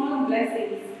seemingly small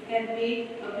blessings can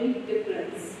make a big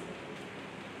difference.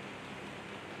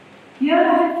 Here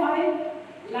I have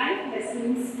 5 life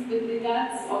lessons with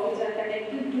regards or which are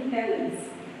connected to talents.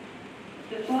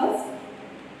 The first,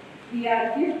 we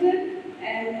are gifted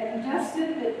and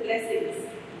entrusted with blessings.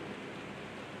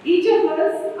 Each of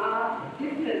us are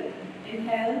different in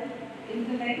health,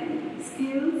 intellect,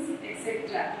 skills,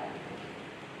 etc.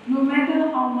 No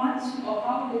matter how much or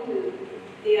how little,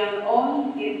 they are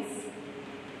all gifts.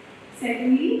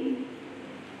 Secondly,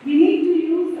 we need to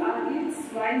use our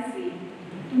gifts wisely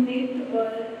to make the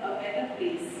world a better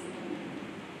place.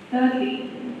 Thirdly,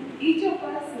 each of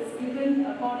us is given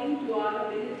according to our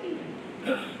ability,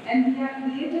 and we are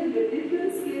created with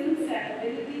different skills and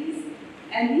abilities,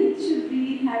 and each should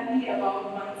be happy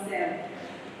about oneself.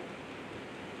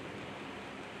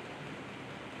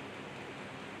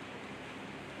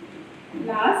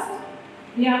 Last,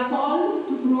 we are called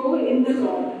to grow in the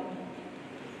Lord,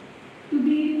 to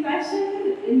be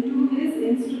fashioned into His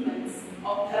instruments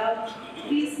of love,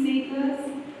 peacemakers,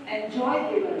 and joy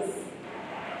givers.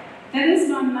 There is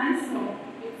one nice song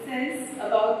which says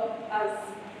about us,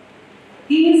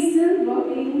 He is still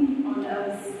working on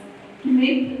us to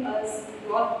make us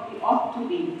what we ought to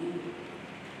be.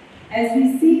 As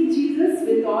we seek Jesus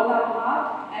with all our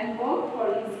heart and work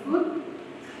for His good,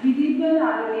 we deepen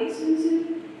our relationship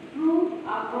through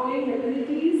our growing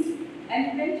abilities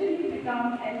and eventually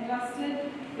become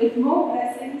entrusted with more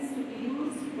blessings to be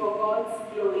used for God's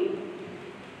glory.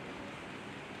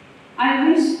 I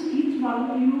wish each one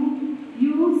of you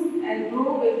use and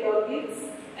grow with your gifts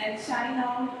and shine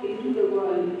out into the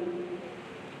world.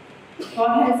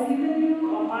 God has given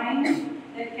you a mind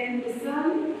that can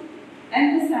discern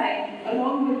and decide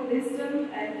along with wisdom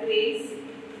and grace,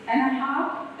 and a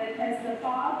heart that has the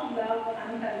power to love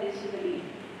unconditionally.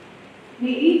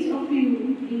 May each of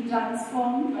you be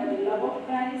transformed by the love of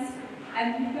Christ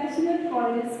and be passionate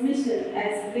for His mission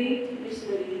as great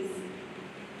missionaries.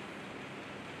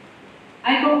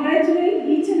 I congratulate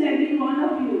each and every one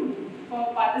of you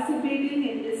for participating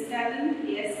in this talent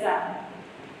fiesta,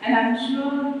 and I'm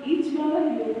sure each one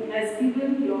of you has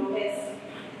given your best.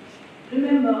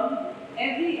 Remember,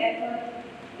 every effort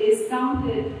is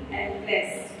counted and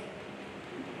blessed.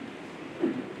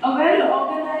 A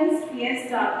well-organized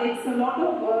fiesta takes a lot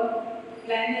of work,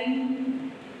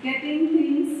 planning, getting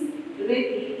things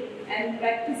ready, and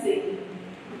practicing.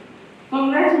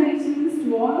 Congratulations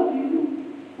to all of you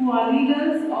who are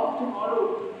leaders of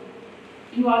tomorrow.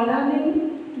 You are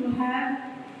learning to have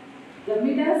the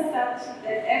Midas touch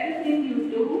that everything you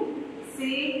do,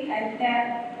 say, and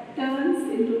tap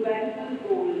turns into valuable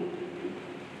gold.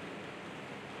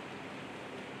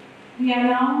 We are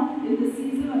now in the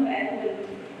season of Advent,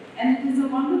 and it is a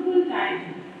wonderful time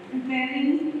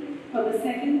preparing for the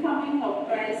second coming of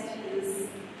Christ Jesus.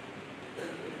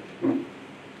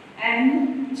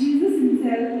 And Jesus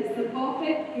Himself is the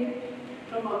perfect gift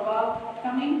from above,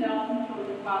 coming down from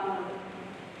the Father.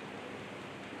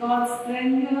 God's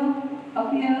splendor,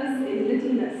 appears in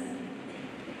littleness.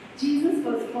 Jesus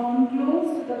was found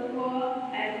close to the poor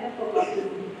and the forgotten.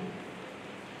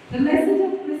 The message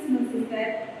of Christmas is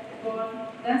that God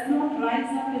does not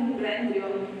rise up in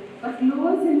grandeur, but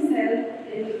lowers himself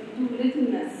into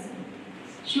littleness,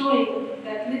 showing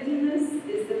that littleness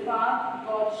is the path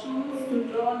God shows to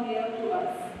draw near to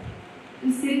us,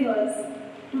 to save us,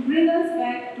 to bring us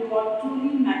back to what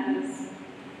truly matters.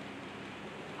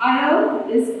 Our earth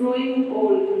is growing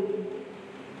old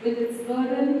with its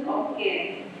burden of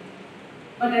care,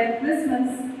 but at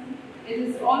Christmas it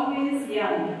is always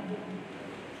young.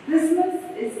 Christmas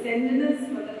is tenderness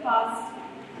for the past,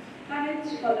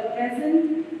 courage for the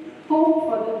present, hope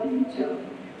for the future.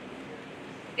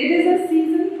 It is a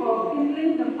season for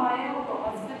kindling the fire of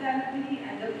hospitality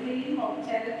and the flame of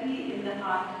charity in the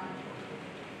heart.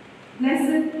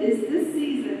 Blessed is this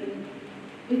season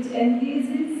which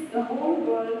engages the whole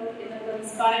world in a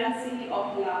conspiracy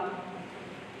of love.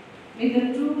 May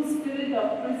the true spirit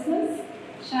of Christmas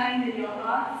shine in your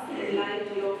hearts and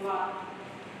light your path.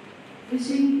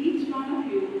 Wishing each one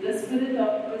of you the spirit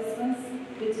of Christmas,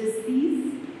 which is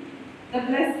peace, the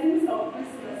blessings of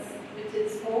Christmas, which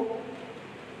is hope,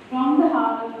 from the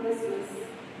heart of Christmas,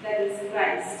 that is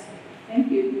Christ.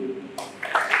 Thank you.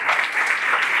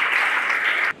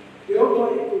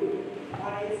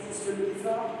 आणि sister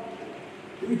लिसा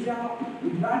तुझ्या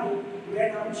पुत्रांनी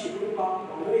प्रेम शिकवपाक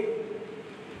पावले.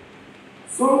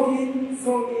 संगीत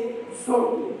संगीत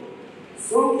संगीत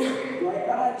संगीत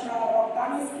गोंयकारांच्या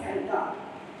रोगतांनीच खेळटा.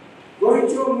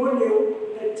 गोंयच्यो मूल्यो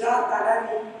ते चार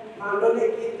तारांनी मांडोले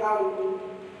गीत गावन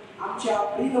आमच्या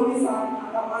प्रियविसान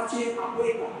आतां माचयेर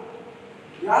आपयता.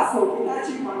 ह्या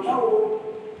संगीताची मांडावळ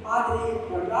पाद्री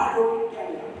बर्नार्डोन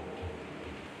केल्या.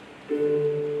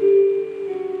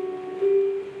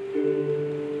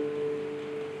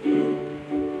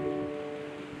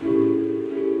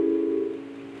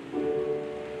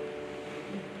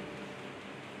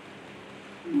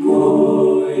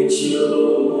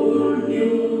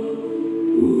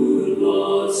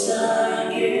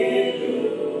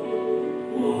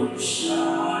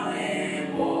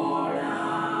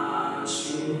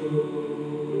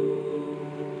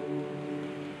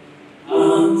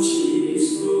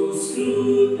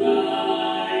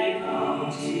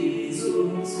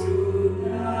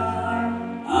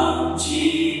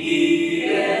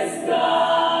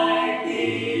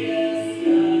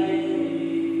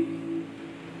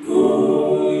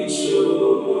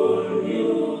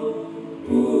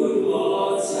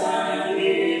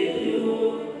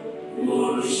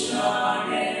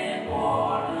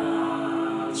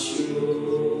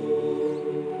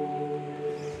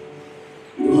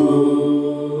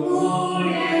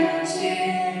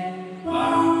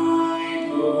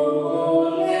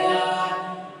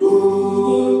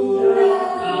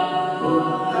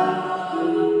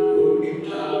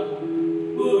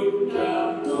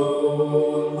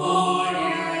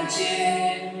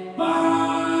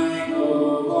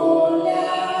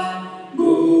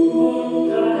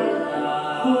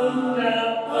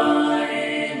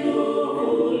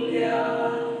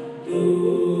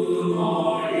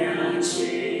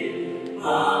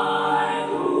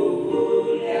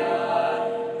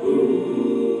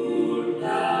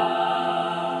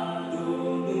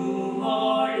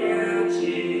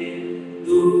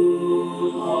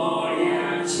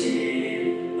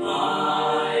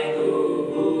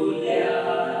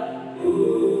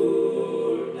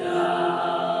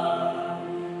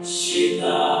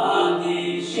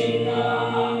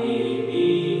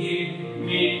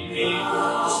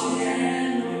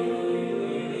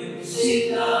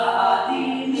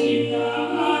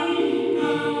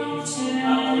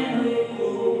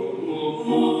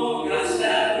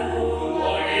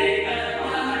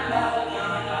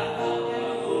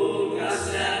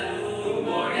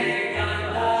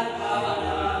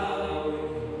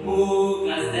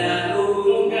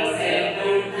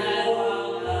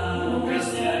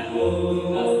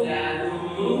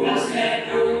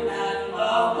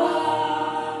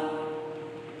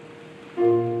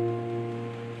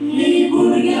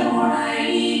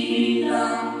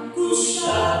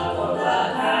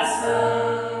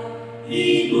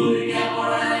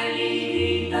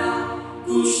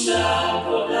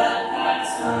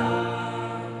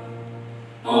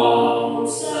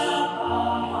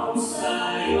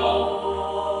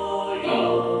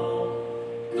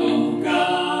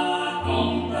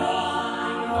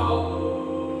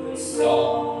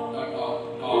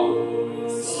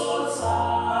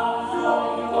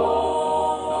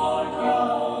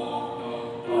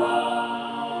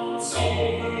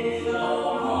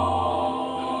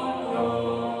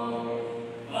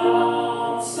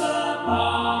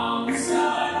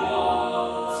 Bangsa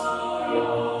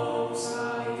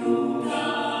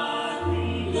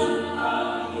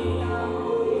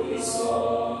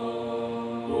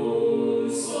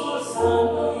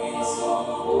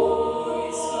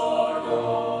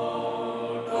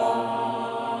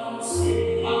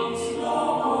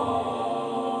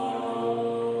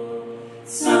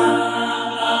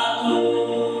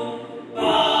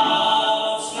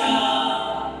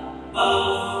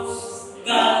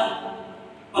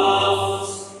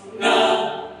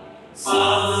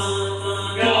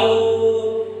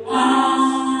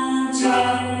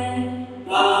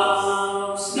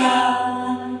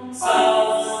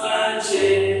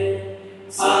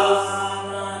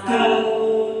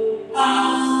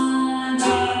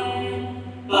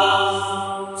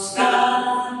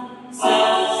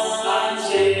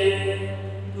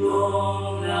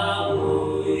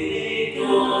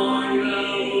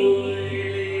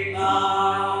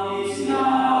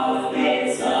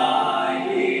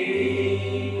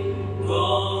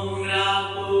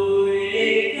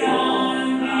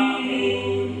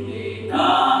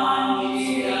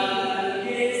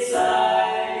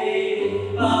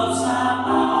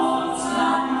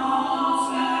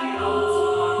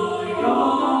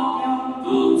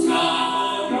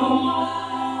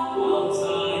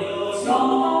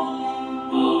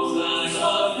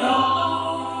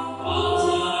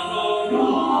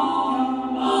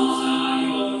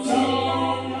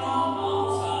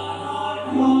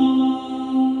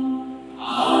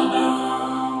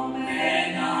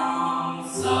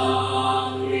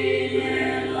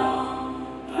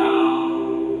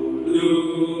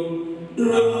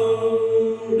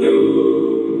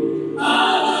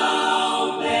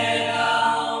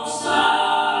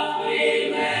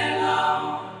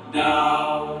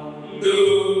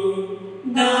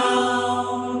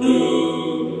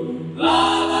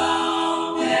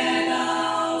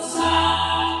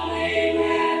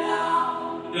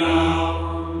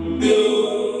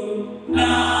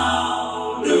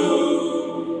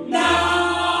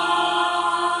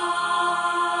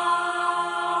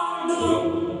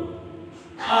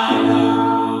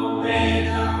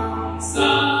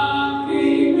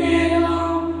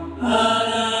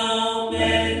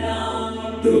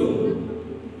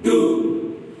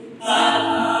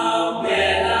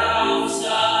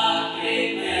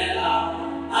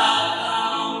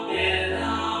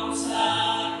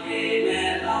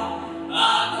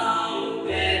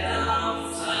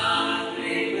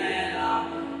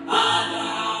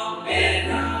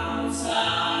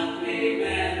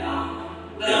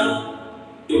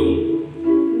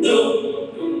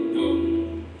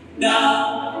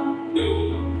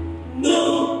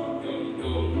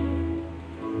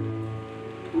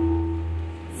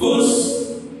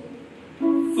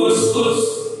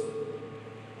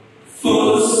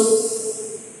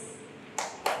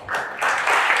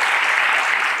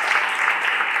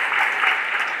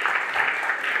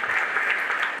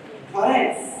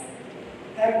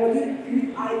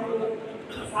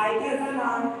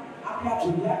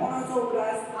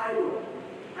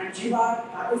जिवाक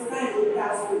धाडोसकाय घेतली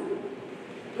आसूं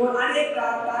तो अनेक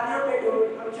कार्य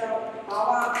पेटोवन आमच्या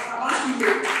भावाक शाबासकी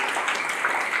दिली.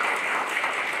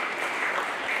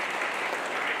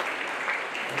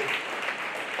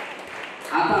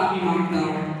 आता आम्ही मागता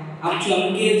आमच्या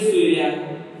मुखेल सोयऱ्याक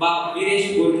बाप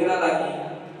विरेश बोरकरा लागीं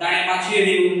ताणें माचयेर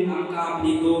येवन आमकां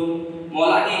आपली दोन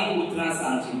मोलादीक उतरां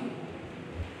सांगची.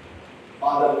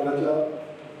 पादाच्या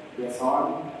बेसांवान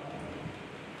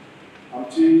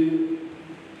आमची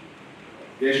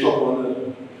guest of honour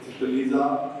sister Lija,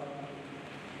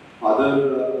 father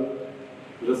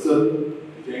Russell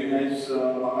जेणे आयज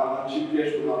म्हाका चीफ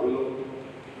गेस्ट म्हणून आपयलो,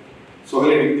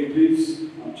 सगळे डिग्निटरीज,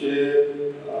 आमचे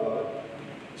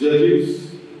जजीस,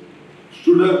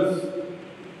 स्टुडंट्स,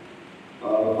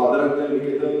 फादर अंकल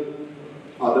निकेतन,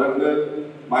 father uncle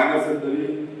minor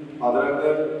secondary, father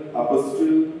uncle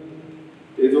apostle,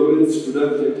 हे सगळे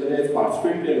स्टुडंट्स जेंच्यांनी आयज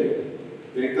पार्टिसिपेट केले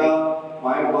तांकां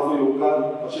माय बाबाचो येवकार,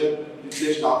 अशें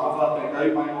जितले स्टाफ आसा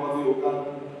तांकांय माय बाबाचो येवकार.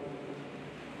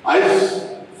 आयज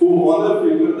खूब ऑनर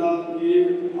फील करता की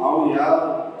हांव ह्या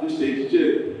जे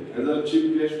स्टेजीचेर एज अ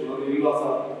चीफ गेस्ट म्हणून येयल्लो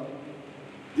आसा.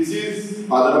 This is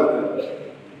father uncle.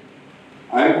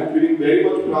 I am feeling very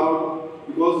much proud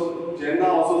because जेन्ना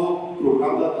असो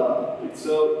प्रोग्राम जाता it's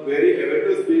a very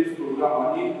average based programme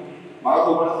आनी म्हाका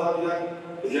खबर आसा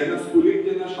कित्याक जेन्ना स्कुलींग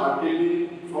जेन्ना स्टार्ट केल्ली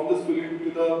from the Schooling to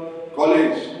the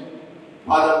college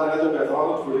father अंकलाच्या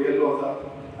बेजावानूच फुडें गेल्लो आसा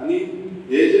आनी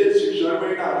हे जे शिक्षण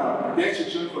मेळटा हांगा तें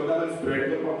शिक्षण खंय ना खंय स्प्रेड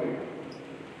करपाक मेळटा.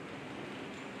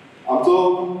 आमचो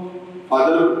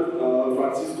फादर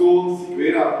फ्रांसिस्को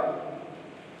सिक्वेरा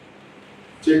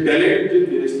चे टॅलेंट जे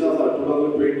फिएस्टा आसा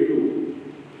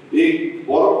 2022 एक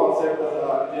बरो कॉन्सेप्ट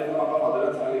आसा. जेन्ना म्हाका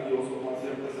फादरान सांगलें की असो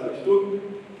कॉन्सेप्ट आसा हितून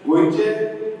गोंयचे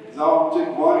जावं आमचे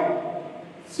गोंय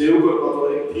सेव करपाचो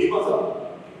एक थीम आसा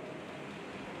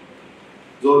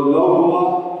जो लव गोवा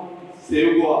सेव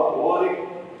गोवा हो एक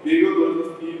वेगळो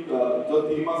तरेचो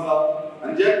थीम आसा.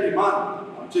 आनी ज्या थिमान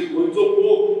आमचे गोंयचो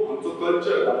फोक, आमचो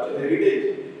कल्चर, आमचे हेरिटेज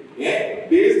हे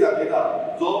बेस दाखयता.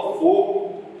 जो फोक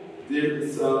जे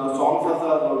सॉंग्स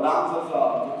आसा, जो डान्स आसा,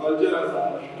 जो कल्चर आसा,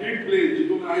 स्ट्रीट प्लेज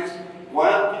जितून आयज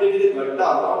गोंयांत कितें कितें घडटा,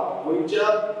 गोंयच्या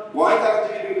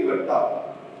गोंयकारांचें कितें कितें घडटा,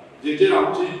 जेचेर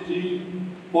आमची जी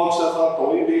पक्ष आसा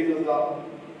तोय बेस आसा.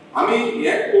 आमी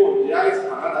हे कोण जे आयज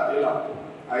हांगा दाखयला,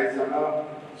 आयज हांगा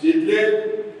जितले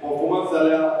परफॉर्मन्स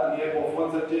जाल्या आनी हे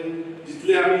परफॉर्मन्साचे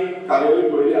जितले आमी कार्यावळी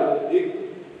पळयल्या एक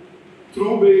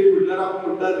थ्रू बेस म्हटल्यार आमी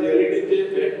म्हणटा रियलिटीचे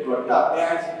फॅक्ट घडटा ते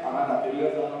आयज हांगा दाखयल्ले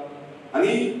आसा.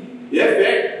 आनी हे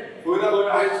फॅक्ट खंय ना खंय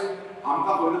आयज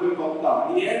आमकां खंय ना खंय कळटा.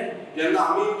 आनी हे जेन्ना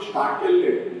आमी स्टार्ट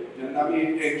केल्ले, जेन्ना आमी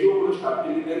एक एनजीओ म्हणून स्टार्ट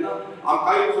केली तेन्ना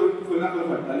आमकांय खंय ना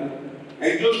खंय घडटाली.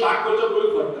 एनजीओ स्टार्ट करच्या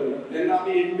पयलींच घडटाली. तेन्ना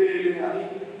आमी एकटे येयले आनी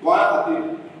गोंया खातीर,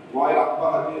 गोंय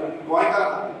राखपा खातीर आनी गोंयकारा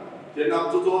खातीर जेन्ना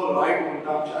आमचो जो रायट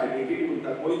म्हणटा, आमची आयडेंटिटी म्हणटा,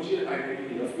 गोंयची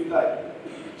आयडेंटिटी, अस्मिताय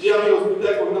जी आमी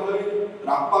अस्मिताय खंय ना खंय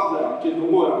राखपाक जाय. आमचे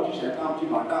दोंगर, आमची शेतां, आमची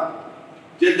भाटां,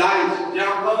 जे दायज जे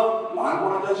आमकां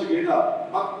ल्हानपणाच्यान शिकयता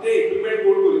फक्त ते इम्प्लिमेंट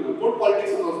कोण करिना. कोण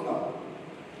पॉलिटिक्सान वचना.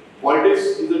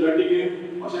 Politics is a dirty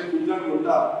game अशें खूब जाण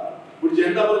म्हणटा. पूण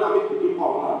जेन्ना पर्यंत आमी तितून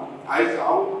पावना. आयज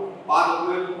हांव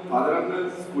फादर अंकल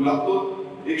स्कुलांतलो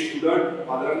एक स्टुडंट,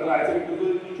 फादर अंकल हायर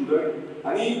सेकंडरीचो एक स्टुडंट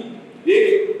आनी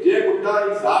एक जे म्हणटा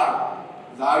एक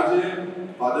झाड जे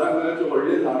फादर अंकलाचें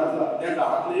व्हडलें झाड आसा त्या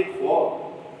झाडांतलें एक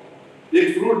फळ,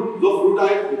 एक फ्रूट, जो फ्रूट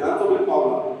आयज विधानसभेक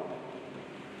पावला.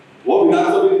 हो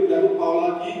विधानसभेक इतल्याकूच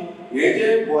पावला की हे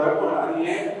जे बरेपण आनी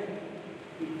हे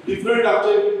डिफरंट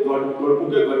आमचे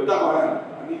घडमुखे घडटा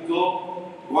गोंयांत आनी जो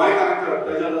गोंयकारांचेर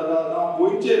अत्याचार जाता जावं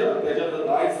गोंयचेर अत्याचार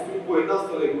जाता. आयज तुमी पळयता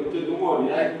आसतले गोंयचे दोंगर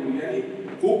हे आयज भुरग्यांनी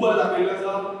खूब बरें दाखयल्लें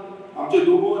आसा. आमचे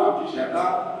दोंगर, आमची शेतां,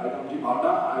 आयज आमची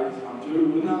भाटां आयज आमचे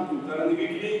कडेन उरना, खूब जाणांनी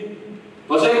विकली.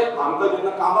 तशेंच आमकां जेन्ना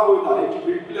कामाक वयता, एक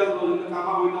स्ट्रीट प्ले आसलो जेन्ना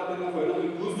कामाक वयता तेन्ना खंय ना खंय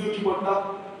घूस दिवची पडटा,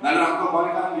 नाल्यार आमकां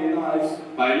गोंयकारांक घेयना, आयज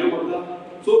भायल्यो करता.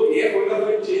 सो हे खंय ना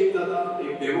खंय चेंज जाता.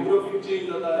 एक डेमोग्राफीक चेंज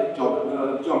जाता, एक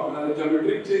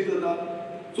जॉमेट्रीक चेंज जाता.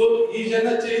 सो ही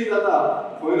जेन्ना चेंज जाता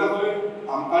खंय ना खंय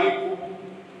आमकांय खूब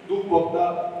दूख भोगता.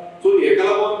 सो हेका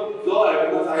लागून जो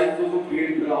अवेरनेस आयज जो क्रिएट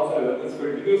केला असो अवेरनेस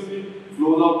कंटिन्युअसली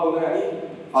फ्लो जावपाक जाय. आनी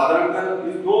फादर अंकल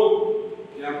इज नोन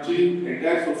जे आमची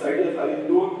एंटायर सोसायटी आसा is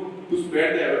known to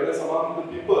spread the awareness among the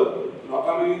people.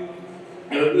 लोकां मेरेन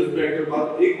अवेरनेस स्प्रेड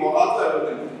करपाक एक मोगाचो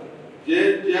अवेरनेस जे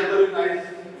ज्या तरेन आयज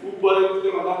खूब बरें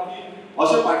दिसलें म्हाका की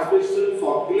अशें पार्टिसिपेशन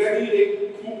सगळ्यांनी एक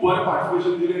खूब बरें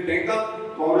पार्टिसिपेशन दिलें. तांकां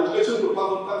कॉंग्रेच्युलेशन करपाक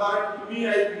सोदता कारण तुमी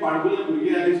आयज माणकुले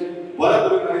भुरगे आयज बऱ्या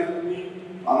तरेन आयज तुमी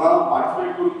हांगा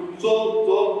पार्टिसिपेट करून तुमचो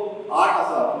जो आर्ट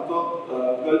आसा, तुमचो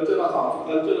कल्चर आसा, आमचो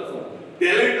कल्चर आसा,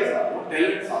 टॅलंट आसा, हो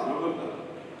टॅलंट सादर करता.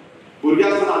 भुरगे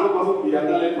आसतना आमी पासून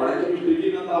भियेताले, थोड्यांचे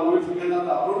मिस्टेकी जाता, वयर सकयल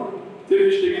जाता, पूण ते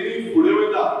मिस्टेकीनी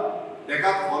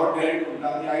तेका फॉर टॅलेंट म्हणटा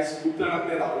आनी आयज खूब जाणांक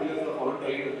ते दाखयलें आसा फॉर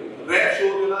टॅलेंट रॅप शो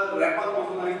केला रॅपान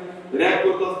पासून आयज रॅप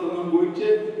करता आसतना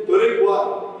गोंयचे तरेकवार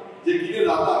जे कितें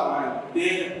जाता गोंयांत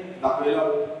तें दाखयलां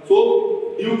सो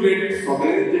ड्यू क्रेडीट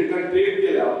सगळ्यांनी जेंकां ट्रेन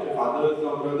केल्या आमचे फादर्स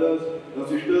जावं ब्रदर्स जावं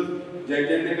सिस्टर्स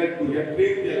जेंच्यानी तेका भुरग्यांक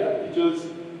ट्रेन केल्या टिचर्स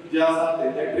जे आसा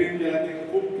तेंच्या ट्रेन केल्या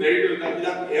तेंकां खूब क्रेडीट वयता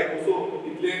कित्याक हें कसो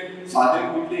इतलें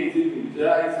सादें इतलें इजी जे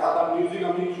आयज आतां म्युजीक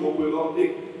आमी शो पळयलो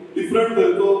एक डिफरंट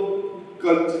तरेचो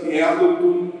हें आसलो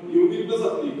तितून युनिकनेस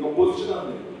आसली कंपोजिशन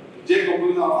आसलें जे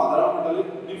कंपोजिशन हांव फादराक म्हणटाले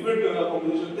डिफरंट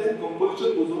कंपोजिशन तें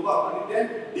कंपोजिशन बसोवपाक आनी तें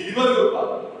डिलिव्हर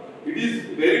करपाक it is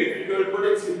very difficult but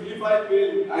एक सिम्प्लिफायड वे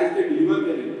आयज तें डिलिव्हर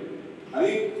केलें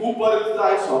आनी खूब बरें दिसता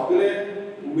आयज सगळे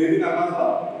उमेदीन हांगा आसा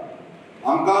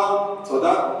आमकां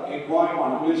सदांच हें गोंय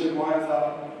माणकुलेचें गोंय आसा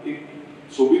एक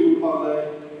सोबीत उरपाक जाय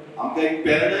आमकां एक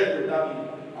पॅराडायज म्हणटा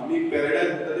आमी एक पॅराडायज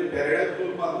म्हणटा तें पॅराडायज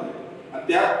करपाक जाय आनी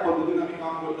त्या पद्दतीन आमी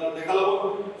काम करता तेका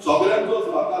लागून सगळ्यांचो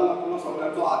सहकार लागतलो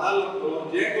सगळ्यांचो आदार लागतलो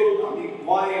जें करून आमी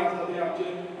गोंय आसा तें आमचें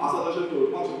आसा तशें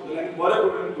दवरपाक शकतले आनी बरे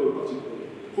पद्दतीन दवरपाक शकतले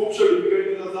खुबश्यो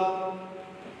डिफिकल्टीज आसा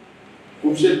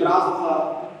खुबशे त्रास आसा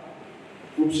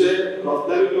खुबशे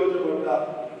रस्त्यार येवचे पडटा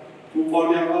खूब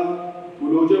फावटी आमकां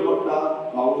उलोवचें पडटा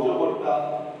भावचें पडटा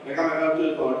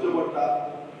एकामेकांचेर धरचें पडटा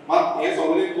मात हें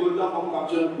सगळें करता फक्त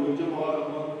आमच्या गोंयच्या मोगाक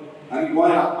लागून आनी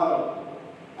गोंय राखपाक लागून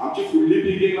आमची फुडली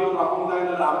पिळगेक लागून राखूंक जाय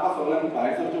जाल्यार आमकां सगळ्यांक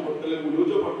भायर सरचें पडटलें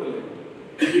उलोवचें पडटलें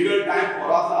डिफिकल्ट टायम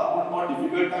खरो आसा पूण हो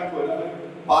डिफिकल्ट टायम खंय ना खंय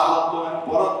पार जातलो आनी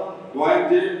परत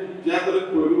गोंयांत ज्या तरेन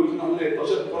पयलीं भशेन आसलें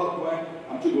तशेंच परत गोंय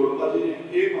आमची घडोवपाची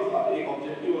एक एम आसा एक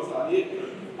ऑब्जेक्टीव आसा आनी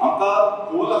आमकां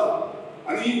गोल आसा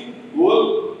आनी गोल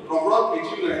रोखडोच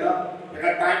एचीव जायना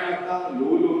ताका टायम लागता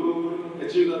ल्हव ल्हव करून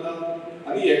एचीव जाता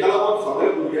आनी हेका लागून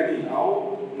सगळ्या भुरग्यांनी हांव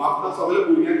मागता सगळ्या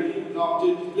भुरग्यांनी जावं आमचे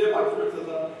जितले पार्टिसिपेट्स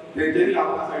आसा तेंच्यांनी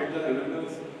आमकां सायडीच्यान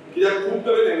अवेरनस कित्याक खूब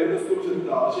तरेन अवेरनस करूंक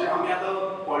शकता अशें आमी आतां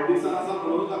पॉलिटिक्सान आसा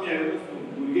म्हणूनच आमी अवेरनस करूं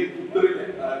भुरगे खूब तरेन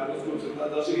अवेरनस करूंक शकता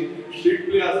जशें की स्ट्रीट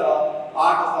प्ले आसा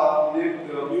आर्ट आसा म्हणजे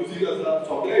म्युजीक आसा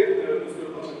सगळे हितून अवेरनस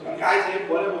करपाक शकता आनी आयज हें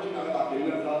बरे भशेन हांवें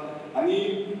दाखयल्लें आसा आनी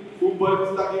खूब बरें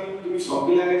दिसता की तुमी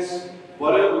सगळे आयज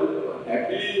बरे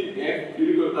हॅपिली हें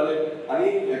फील करताले आनी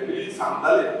हॅपिली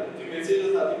सांगताले जी मेसेज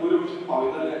आसा ती बरे भशेन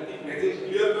पावयताले आनी ती मेसेज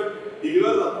क्लियर कट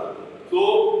डिलिव्हर जाता सो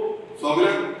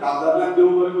सगळ्यांक कागदांतल्यान देव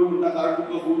बरें करूं म्हणटा कारण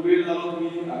तुमकां खूब वेळ जालो तुमी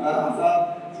हांगा आसा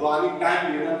सो आनी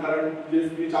टायम घेयना कारण जे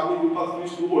स्पीच आमी दिवपाक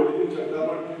स्पीच खूब व्हडली दिवंक शकता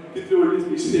पण तितली व्हडली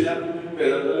स्पीच दिल्यार तुमी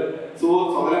बेजारतले सो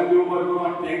सगळ्यांक देव बरें करूं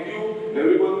आनी थँक्यू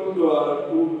एवरीवन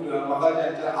टू म्हाका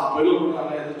जेंच्या आपयलो म्हणून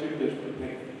हांगा as a chief guest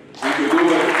thank you देव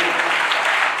बरें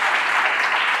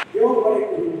देव बरें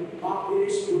करूं बाप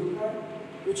गिरीश कोटकर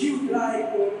तुजी उतरां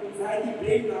आयकून जायती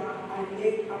प्रेरणा आनी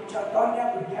एक आमच्या तरण्या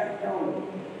भुरग्यांक मेळ्ळो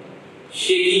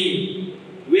शेगी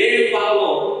वेळ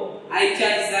पावलो आयच्या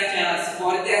दिसाच्या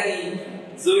स्पर्धांनी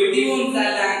जैतिवंत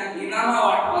जाल्ल्यांक इनामां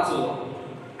वाटपाचो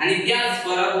आनी त्याच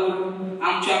बरोबर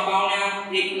आमच्या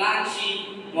पावण्यांक एक ल्हानशी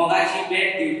मोगाची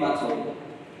भेट दिवपाचो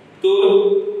तर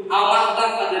हांव मागतां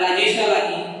फादर राजेशा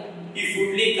लागीं ही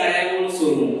फुडली कार्यावळ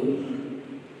सोडूंक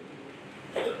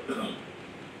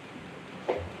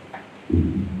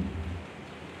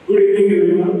Good evening,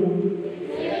 everyone.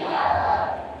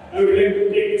 I would like to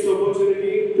take this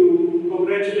opportunity to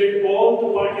congratulate all the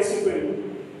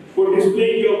participants for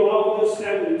displaying your marvelous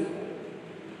talent.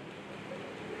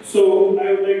 So,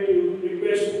 I would like to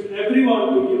request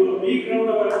everyone to give a big round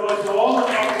of applause to all the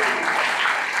participants.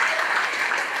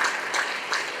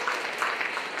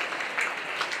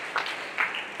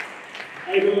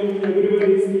 I know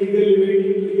everyone is eagerly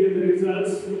waiting to hear the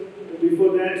results.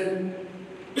 Before that,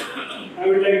 I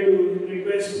would like to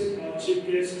request our chief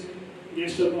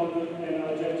guest of honor, and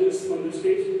our judges on the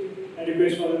stage. I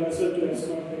request Father Russell to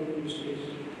escort them to the stage.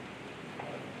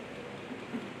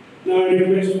 Now I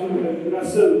request Father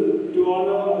Russell to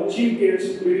honor our chief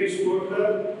guest, Girish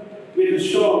Kotkar, with a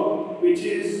shawl which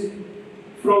is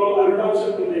from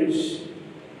Arunachal Pradesh.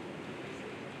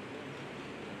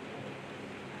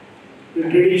 The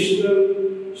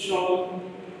traditional shawl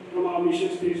from our mission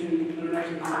station in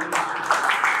Arunachal Pradesh.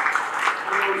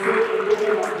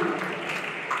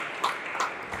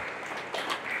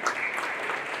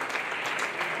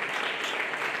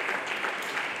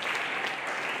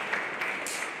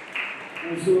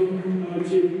 Also, our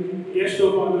chief guest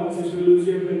of honor, Sister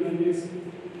Lucia Fernandez,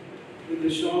 with the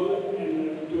shawl and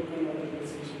the token of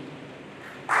appreciation.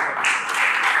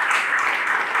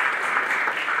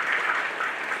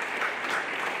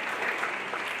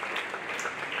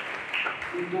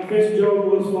 The toughest job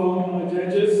was for our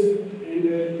judges,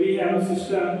 and we have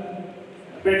Sister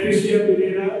Patricia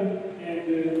Pereira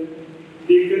and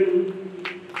Deacon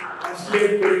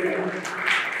Ashley Pereira.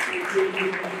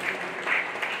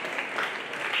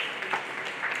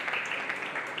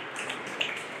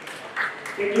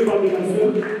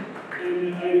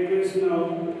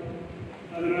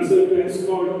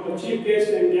 chief guest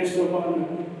and guest of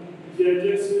honor.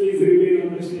 Judges, please remain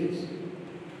on the stage.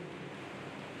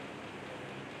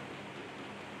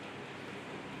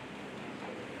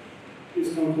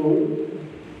 Please come forward.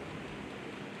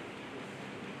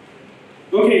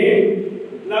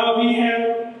 Okay, now we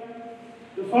have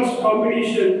the first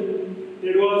competition,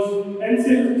 that was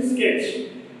pencil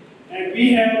sketch, and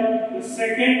we have the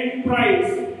second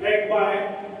prize backed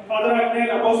by Father Agnes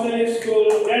Apostolic School,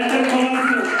 Delta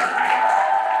College.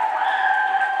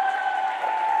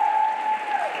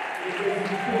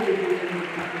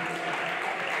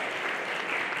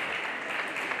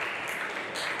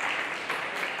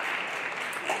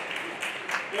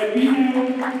 And we have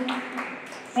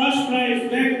first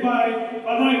prize backed by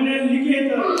Father Agnes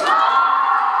Liketer.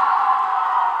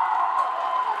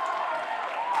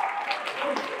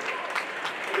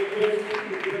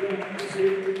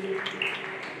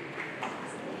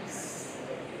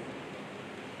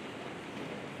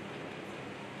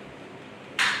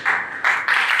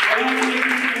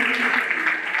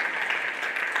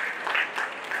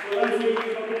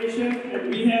 And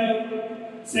we have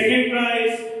second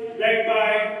prize backed by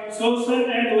Sosan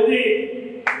and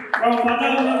Uday from Father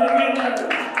Agnes.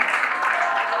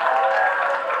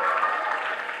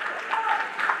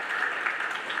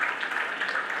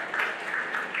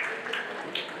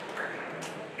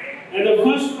 And the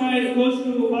first prize goes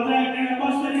to Father Agnes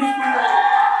Apostolic School.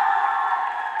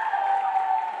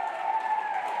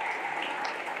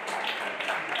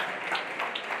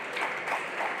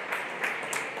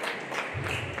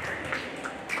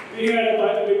 We had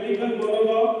a biblical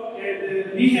monologue,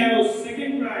 and we have a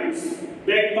second prize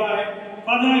backed by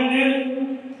Father Agnes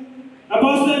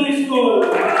Apostolic School.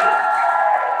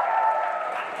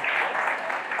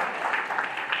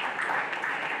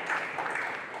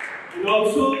 And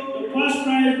also, the first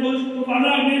prize goes to Father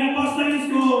Agnes Apostolic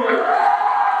School.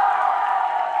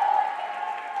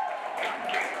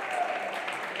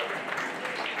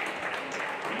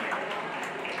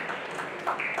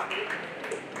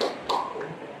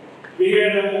 We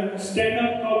had a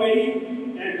stand-up comedy,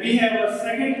 and we have a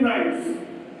second prize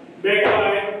backed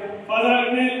by Father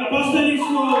Agnes Apostolic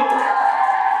School.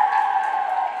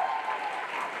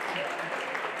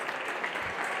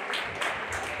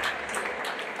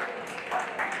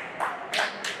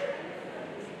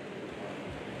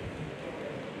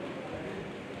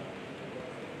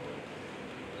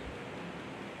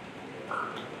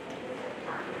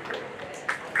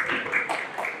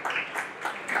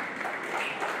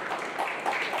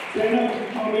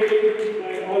 Stand-up comedy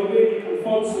by Alvin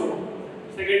Alfonso,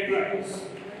 second prize.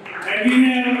 And we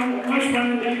have first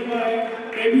prize backed by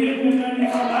Gabriel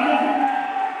Fernandez from Arab.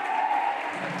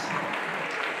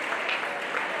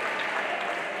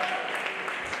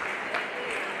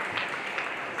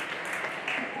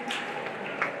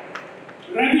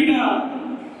 Rapida.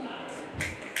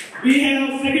 We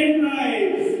have second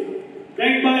prize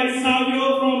backed by Savio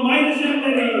from Mind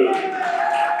Seminary.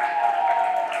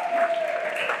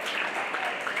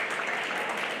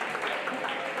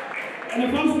 And the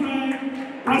first prize,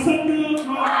 Prasanna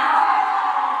from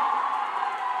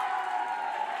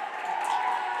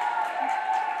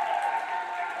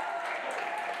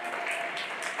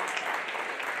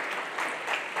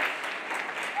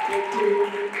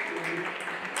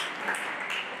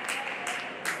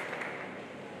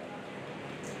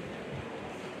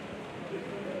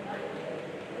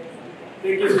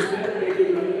Thank you, sister. Thank you,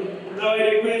 brother. Now I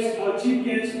request our chief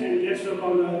guest and guest of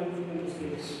honor on the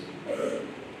stage.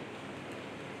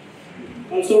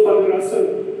 Also, Father Russell.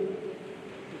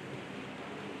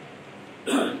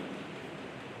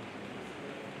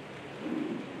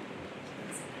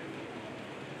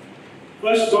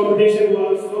 First competition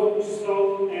was folk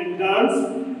song and dance,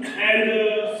 and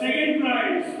the second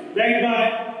prize backed by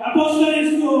Apostolic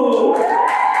School.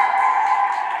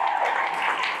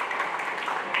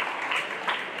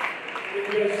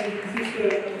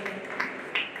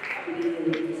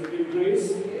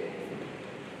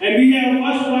 And we have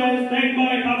first prize backed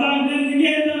by Father Agnes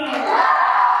Liketer.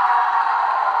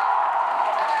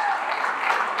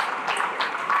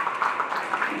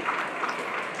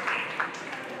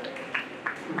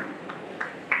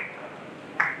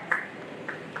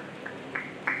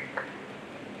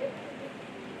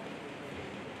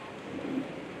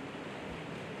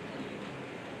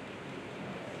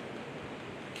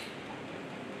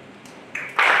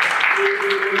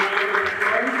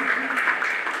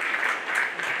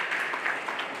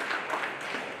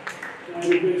 I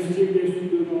request chief guest to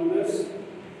do the honors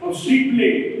of street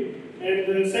play. And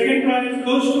the second prize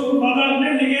goes to Father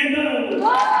Agnes Liketer.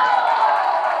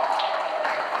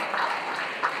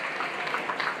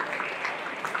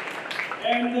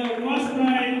 And the first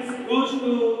prize goes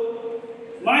to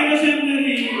my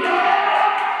seminary.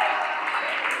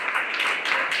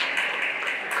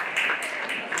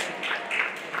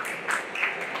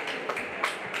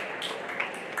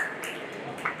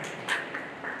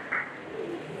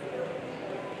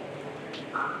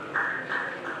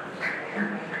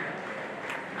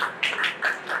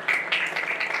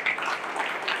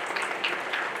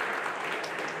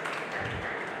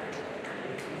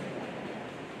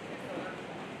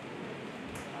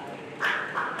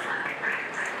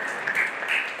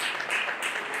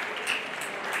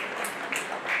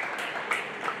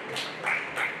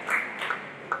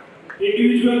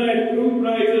 Individual and group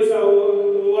prizes are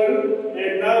over,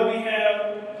 and now we have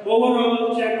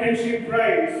overall championship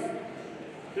prize.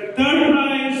 The third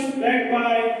prize backed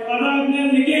by Aragna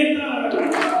Niketa.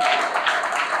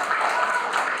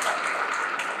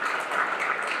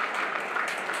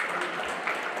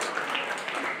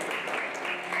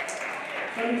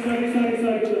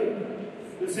 Sorry.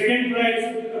 The second prize,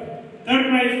 third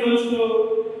prize goes to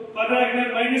Aragna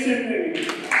minus seminary.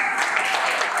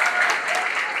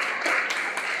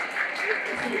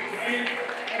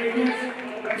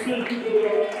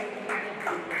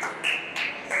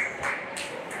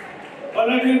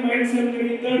 Aragna minus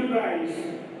seminary, third prize.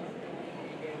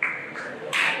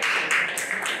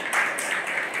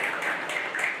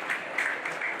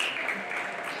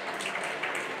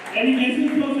 Any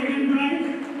guesses for second prize?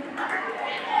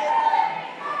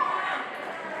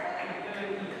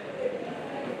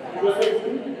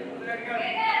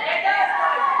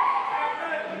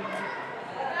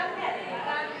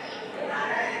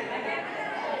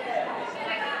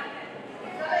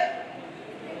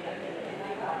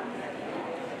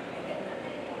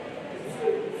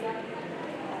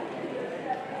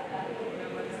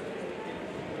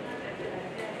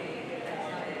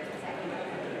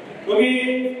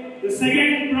 Okay, the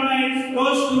second prize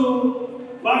goes to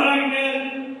Aragna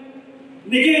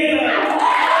Niketa.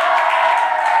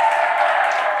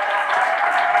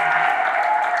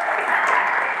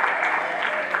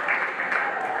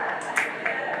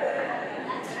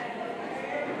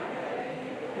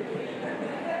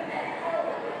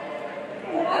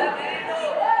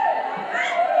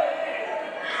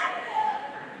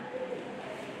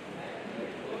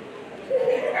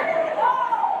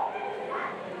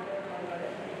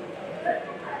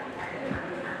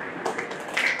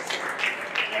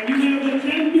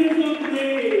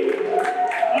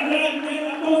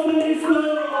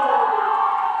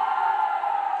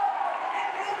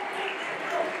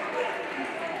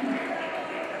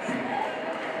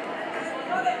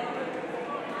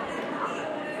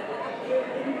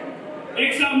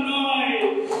 Make some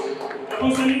noise.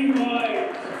 Apostolic noise.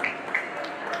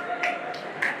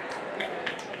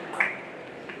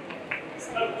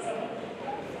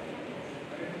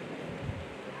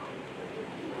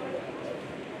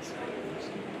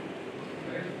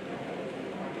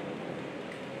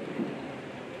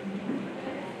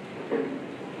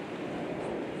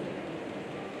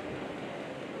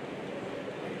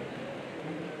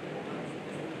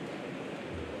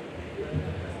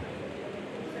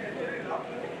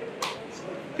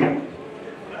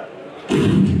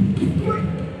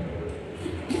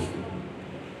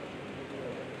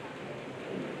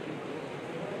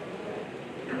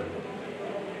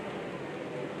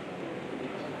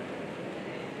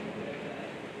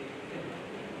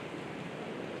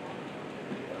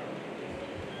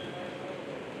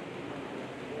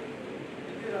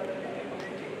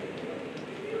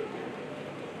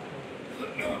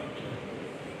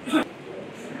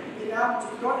 Inam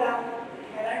Judola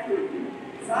Heraku,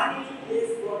 Zani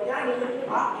is Boryani,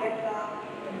 Aketa,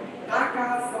 Naka,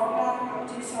 Songa,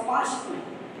 Kamchi Shabashki,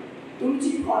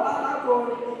 Tumchi Kolala Go,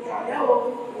 Nikayao,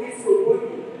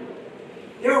 Wisubuni.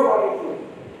 Yo,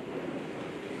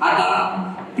 आता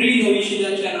pre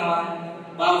भविष्याच्या नावान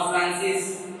भाव Francis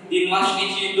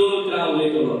दिनवासनीची दोन उतरां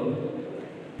उलयतलो.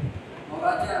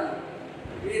 मोगाच्या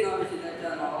pre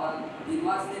भविष्याच्या नावान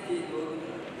दिनवासनीची दोन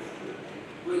उतरां.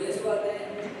 पयले सुवातेर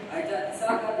आयच्या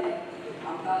दिसा खातीर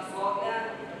आमकां सगळ्यांक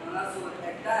हांगासर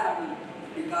एकठांय हाडून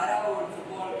भिकाऱ्यांवर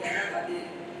सपोर्ट केल्या खातीर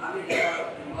आमी देवाक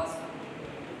दिनवास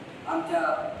करता. आमच्या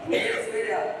मुखेल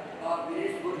सोयऱ्याक वा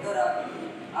गिरीश बोरकाराक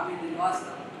आमी दिनवास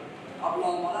करता.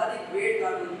 आपलो मोलादीक वेळ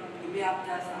काढून तुम्ही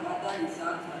आमच्या सांगाता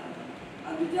हिस्साक जाले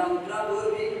आनी तुज्या उतरां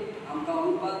वरवीं आमकां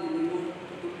उर्बा दिली म्हूण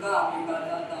तुमकां आमी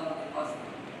गाजाता दिवपास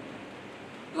करता.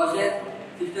 तशेंच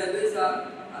सिस्टर लुइसाक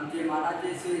आमचे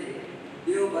मानाचे सोयरे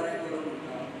देव बरें करूं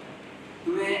म्हणटा.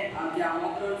 तुवें आमचें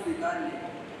आमंत्रण स्विकारलें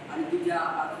आनी तुज्या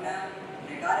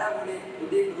आत्म्यान एकाऱ्या मुळेक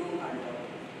उदीक रूंक हाडलो.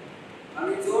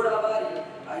 आमी चड आभारी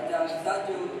आयच्या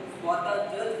दिसाच्यो स्वता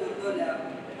जज करतल्याक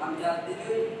आमच्या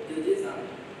तिनूय जजीस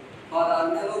father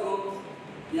Agnelo Gomes,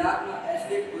 दियाक्न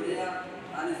Ashleigh Korea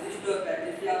आनी सिस्टर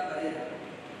पॅट्रिशिया परेरा.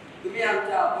 तुम्ही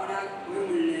आमच्या आपोवण्याक खंय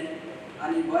म्हणलें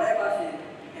आनी बरे भाशेन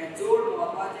हें चड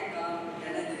महत्वाचें काम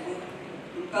केलें देखून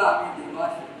तुमकां आमी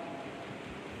दिवपाचे.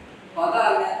 Father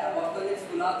Agnel अपॉस्टोलीक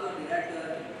स्कुलाचो director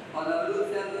father Arul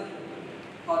Selvan,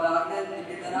 father Agnel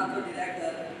निकेतनाचो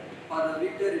director father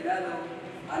Victor Rebelo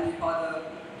आनी father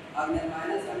Agnel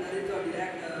minor सेमिनरीचो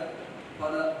director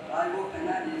father आयवो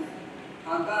Fernandes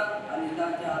हांकां आनी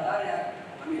तांच्या आदार्याक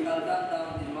आमी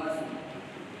कालचांतां दिवपाचे.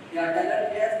 ह्या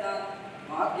टॅलंट फेस्ताक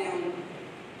भाग घेवन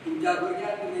तुमच्या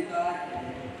भुरग्यांक तुमी तयार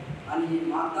केले आनी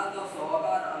म्हाका ताचो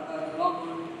सहकार आमकां दिलो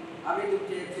म्हूण आमी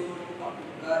तुमचे चड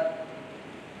उपकार.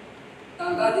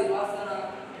 तांकां दिवनासतना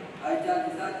आयच्या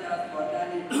दिसाच्या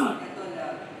स्पर्धांनी भाग घेतल्या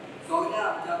सगळ्या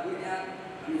आमच्या भुरग्यांक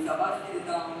आमी शाबासकी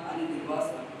दिता आनी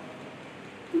दिवनासता.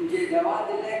 तुमचे देवान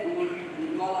दिल्ले गूण आनी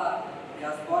कला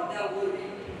ह्या स्पर्धा वरवीं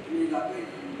तुमी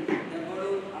दाखयली तें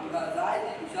पळोवन आमकां जाय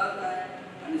ती खुशालकाय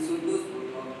आनी संतोश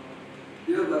भोगलो.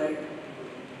 देव बरें करूं.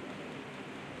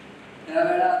 त्या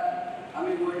वेळार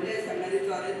आमी व्हडले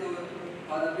सेमिनरीचो रेतोर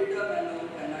फादर विक्टर मेलो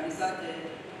फेर्नांडिसाचे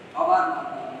आभार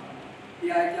मानता. ही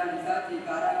आयच्या दिसाची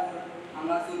कार्यावळ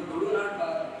हांगासर घडोवन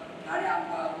हाडपाक ताणें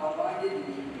आमकां परवानगी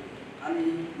दिली आनी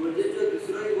गरजेच्यो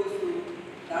दुसऱ्योय वस्तू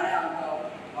ताणें आमकां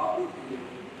वापरूंक दिल्यो.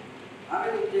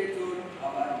 आमी तुमचे चड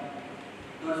आभारी.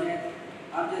 तशेंच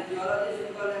आमचे थियोलॉजी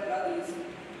शिकवले ब्रदर्स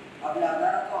आपल्या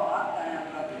आदाराचो हात ताणें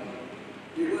आमकां दिलो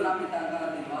देखून आमी तांकां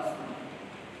दिवनासता.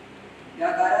 ह्या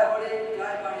कार्यावळीक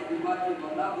चाय पाणी दिवपाची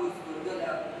बंदाबूस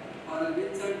करतल्या फादर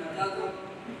विन्संट मचाजो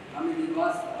आमी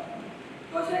दिवनासता.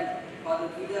 तशेंच फादर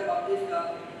जुलिया बाप्टिस्टा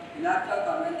इलाच्या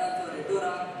कॉन्व्हेंटाचो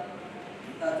रेतोराक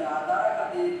ताच्या आदारा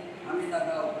खातीर आमी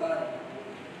ताका उपकार.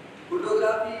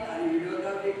 फोटोग्राफी आनी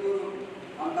व्हिडिओग्राफी करून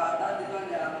आमकां आदार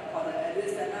दितल्या फादर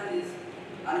एल्विस फेर्नांडीस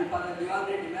आनी फादर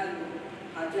दिवांद्रे डिमेलो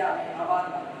हांचे आमी आभार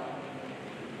मानता.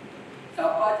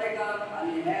 छापपाचें काम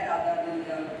आनी हेर आदार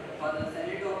दिल्ल्या फादर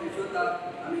सेनेटो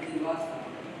पेशोताक आमी दिवनासता.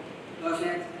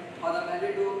 तशेंच फादर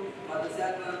मेलिडो, फादर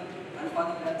सेल्वन आनी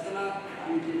फादर बेन्सनाक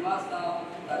आमी दिवनासता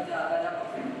तांच्या आदारा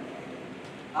पासून.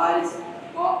 आयज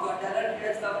हो आमचो टॅलंट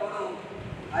फेस्त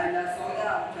पळोवंक आयिल्ल्या सगळ्या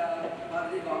आमच्या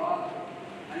माद्री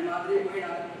भावांक आनी माद्री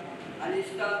भयणांक आनी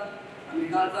इश्टांक आमी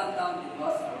कालचांतां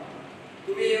दिवनासता.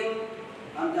 तुमी येवन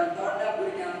आमच्या तरण्या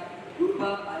भुरग्यांक उर्बा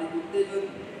आनी उत्तेजन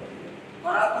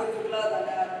कोणाकूय चुकला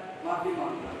जाल्यार माफी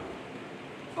मागता.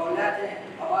 सगळ्याचे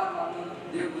आभार मानून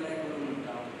देव बरें करूं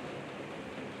म्हणटा.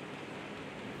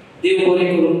 देव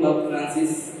बरें करूं बाब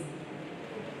फ्रांसीस.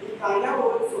 ही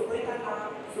कार्यावळ सोंपयतना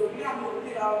सगळ्या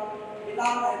मुर्तीराव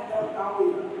मिलाव एंतर काम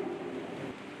वयता.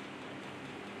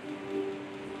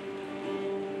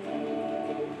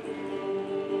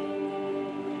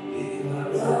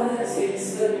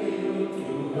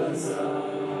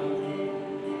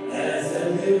 As a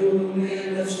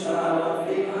luminous star of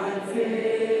divine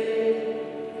faith,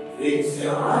 fix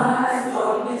your eyes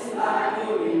on this light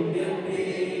of Indian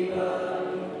people,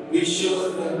 which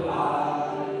shows the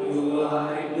path to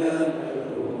our eternal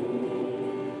home.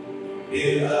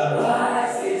 Will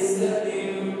arise is the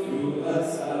new to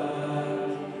us,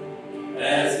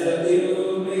 as the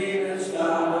luminous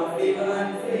star of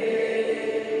divine faith,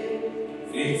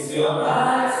 fix your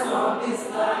eyes on this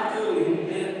light of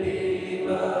Indian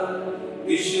people,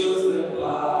 which shows the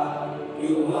path to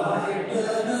our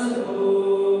eternal home.